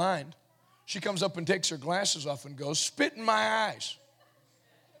legally blind. She comes up and takes her glasses off and goes, "Spit in my eyes."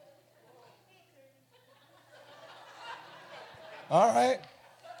 All right.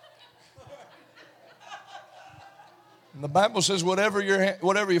 And the Bible says whatever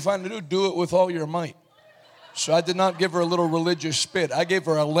you find to do, do it with all your might. So I did not give her a little religious spit. I gave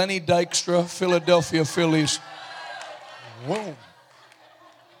her a Lenny Dykstra, Philadelphia Phillies. Whoa.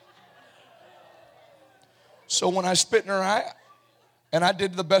 So when I spit in her eye, and I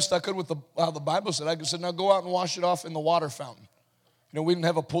did the best I could with how the Bible said, I said, now go out and wash it off in the water fountain. You know, we didn't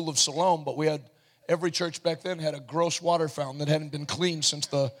have a pool of Siloam, but we had, every church back then had a gross water fountain that hadn't been cleaned since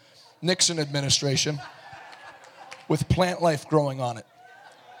the Nixon administration with plant life growing on it.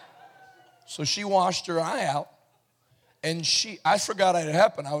 So she washed her eye out, and I forgot it had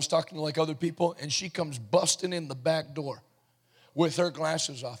happened. I was talking to like other people, and she comes busting in the back door with her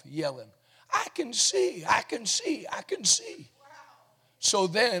glasses off, yelling, "I can see, I can see, I can see." So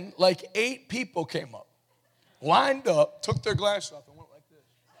then, like 8 people came up, lined up, took their glasses off, and went like this.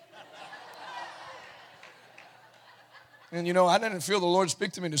 And you know, I didn't feel the Lord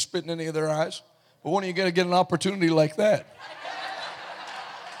speak to me to spit in any of their eyes. But when are you going to get an opportunity like that?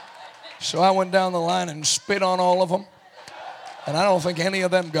 So I went down the line and spit on all of them. And I don't think any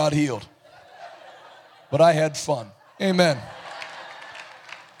of them got healed. But I had fun. Amen.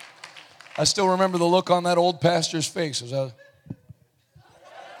 I still remember the look on that old pastor's face as I...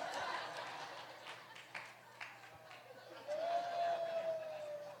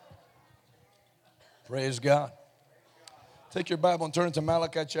 Praise God. Take your Bible and turn it to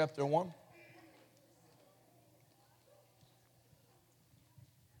Malachi chapter 1.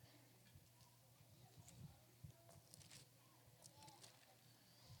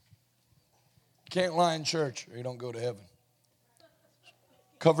 You can't lie in church or you don't go to heaven.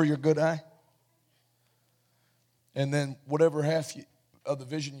 Cover your good eye. And then whatever half of the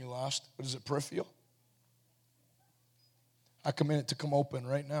vision you lost, what is it, peripheral? I command it to come open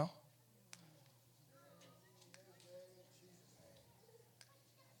right now.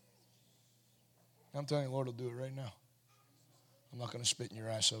 I'm telling you, the Lord will do it right now. I'm not going to spit in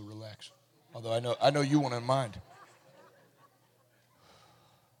your eye, so relax. Although I know you want it in mind.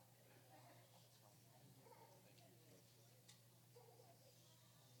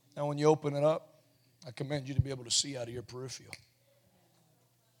 Now, when you open it up, I command you to be able to see out of your peripheral.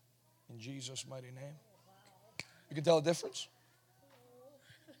 In Jesus' mighty name. You can tell a difference?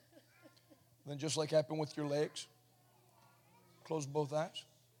 Then just like happened with your legs, close both eyes.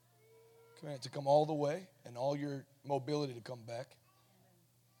 Command it to come all the way and all your mobility to come back.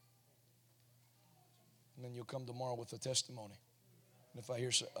 And then you'll come tomorrow with a testimony. And if I hear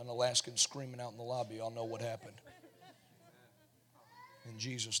an Alaskan screaming out in the lobby, I'll know what happened. In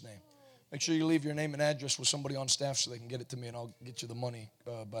Jesus' name. Make sure you leave your name and address with somebody on staff so they can get it to me, and I'll get you the money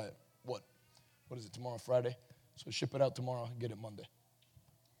by what? What is it, tomorrow, Friday? So ship it out tomorrow and get it Monday.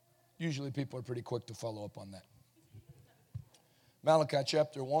 Usually people are pretty quick to follow up on that. Malachi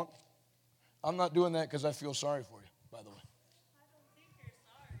chapter 1. I'm not doing that because I feel sorry for you, by the way. I don't think you're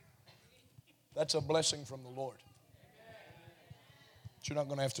sorry for me. That's a blessing from the Lord. But you're not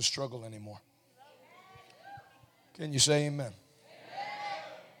going to have to struggle anymore. Can you say amen? Amen.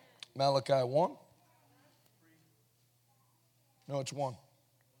 Malachi 1? No, it's 1.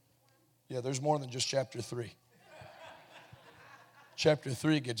 Yeah, there's more than just chapter 3. Chapter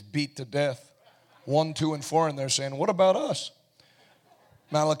 3 gets beat to death. 1, 2, and 4, and they're saying, what about us?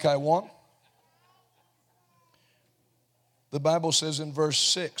 Malachi 1. The Bible says in verse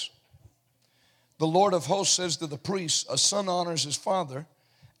 6, the Lord of hosts says to the priests, a son honors his father,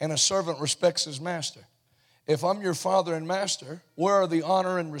 and a servant respects his master. If I'm your father and master, where are the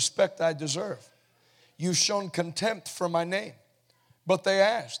honor and respect I deserve? You've shown contempt for my name. But they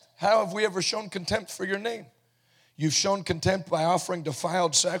asked, how have we ever shown contempt for your name? You've shown contempt by offering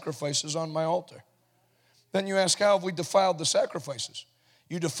defiled sacrifices on my altar. Then you ask, how have we defiled the sacrifices?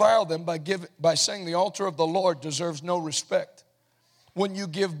 You defile them by saying the altar of the Lord deserves no respect. When you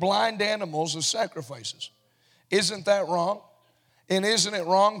give blind animals as sacrifices, isn't that wrong? And isn't it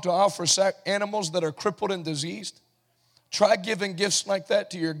wrong to offer animals that are crippled and diseased? Try giving gifts like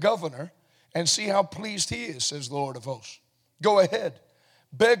that to your governor and see how pleased he is, says the Lord of hosts. Go ahead,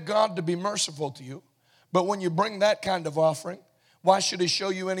 beg God to be merciful to you. But when you bring that kind of offering, why should he show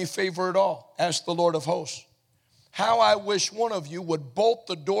you any favor at all? Ask the Lord of hosts. How I wish one of you would bolt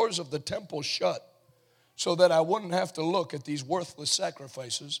the doors of the temple shut so that I wouldn't have to look at these worthless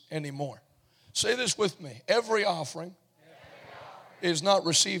sacrifices anymore. Say this with me. Every offering is not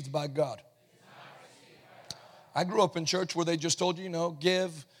received by God. I grew up in church where they just told you,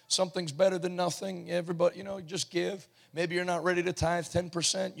 give. Something's better than nothing. Everybody, just give. Maybe you're not ready to tithe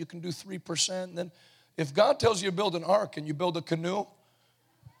 10%. You can do 3%. Then if God tells you to build an ark and you build a canoe,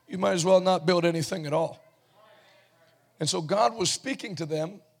 you might as well not build anything at all. And so God was speaking to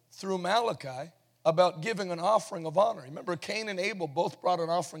them through Malachi about giving an offering of honor. Remember, Cain and Abel both brought an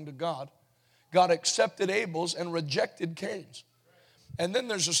offering to God. God accepted Abel's and rejected Cain's. And then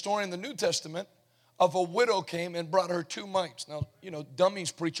there's a story in the New Testament of a widow came and brought her 2 mites. Now,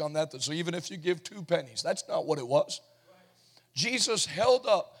 dummies preach on that. So even if you give 2 pennies, that's not what it was. Jesus held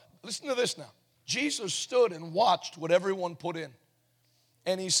up, listen to this now. Jesus stood and watched what everyone put in.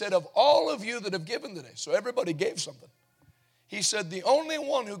 And he said, of all of you that have given today, so everybody gave something. He said, the only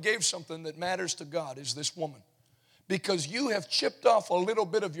one who gave something that matters to God is this woman. Because you have chipped off a little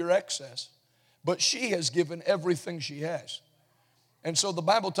bit of your excess, but she has given everything she has. And so the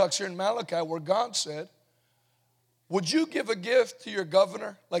Bible talks here in Malachi where God said, would you give a gift to your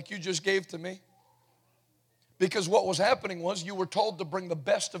governor like you just gave to me? Because what was happening was you were told to bring the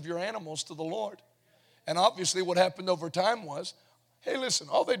best of your animals to the Lord. And obviously what happened over time was, hey, listen,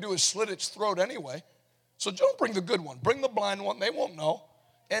 all they do is slit its throat anyway. So don't bring the good one. Bring the blind one. They won't know.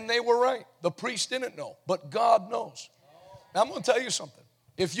 And they were right. The priest didn't know, but God knows. Now I'm going to tell you something.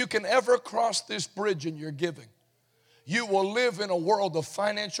 If you can ever cross this bridge in your giving, you will live in a world of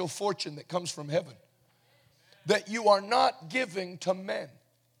financial fortune that comes from heaven. That you are not giving to men.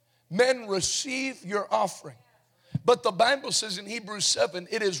 Men receive your offering. But the Bible says in Hebrews 7,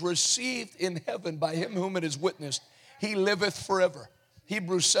 it is received in heaven by him whom it is witnessed. He liveth forever.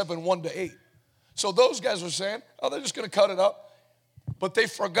 Hebrews 7, 1-8. So those guys were saying, they're just going to cut it up. But they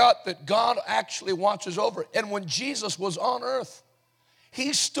forgot that God actually watches over it. And when Jesus was on earth,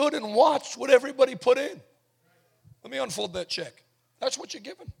 he stood and watched what everybody put in. Let me unfold that check. That's what you're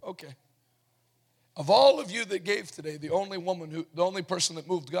giving? Okay. Of all of you that gave today, the only person that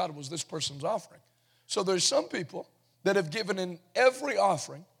moved God was this person's offering. So there's some people that have given in every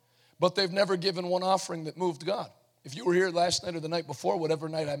offering, but they've never given one offering that moved God. If you were here last night or the night before, whatever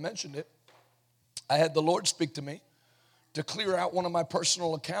night I mentioned it, I had the Lord speak to me to clear out one of my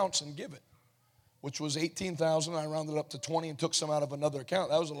personal accounts and give it, which was $18,000. I rounded up to 20 and took some out of another account.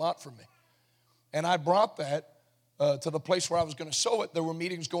 That was a lot for me. And I brought that to the place where I was going to sow it. There were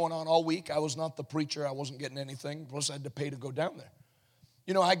meetings going on all week. I was not the preacher. I wasn't getting anything. Plus, I had to pay to go down there.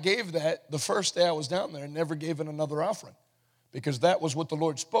 I gave that the first day I was down there and never gave in another offering because that was what the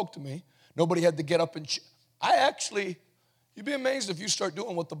Lord spoke to me. Nobody had to get up and you'd be amazed if you start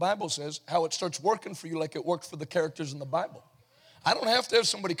doing what the Bible says, how it starts working for you like it worked for the characters in the Bible. I don't have to have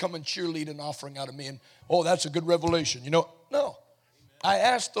somebody come and cheerlead an offering out of me and, that's a good revelation. No. I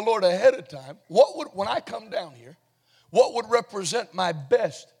asked the Lord ahead of time, when I come down here, what would represent my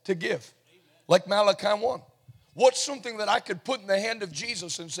best to give? Like Malachi 1. What's something that I could put in the hand of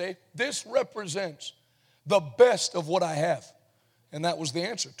Jesus and say, this represents the best of what I have? And that was the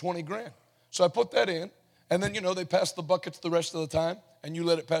answer, 20 grand. So I put that in, and then, they pass the buckets the rest of the time, and you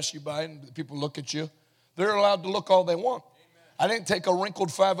let it pass you by, and people look at you. They're allowed to look all they want. I didn't take a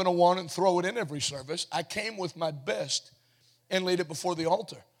wrinkled 5 and a 1 and throw it in every service. I came with my best and laid it before the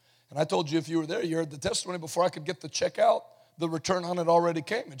altar. And I told you if you were there, you heard the testimony before I could get the check out, the return on it already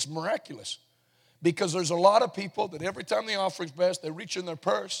came. It's miraculous. Because there's a lot of people that every time the offering's passed, they reach in their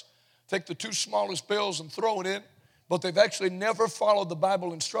purse, take the 2 smallest bills and throw it in, but they've actually never followed the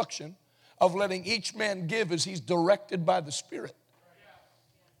Bible instruction of letting each man give as he's directed by the Spirit.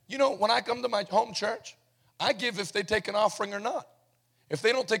 When I come to my home church, I give if they take an offering or not. If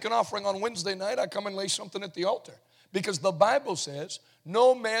they don't take an offering on Wednesday night, I come and lay something at the altar. Because the Bible says,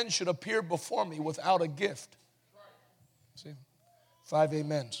 no man should appear before me without a gift. See, 5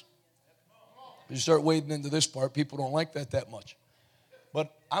 amens. You start wading into this part, people don't like that much.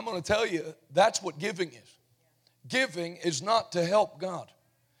 But I'm going to tell you, that's what giving is. Giving is not to help God.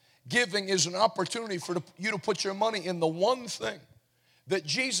 Giving is an opportunity for you to put your money in the one thing that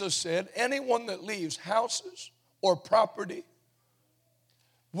Jesus said, anyone that leaves houses or property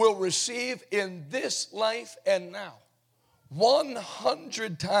will receive in this life and now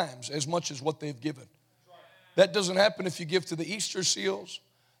 100 times as much as what they've given. That doesn't happen if you give to the Easter seals.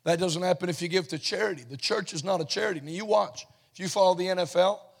 That doesn't happen if you give to charity. The church is not a charity. Now you watch. If you follow the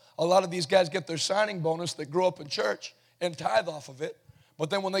NFL, a lot of these guys get their signing bonus that grew up in church and tithe off of it. But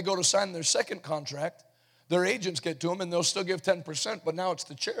then when they go to sign their second contract, their agents get to them and they'll still give 10%, but now it's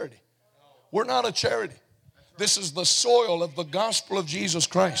the charity. We're not a charity. This is the soil of the gospel of Jesus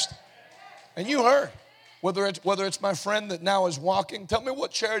Christ. And you heard, whether it's my friend that now is walking, tell me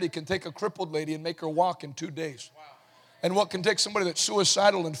what charity can take a crippled lady and make her walk in 2 days. And what can take somebody that's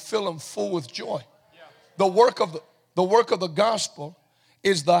suicidal and fill them full with joy. The work of the gospel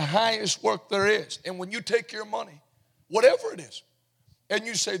is the highest work there is. And when you take your money, whatever it is, and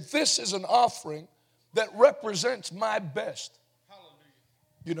you say, this is an offering that represents my best,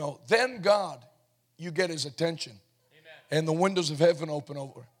 you know, then God, you get his attention. And the windows of heaven open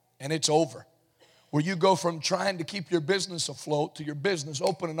over, and it's over. Where you go from trying to keep your business afloat to your business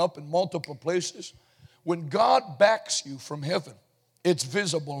opening up in multiple places. When God backs you from heaven, it's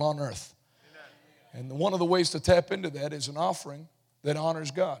visible on earth. And one of the ways to tap into that is an offering that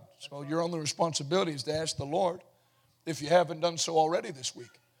honors God. So your only responsibility is to ask the Lord, if you haven't done so already this week,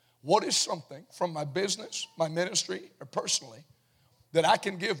 what is something from my business, my ministry, or personally that I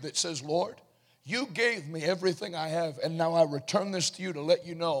can give that says, Lord, you gave me everything I have, and now I return this to you to let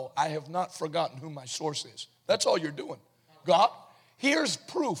you know I have not forgotten who my source is. That's all you're doing. God, here's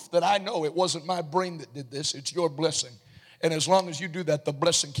proof that I know it wasn't my brain that did this. It's your blessing. And as long as you do that, the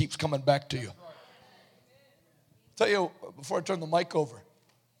blessing keeps coming back to you. Tell you, before I turn the mic over,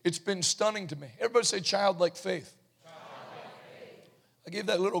 it's been stunning to me. Everybody say childlike faith. I gave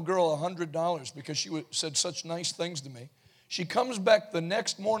that little girl $100 because she said such nice things to me. She comes back the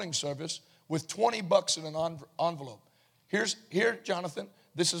next morning service with $20 in an envelope. Here, Jonathan,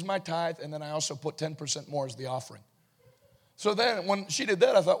 this is my tithe, and then I also put 10% more as the offering. So then when she did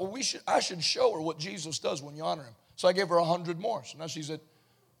that, I thought, well, I should show her what Jesus does when you honor him. So I gave her 100 more. So now she's at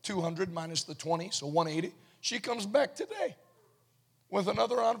 200 minus the 20, so 180. She comes back today with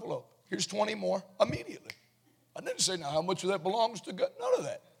another envelope. Here's 20 more immediately. I didn't say, now, how much of that belongs to God? None of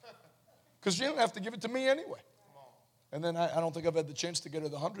that. Because she didn't have to give it to me anyway. And then I don't think I've had the chance to get her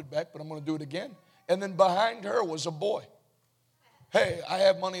the 100 back, but I'm going to do it again. And then behind her was a boy. Hey, I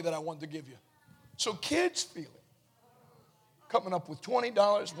have money that I want to give you. So kids feel it. Coming up with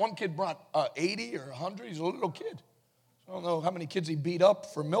 $20. One kid brought 80 or 100. He's a little kid. I don't know how many kids he beat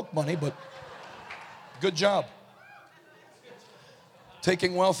up for milk money, but good job.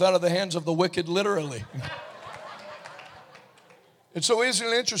 Taking wealth out of the hands of the wicked, literally. And so isn't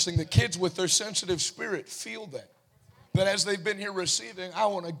it interesting that kids with their sensitive spirit feel that? That as they've been here receiving, I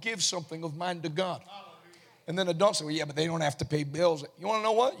want to give something of mine to God. And then adults say, well, yeah, but they don't have to pay bills. You want to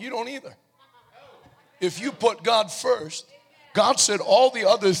know what? You don't either. If you put God first, God said, all the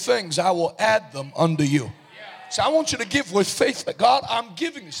other things, I will add them unto you. So I want you to give with faith that God, I'm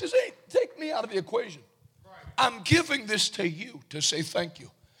giving this. He says, hey, take me out of the equation. I'm giving this to you to say thank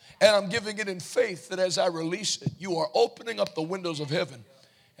you. And I'm giving it in faith that as I release it, you are opening up the windows of heaven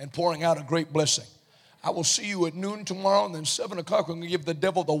and pouring out a great blessing. I will see you at noon tomorrow, and then 7 o'clock, we're going to give the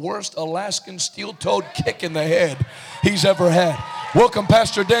devil the worst Alaskan steel-toed kick in the head he's ever had. Welcome,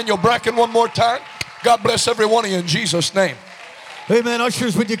 Pastor Daniel Bracken, one more time. God bless every one of you in Jesus' name. Amen.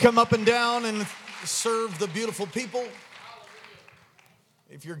 Ushers, would you come up and down and serve the beautiful people?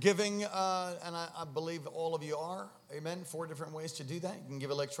 If you're giving, and I believe all of you are, amen, 4 different ways to do that. You can give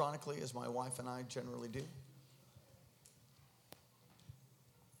electronically, as my wife and I generally do.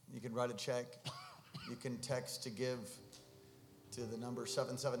 You can write a check. You can text to give to the number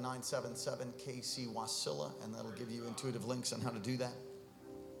 77977 KC Wasilla, and that'll give you intuitive links on how to do that.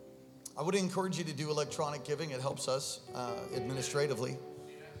 I would encourage you to do electronic giving. It helps us administratively.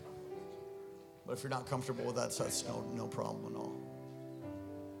 But if you're not comfortable with that, that's no problem at all.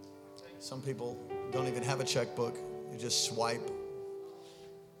 Some people don't even have a checkbook. You just swipe.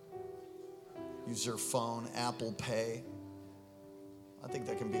 Use your phone, Apple Pay. I think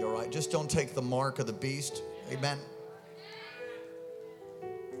that can be all right. Just don't take the mark of the beast. Amen.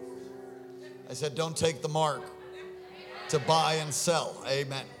 I said don't take the mark to buy and sell.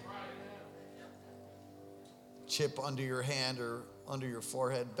 Amen. Chip under your hand or under your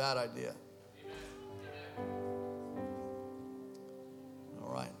forehead. Bad idea.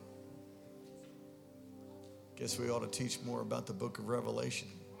 All right. Guess we ought to teach more about the book of Revelation.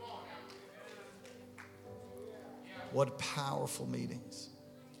 What powerful meetings.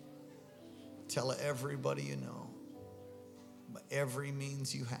 Tell everybody you know, by every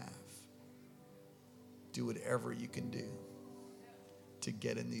means you have, do whatever you can do to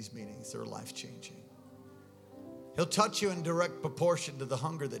get in these meetings. They're life-changing. He'll touch you in direct proportion to the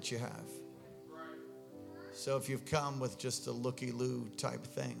hunger that you have. So if you've come with just a looky-loo type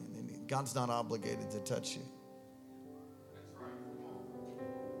thing, God's not obligated to touch you.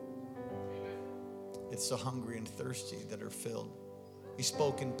 It's the hungry and thirsty that are filled. He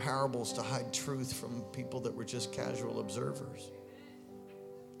spoke in parables to hide truth from people that were just casual observers.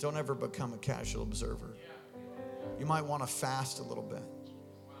 Don't ever become a casual observer. You might want to fast a little bit.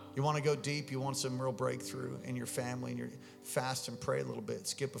 You want to go deep. You want some real breakthrough in your family. And you fast and pray a little bit.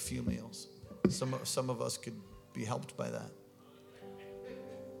 Skip a few meals. Some of us could be helped by that.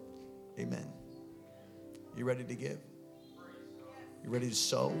 Amen. You ready to give? You ready to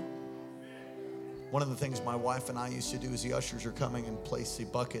sow? One of the things my wife and I used to do as the ushers are coming and place the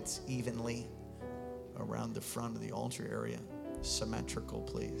buckets evenly around the front of the altar area. Symmetrical,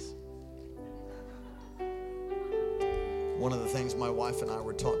 please. One of the things my wife and I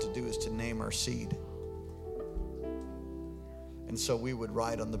were taught to do is to name our seed. And so we would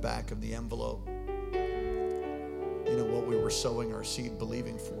write on the back of the envelope, what we were sowing our seed,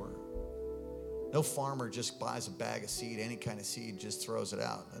 believing for. No farmer just buys a bag of seed, any kind of seed, just throws it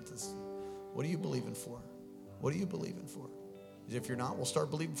out. What are you believing for? What are you believing for? If you're not, we'll start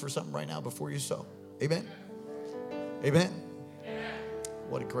believing for something right now before you sow. Amen? Amen?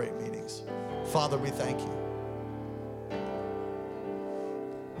 What a great meetings. Father, we thank you.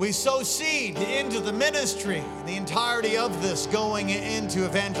 We sow seed into the ministry, the entirety of this going into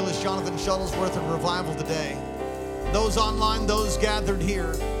Evangelist Jonathan Shuttlesworth and Revival Today. Those online, those gathered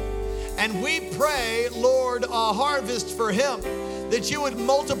here. And we pray, Lord, a harvest for him, that you would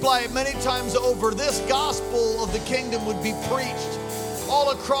multiply it many times over. This gospel of the kingdom would be preached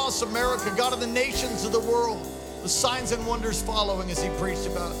all across America, God, in the nations of the world. The signs and wonders following as he preached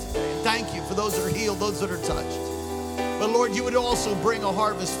about it today. And thank you for those that are healed, those that are touched. But Lord, you would also bring a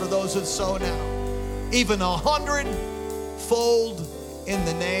harvest for those that sow now, even 100-fold in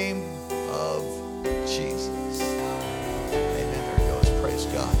the name of Jesus. Amen. There it goes. Praise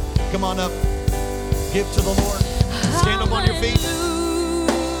God. Come on up. Give to the Lord. Stand up on your feet.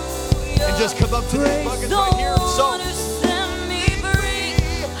 And just come up to these buckets right here and sow.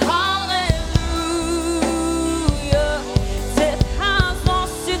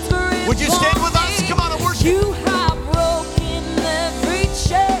 Would you stand with us? Come on and worship. You have broken every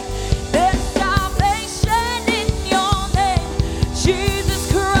chain. There's salvation in your name,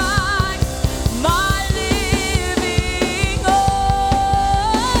 Jesus Christ, my living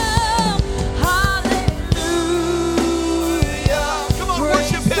hope. Hallelujah. Come on,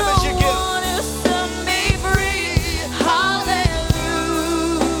 worship him as you give. Set me free. Hallelujah.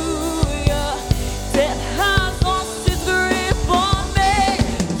 Death has lost its grip on me.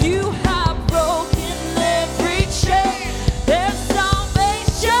 You have broken every chain. There's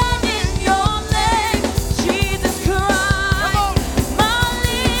salvation in your name, Jesus Christ, my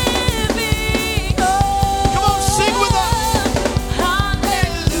living hope. Come on, sing with us.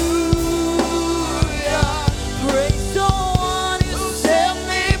 Hallelujah. Praise the one who set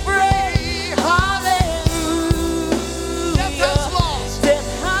me free. Hallelujah. Death has lost. Death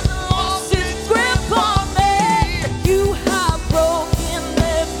has lost its grip on me. You have broken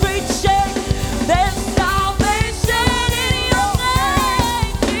every chain. There's salvation in your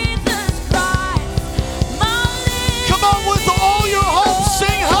name, Jesus Christ, my living Come on, with all your hope,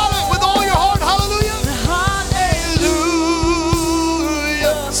 sing hallelujah. With all your heart, hallelujah.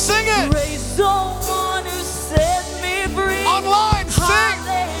 Hallelujah. Sing it. Praise the one who set me free. Online, sing.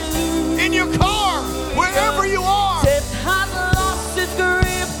 Hallelujah. In your car, wherever you are. Death has lost its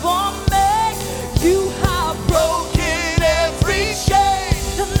grip on me. You have broken every chain.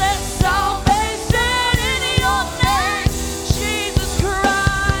 And there's salvation in your name, Jesus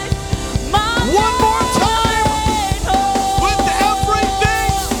Christ, my One more time. living hope. With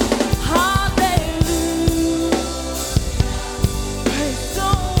everything. Hallelujah. Praise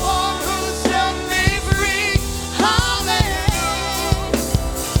the one who set me free. Hallelujah.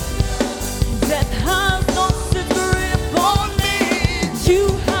 Death has lost its grip on me. You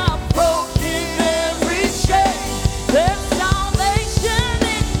have broken every chain. There's salvation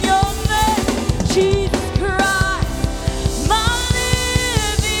in your name, Jesus Christ, my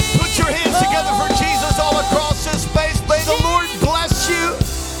living Put your hands together for Jesus all across this space. May the Lord bless you.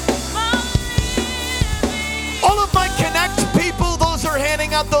 All of my Connect people, those who are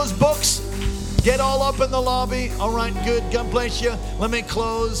handing out those books, Get all up in the lobby. All right, good. God bless you. Let me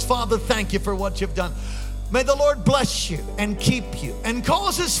close. Father, thank you for what you've done. May the Lord bless you and keep you and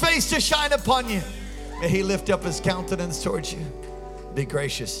cause his face to shine upon you. May he lift up his countenance towards you, be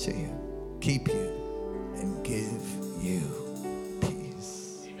gracious to you, keep you, and give you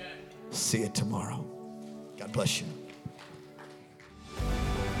peace. Amen. See you tomorrow. God bless you.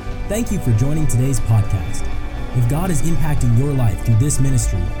 Thank you for joining today's podcast. If God is impacting your life through this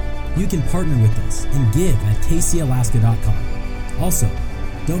ministry, you can partner with us and give at kcalaska.com. Also,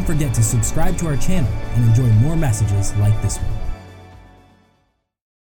 don't forget to subscribe to our channel and enjoy more messages like this one.